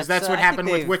Yeah, because that's, that's what I think happened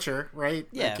with they've- Witcher, right?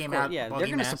 Yeah, that of came course, out. yeah, buggy they're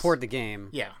going to mess. support the game.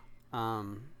 Yeah.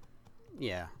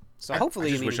 Yeah. So hopefully,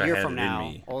 just I mean, wish a I year had from it in now,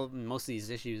 me. most of these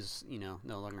issues,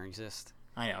 no longer exist.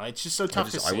 I know it's just so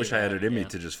tough to say. I wish I had it in me yeah.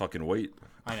 to just fucking wait.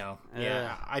 I know.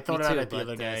 Yeah, I thought Me about too, it the but,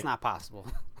 other day. It's not possible.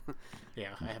 Yeah,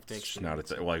 I have to. It's just not.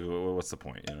 It's like, what's the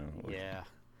point? You know? Like, Yeah.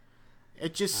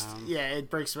 It just it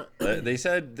breaks. they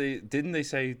said didn't they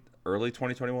say early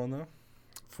 2021 though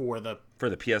for the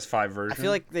PS5 version. I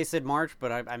feel like they said March,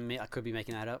 but I could be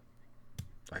making that up.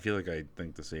 I feel like I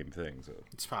think the same thing. So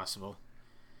it's possible.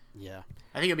 Yeah.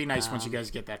 I think it'd be nice once you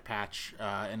guys get that patch,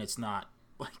 and it's not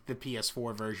like the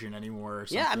PS4 version anymore. Or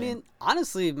something. Yeah, I mean,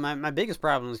 honestly, my biggest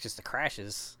problem is just the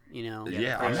crashes. You know.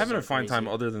 yeah, I'm having a fine time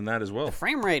other than that as well. The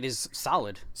frame rate is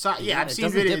solid. So yeah, I've it seen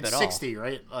doesn't it. dip It's at all. 60,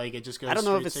 right? Like it just goes. I don't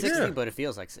know if straight it's 60. 60, Yeah. but it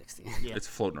feels like 60. Yeah. It's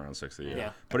floating around 60.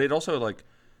 Yeah. But it also like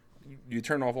you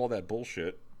turn off all that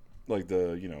bullshit, like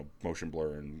the motion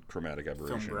blur and chromatic Film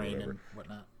aberration, or grain whatever. and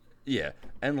whatnot. Yeah,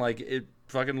 and like it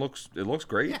fucking looks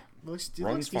great. Yeah, it looks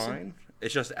Runs decent. fine.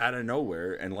 It's just out of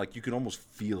nowhere, and like you can almost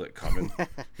feel it coming.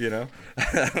 You know?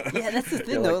 Yeah, that's the thing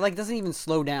You're though. like- Like, it doesn't even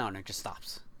slow down; it just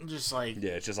stops. Just like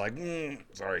Yeah, it's just like,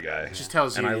 sorry, guy. just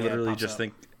tells you. And I yeah, it literally pops just up.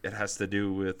 think it has to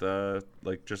do with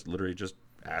like just literally just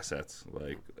assets.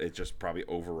 Like it just probably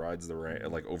overrides the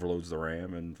RAM, like overloads the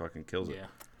RAM and fucking kills it. Yeah.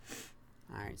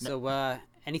 All right. So,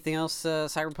 anything else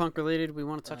cyberpunk related we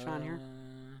want to touch on here?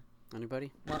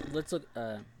 Anybody? Well, let's look.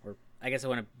 Or I guess I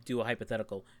want to do a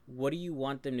hypothetical. What do you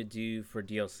want them to do for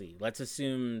DLC? Let's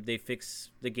assume they fix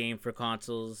the game for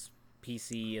consoles,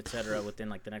 PC, etc. within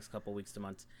like the next couple weeks to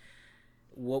months.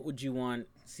 What would you want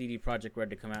CD Projekt Red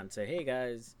to come out and say? Hey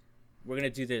guys, we're gonna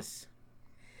do this.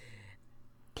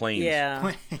 Planes.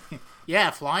 Yeah, Yeah,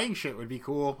 flying shit would be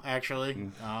cool. Actually,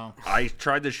 I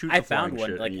tried to shoot the I found flying one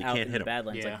shit, like and you out can't in hit the 'em.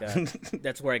 Badlands. Yeah. Like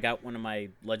that's where I got one of my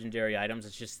legendary items.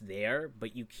 It's just there,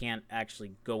 but you can't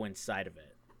actually go inside of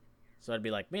it. So I'd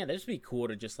be like, man, that'd just be cool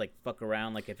to just like fuck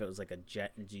around, like if it was like a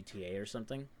jet in GTA or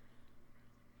something.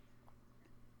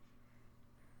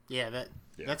 yeah,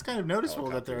 Yeah. that's kind of noticeable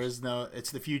that there Helicopters. is no.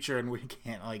 It's the future, and we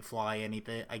can't like fly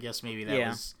anything. I guess maybe that Yeah.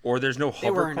 was. Or there's no They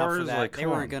hover weren't up for cars. that. Like, They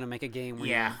come weren't on. gonna make a game with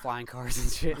Yeah. flying cars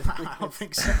and shit. I don't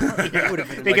think so. Yeah. would've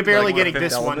been They like- could barely like getting Fifth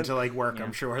this one Element? to like work.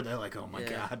 I'm sure they're like, oh my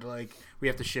Yeah. god, like we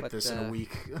have to ship But, this in a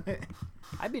week.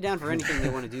 I'd be down for anything they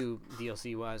want to do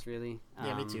DLC wise, really.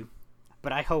 Yeah, me too.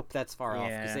 But I hope that's far off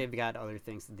because Yeah. they've got other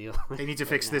things to deal with. They need to right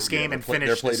fix this now. game and Their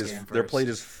finish plate this is game their first. plate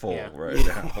is full Yeah. right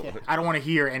now. I don't want to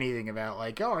hear anything about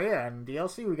like, oh yeah, and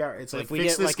DLC we got. It's But like if we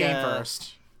fix get, this like, game a-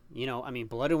 first. You know, I mean,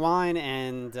 Blood and Wine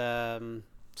and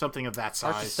Something of that Hearts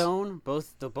of size. Stone.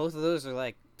 Both of those are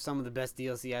like some of the best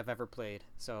DLC I've ever played.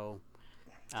 So.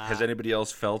 Has anybody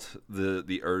else felt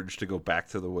the urge to go back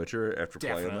to The Witcher after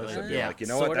playing this? Definitely. And be Yeah. like, you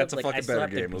know what? Sort That's of, a like, I fucking still better have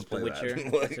to game. Let's beat play The that.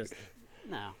 Witcher. Like, It's just,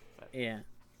 No. But, yeah.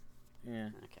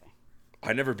 okay.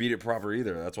 I never beat it proper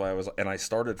either. That's why I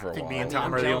started for a think while. me and I'm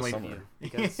Tom are the jealous only- of you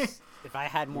because if I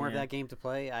had more of Yeah. that game to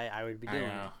play, I would be I doing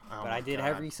know. it. Oh But my I did God.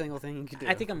 every single thing you could do.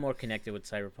 I think I'm more connected with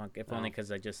Cyberpunk, if only because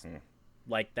I just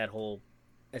like that whole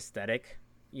aesthetic.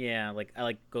 Yeah, like I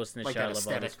like Ghost in the Like Shell. that I love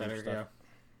all this aesthetic weird better. stuff.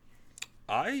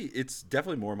 Yeah. It's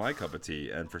definitely more my cup of tea,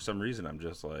 and for some reason I'm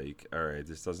just like, all right,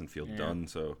 this doesn't feel done.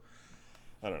 So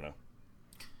I don't know.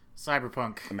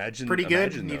 Cyberpunk. Imagine Pretty good.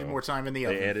 imagine, Needed though, more time in the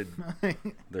They oven. added.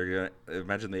 They're gonna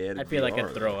imagine they added. I feel like VR,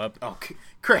 I'd throw up. Oh,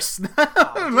 Chris,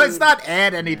 let's not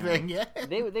add anything yet.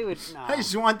 they would. No. I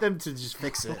just want them to just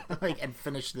fix it, like, and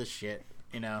finish this shit.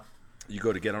 You know, You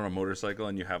go to get on a motorcycle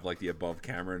and you have like the above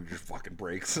camera and it just fucking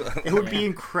breaks. it would be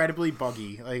incredibly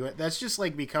buggy. Like that's just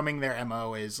like becoming their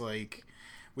MO. Is like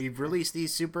we've released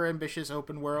these super ambitious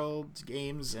open world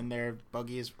games and they're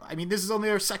buggy as. I mean, this is only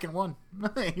their second one.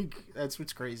 Like that's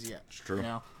what's crazy. It's true. You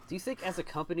know? Do you think as a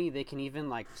company they can even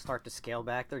like start to scale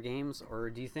back their games, or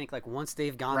do you think like once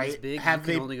they've gone this Right. big, Have you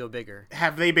they- can only go bigger?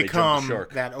 Have they jumped the become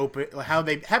shark. that open?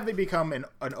 Have they become an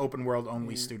open world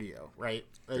only studio? Right?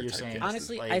 That you're saying. typecasted.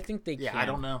 Honestly, Like, I think they Yeah, can. I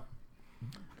don't know.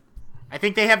 I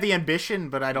think they have the ambition,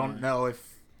 but I don't know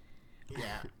if.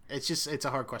 Yeah, it's a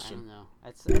hard I question. don't know.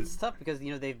 It's tough because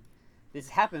you know this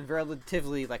happened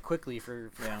relatively like quickly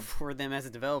for them as a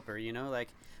developer. You know, like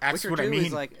That's Witcher what I 2 mean.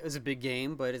 is like is a big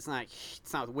game, but it's not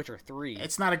Witcher 3.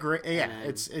 It's not a great. Yeah, And,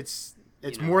 it's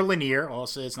you know. more linear.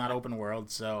 Also, it's not open world.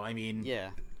 So I mean,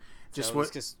 yeah. just So what?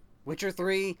 it's just Witcher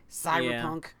 3,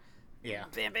 Cyberpunk, Yeah,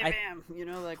 bam, bam, bam. You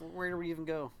know, like where do we even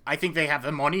go? I think they have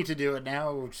the money to do it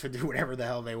now to do whatever the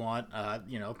hell they want.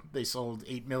 You know, they sold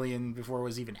 8 million before it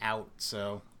was even out.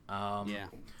 So Yeah.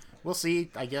 we'll see.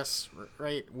 I guess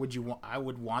right. I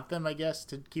would want them, I guess,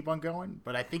 to keep on going.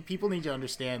 But I think people need to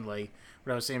understand, like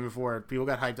what I was saying before. People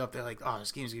got hyped up. They're like, "Oh,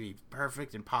 this game's gonna be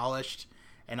perfect and polished."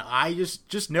 And I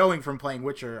just knowing from playing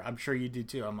Witcher, I'm sure you do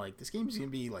too. I'm like, this game's gonna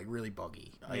be like really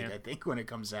buggy. Like Yeah. I think when it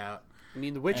comes out. I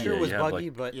mean, The Witcher Yeah, was you have, buggy,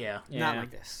 like- but Yeah. not Yeah.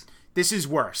 like this. This is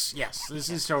worse. Yes, this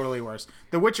is totally worse.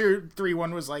 The Witcher 3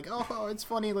 one was like, oh, it's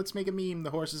funny. Let's make a meme.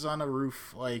 The horse is on a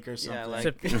roof, like, or something. Yeah, like, It's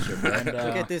a picture, bro. And,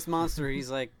 look at this monster. He's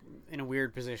like in a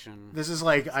weird position. this is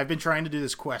like, I've been trying to do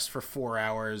this quest for 4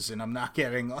 hours, and I'm not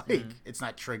getting, like, it's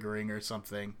not triggering or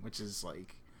something, which is,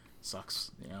 like,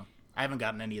 sucks, you know? I haven't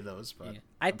gotten any of those, but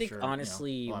I I'm think, sure,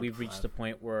 honestly, you know, a lot of we've people reached have. the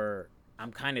point where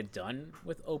I'm kind of done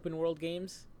with open world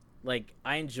games. Like,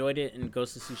 I enjoyed it in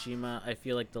Ghost of Tsushima. I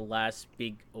feel like the last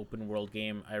big open world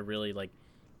game I really, like,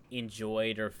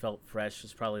 enjoyed or felt fresh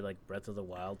was probably, like, Breath of the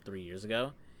Wild 3 years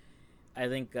ago. I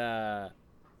think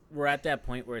we're at that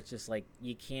point where it's just, like,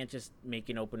 you can't just make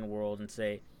an open world and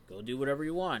say, go do whatever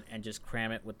you want, and just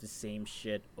cram it with the same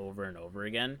shit over and over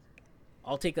again.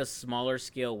 I'll take a smaller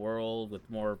scale world with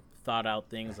more thought out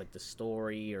things like the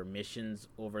story or missions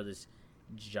over this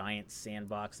giant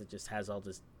sandbox that just has all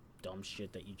this dumb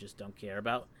shit that you just don't care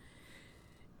about.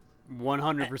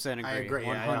 100% agree. I agree.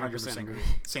 Yeah, 100% agree.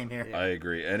 Same here. I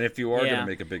agree. And if you are Yeah. gonna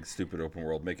make a big stupid open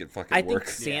world, make it fucking I work. think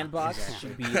sandbox exactly.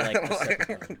 should be like a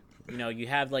separate one. You know, you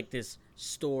have like this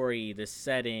story, this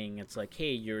setting. It's like,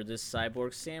 hey, you're this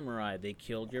cyborg samurai. They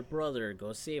killed your brother.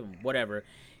 Go save him. Whatever.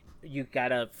 You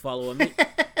gotta follow a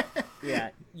yeah.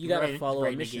 You gotta Right- follow right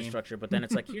a in the mission game. structure. But then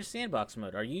it's like, here's sandbox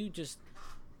mode. Are you just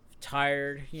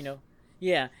tired? You know?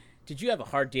 Yeah. Did you have a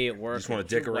hard day at work? Just wanna Or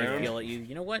did your dick wife around? Yell at you.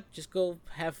 You know what? Just go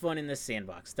have fun in this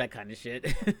sandbox. That kind of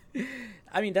shit.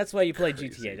 I mean, that's why you play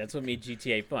GTA. That's what made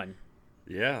GTA fun.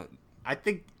 Yeah.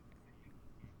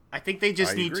 I think they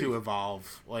just I need agree. to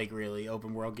evolve, like, really,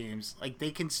 open world games. Like,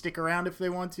 they can stick around if they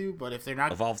want to, but if they're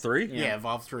not... Evolve 3? Yeah,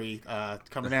 Evolve 3,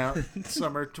 coming out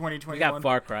summer 2021. We got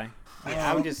Far Cry. Yeah,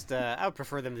 I would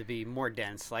prefer them to be more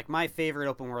dense. Like, my favorite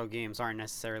open world games aren't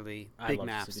necessarily I big love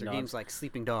maps. Sleeping They're Dogs. games like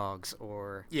Sleeping Dogs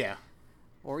or Yeah.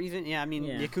 even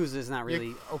Yakuza is not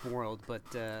really open world, but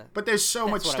But there's so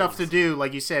much what I stuff want to to do,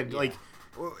 like you said. Yeah. Like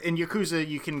in Yakuza,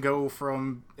 you can go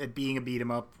from it being a beat 'em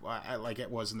up, like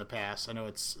it was in the past. I know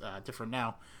it's different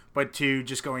now, but to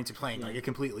just going to playing like a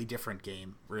completely different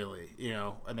game, really. You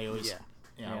know, and they always,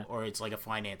 or it's like a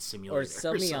finance simulator, Or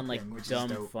sell me on like something, which is dumb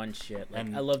dope. fun shit. Like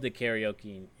And- I love the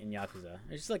karaoke in Yakuza.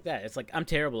 It's just like that. It's like I'm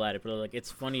terrible at it, but like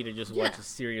it's funny to just watch Yeah. a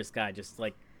serious guy just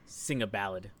like sing a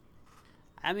ballad.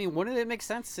 I mean, wouldn't it make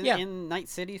sense in Night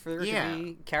City for there Yeah. to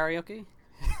be karaoke?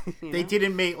 You They know?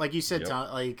 didn't make, like you said, Yep.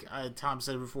 Tom, like Tom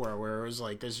said before, where it was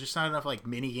like there's just not enough like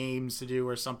mini games to do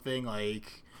or something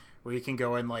like where you can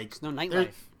go and like No there-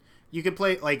 nightlife. You can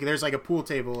play like there's like a pool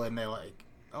table and they're like,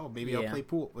 oh maybe I'll Yeah. play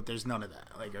pool, but there's none of that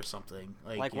like or something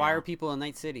Like, you why know. are people in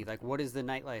Night City? Like, what is the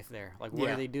nightlife there? Like, what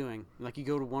Yeah. are they doing? Like, you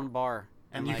go to one bar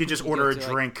and you like, can just go order a to, like,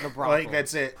 drink the like brothel.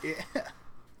 that's it. Yeah.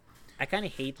 I kind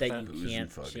of hate that you Booze and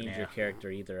can't fucking- change yeah. your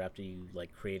character either after you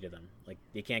like created them. Like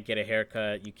you can't get a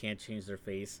haircut, you can't change their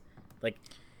face. Like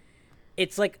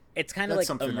it's kind of That's like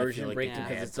something I feel immersion like breaking they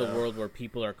because add, it's a though. world where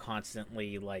people are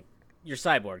constantly like you're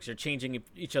cyborgs. You're changing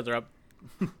each other up.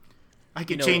 I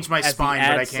can You know, change my as the spine, but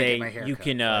I ads can't say, get my hair. you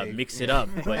can mix it up,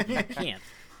 but you can't.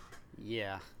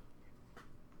 Yeah.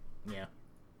 Yeah,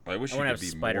 I wish I you wanna could have be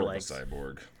spider more legs. of a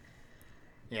cyborg.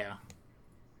 yeah.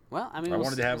 Well, I mean, I we'll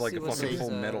wanted to see- have we'll like see a what fucking this, full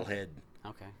metal head.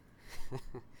 Okay.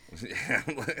 I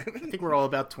think we're all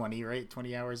about 20, right?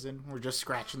 20 hours in. We're just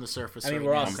scratching the surface. I mean, right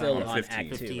we're all now. still on on 15. Act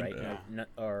 2, 15, right? yeah. No,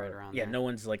 or Right around yeah, there. no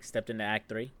one's like stepped into Act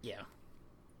 3. Yeah.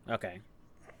 Okay.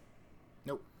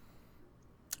 Nope.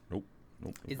 Nope.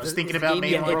 Is I was the- thinking is the about game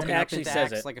main being world. broken It up actually into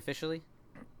says acts, it. like, officially?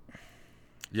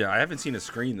 Yeah, I haven't seen a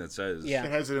screen that says. Yeah.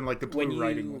 It has it in like the blue When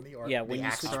writing. When the art, when you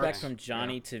act switch starts. back from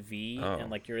Johnny to V Oh. and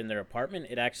like you're in their apartment,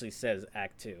 it actually says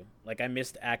Act 2. Like I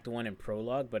missed Act 1 and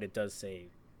prologue, but it does say,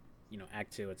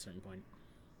 Act 2 at a certain point.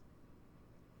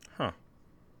 Huh.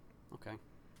 Okay.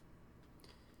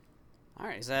 All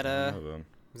right. Is that I don't know, then.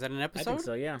 is that an I episode? think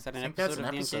so, yeah. Is that an I think that's episode of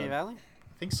an the Uncanny episode. Valley?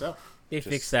 I think so. They Just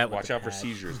fixed that with Watch the out for patch.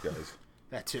 seizures, guys.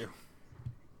 That too.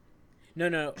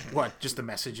 No. What? Just the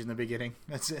message in the beginning.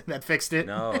 That's it. That fixed it.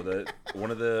 No, one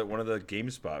of the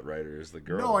GameSpot writers, the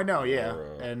girl. No, I know. Yeah,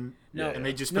 or, and No. and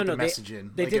they just No, put no, the they- message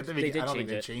in. they Like, did- at the they begin- did I don't think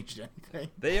change they it. changed anything.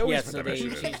 they always Yeah, put so that they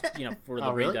message in. changed, for the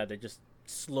Oh, brain really? dot, they just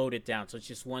slowed it down. So it's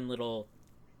just one little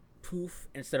poof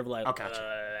instead of like. Oh,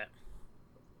 gotcha.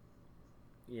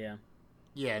 Yeah.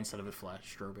 Yeah, instead of a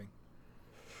flash strobing.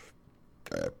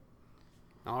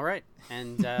 All right.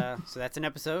 And so that's an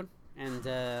episode. And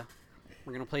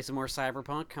we're going to play some more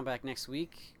Cyberpunk. Come back next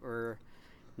week or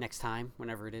next time,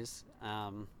 whenever it is.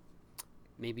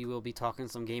 Maybe we'll be talking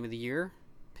some Game of the Year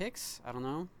picks. I don't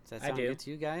know. Does that I sound do. good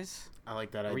to you guys? I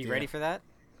like that Are idea. you ready for that?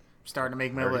 Starting to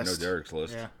make I my already know list. Derek's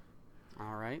list. Yeah.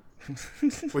 All right.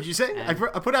 What'd you say? And- I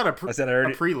put out a I said I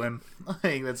already- a prelim.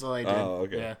 Like that's all I did. Oh,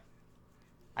 okay. Yeah.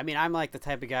 I mean, I'm like the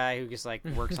type of guy who just like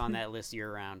works on that list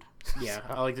year round. Yeah,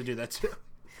 I like to do that too.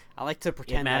 I like to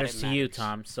pretend It matters that to you,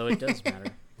 Tom, so it does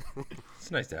matter.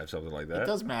 It's nice to have something like that. It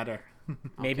does matter.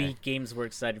 Maybe Okay. games we're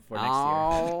excited for next year.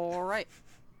 All right.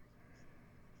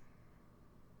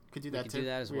 Could do We that could too. do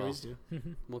that as We well. always do.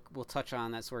 We'll touch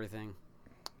on that sort of thing.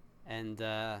 And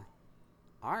all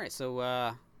right, so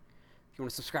if you want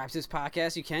to subscribe to this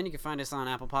podcast, you can. You can find us on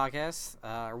Apple Podcasts.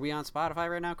 Are we on Spotify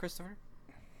right now, Christopher?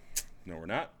 No, we're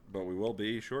not, but we will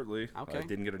be shortly. Okay. I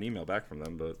didn't get an email back from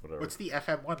them, but whatever. What's the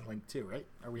FM1 link too? Right?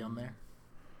 Are we on there?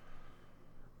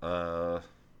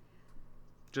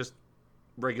 Just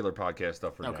regular podcast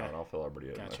stuff for Okay. now, and I'll fill everybody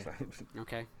in. Gotcha.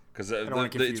 Okay. Because don't wanna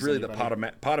it's confuse really anybody.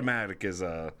 the Podomatic is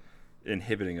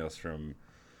inhibiting us from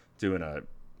doing a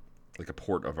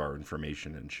port of our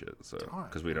information and shit. So Darn.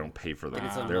 because we don't pay for them,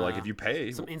 Get some, they're like, if you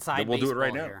pay, Some then inside we'll do it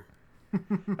right baseball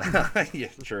now. here. Yeah,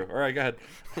 true. All right, go ahead.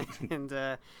 And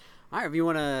all right, if you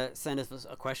want to send us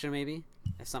a question, maybe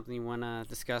if something you want to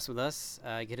discuss with us,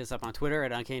 hit us up on Twitter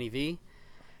at Uncanny V. You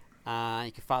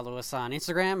can follow us on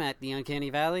Instagram at the Uncanny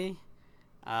Valley.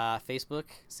 Facebook,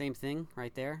 same thing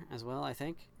right there as well, I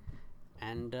think.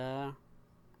 And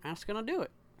that's gonna do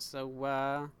it. So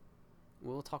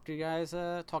we'll talk to you guys,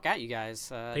 talk at you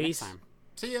guys next Peace. time.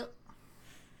 See ya.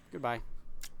 Goodbye.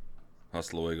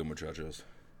 Hasta luego, muchachos.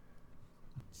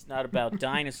 It's not about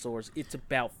dinosaurs. It's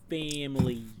about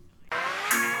family.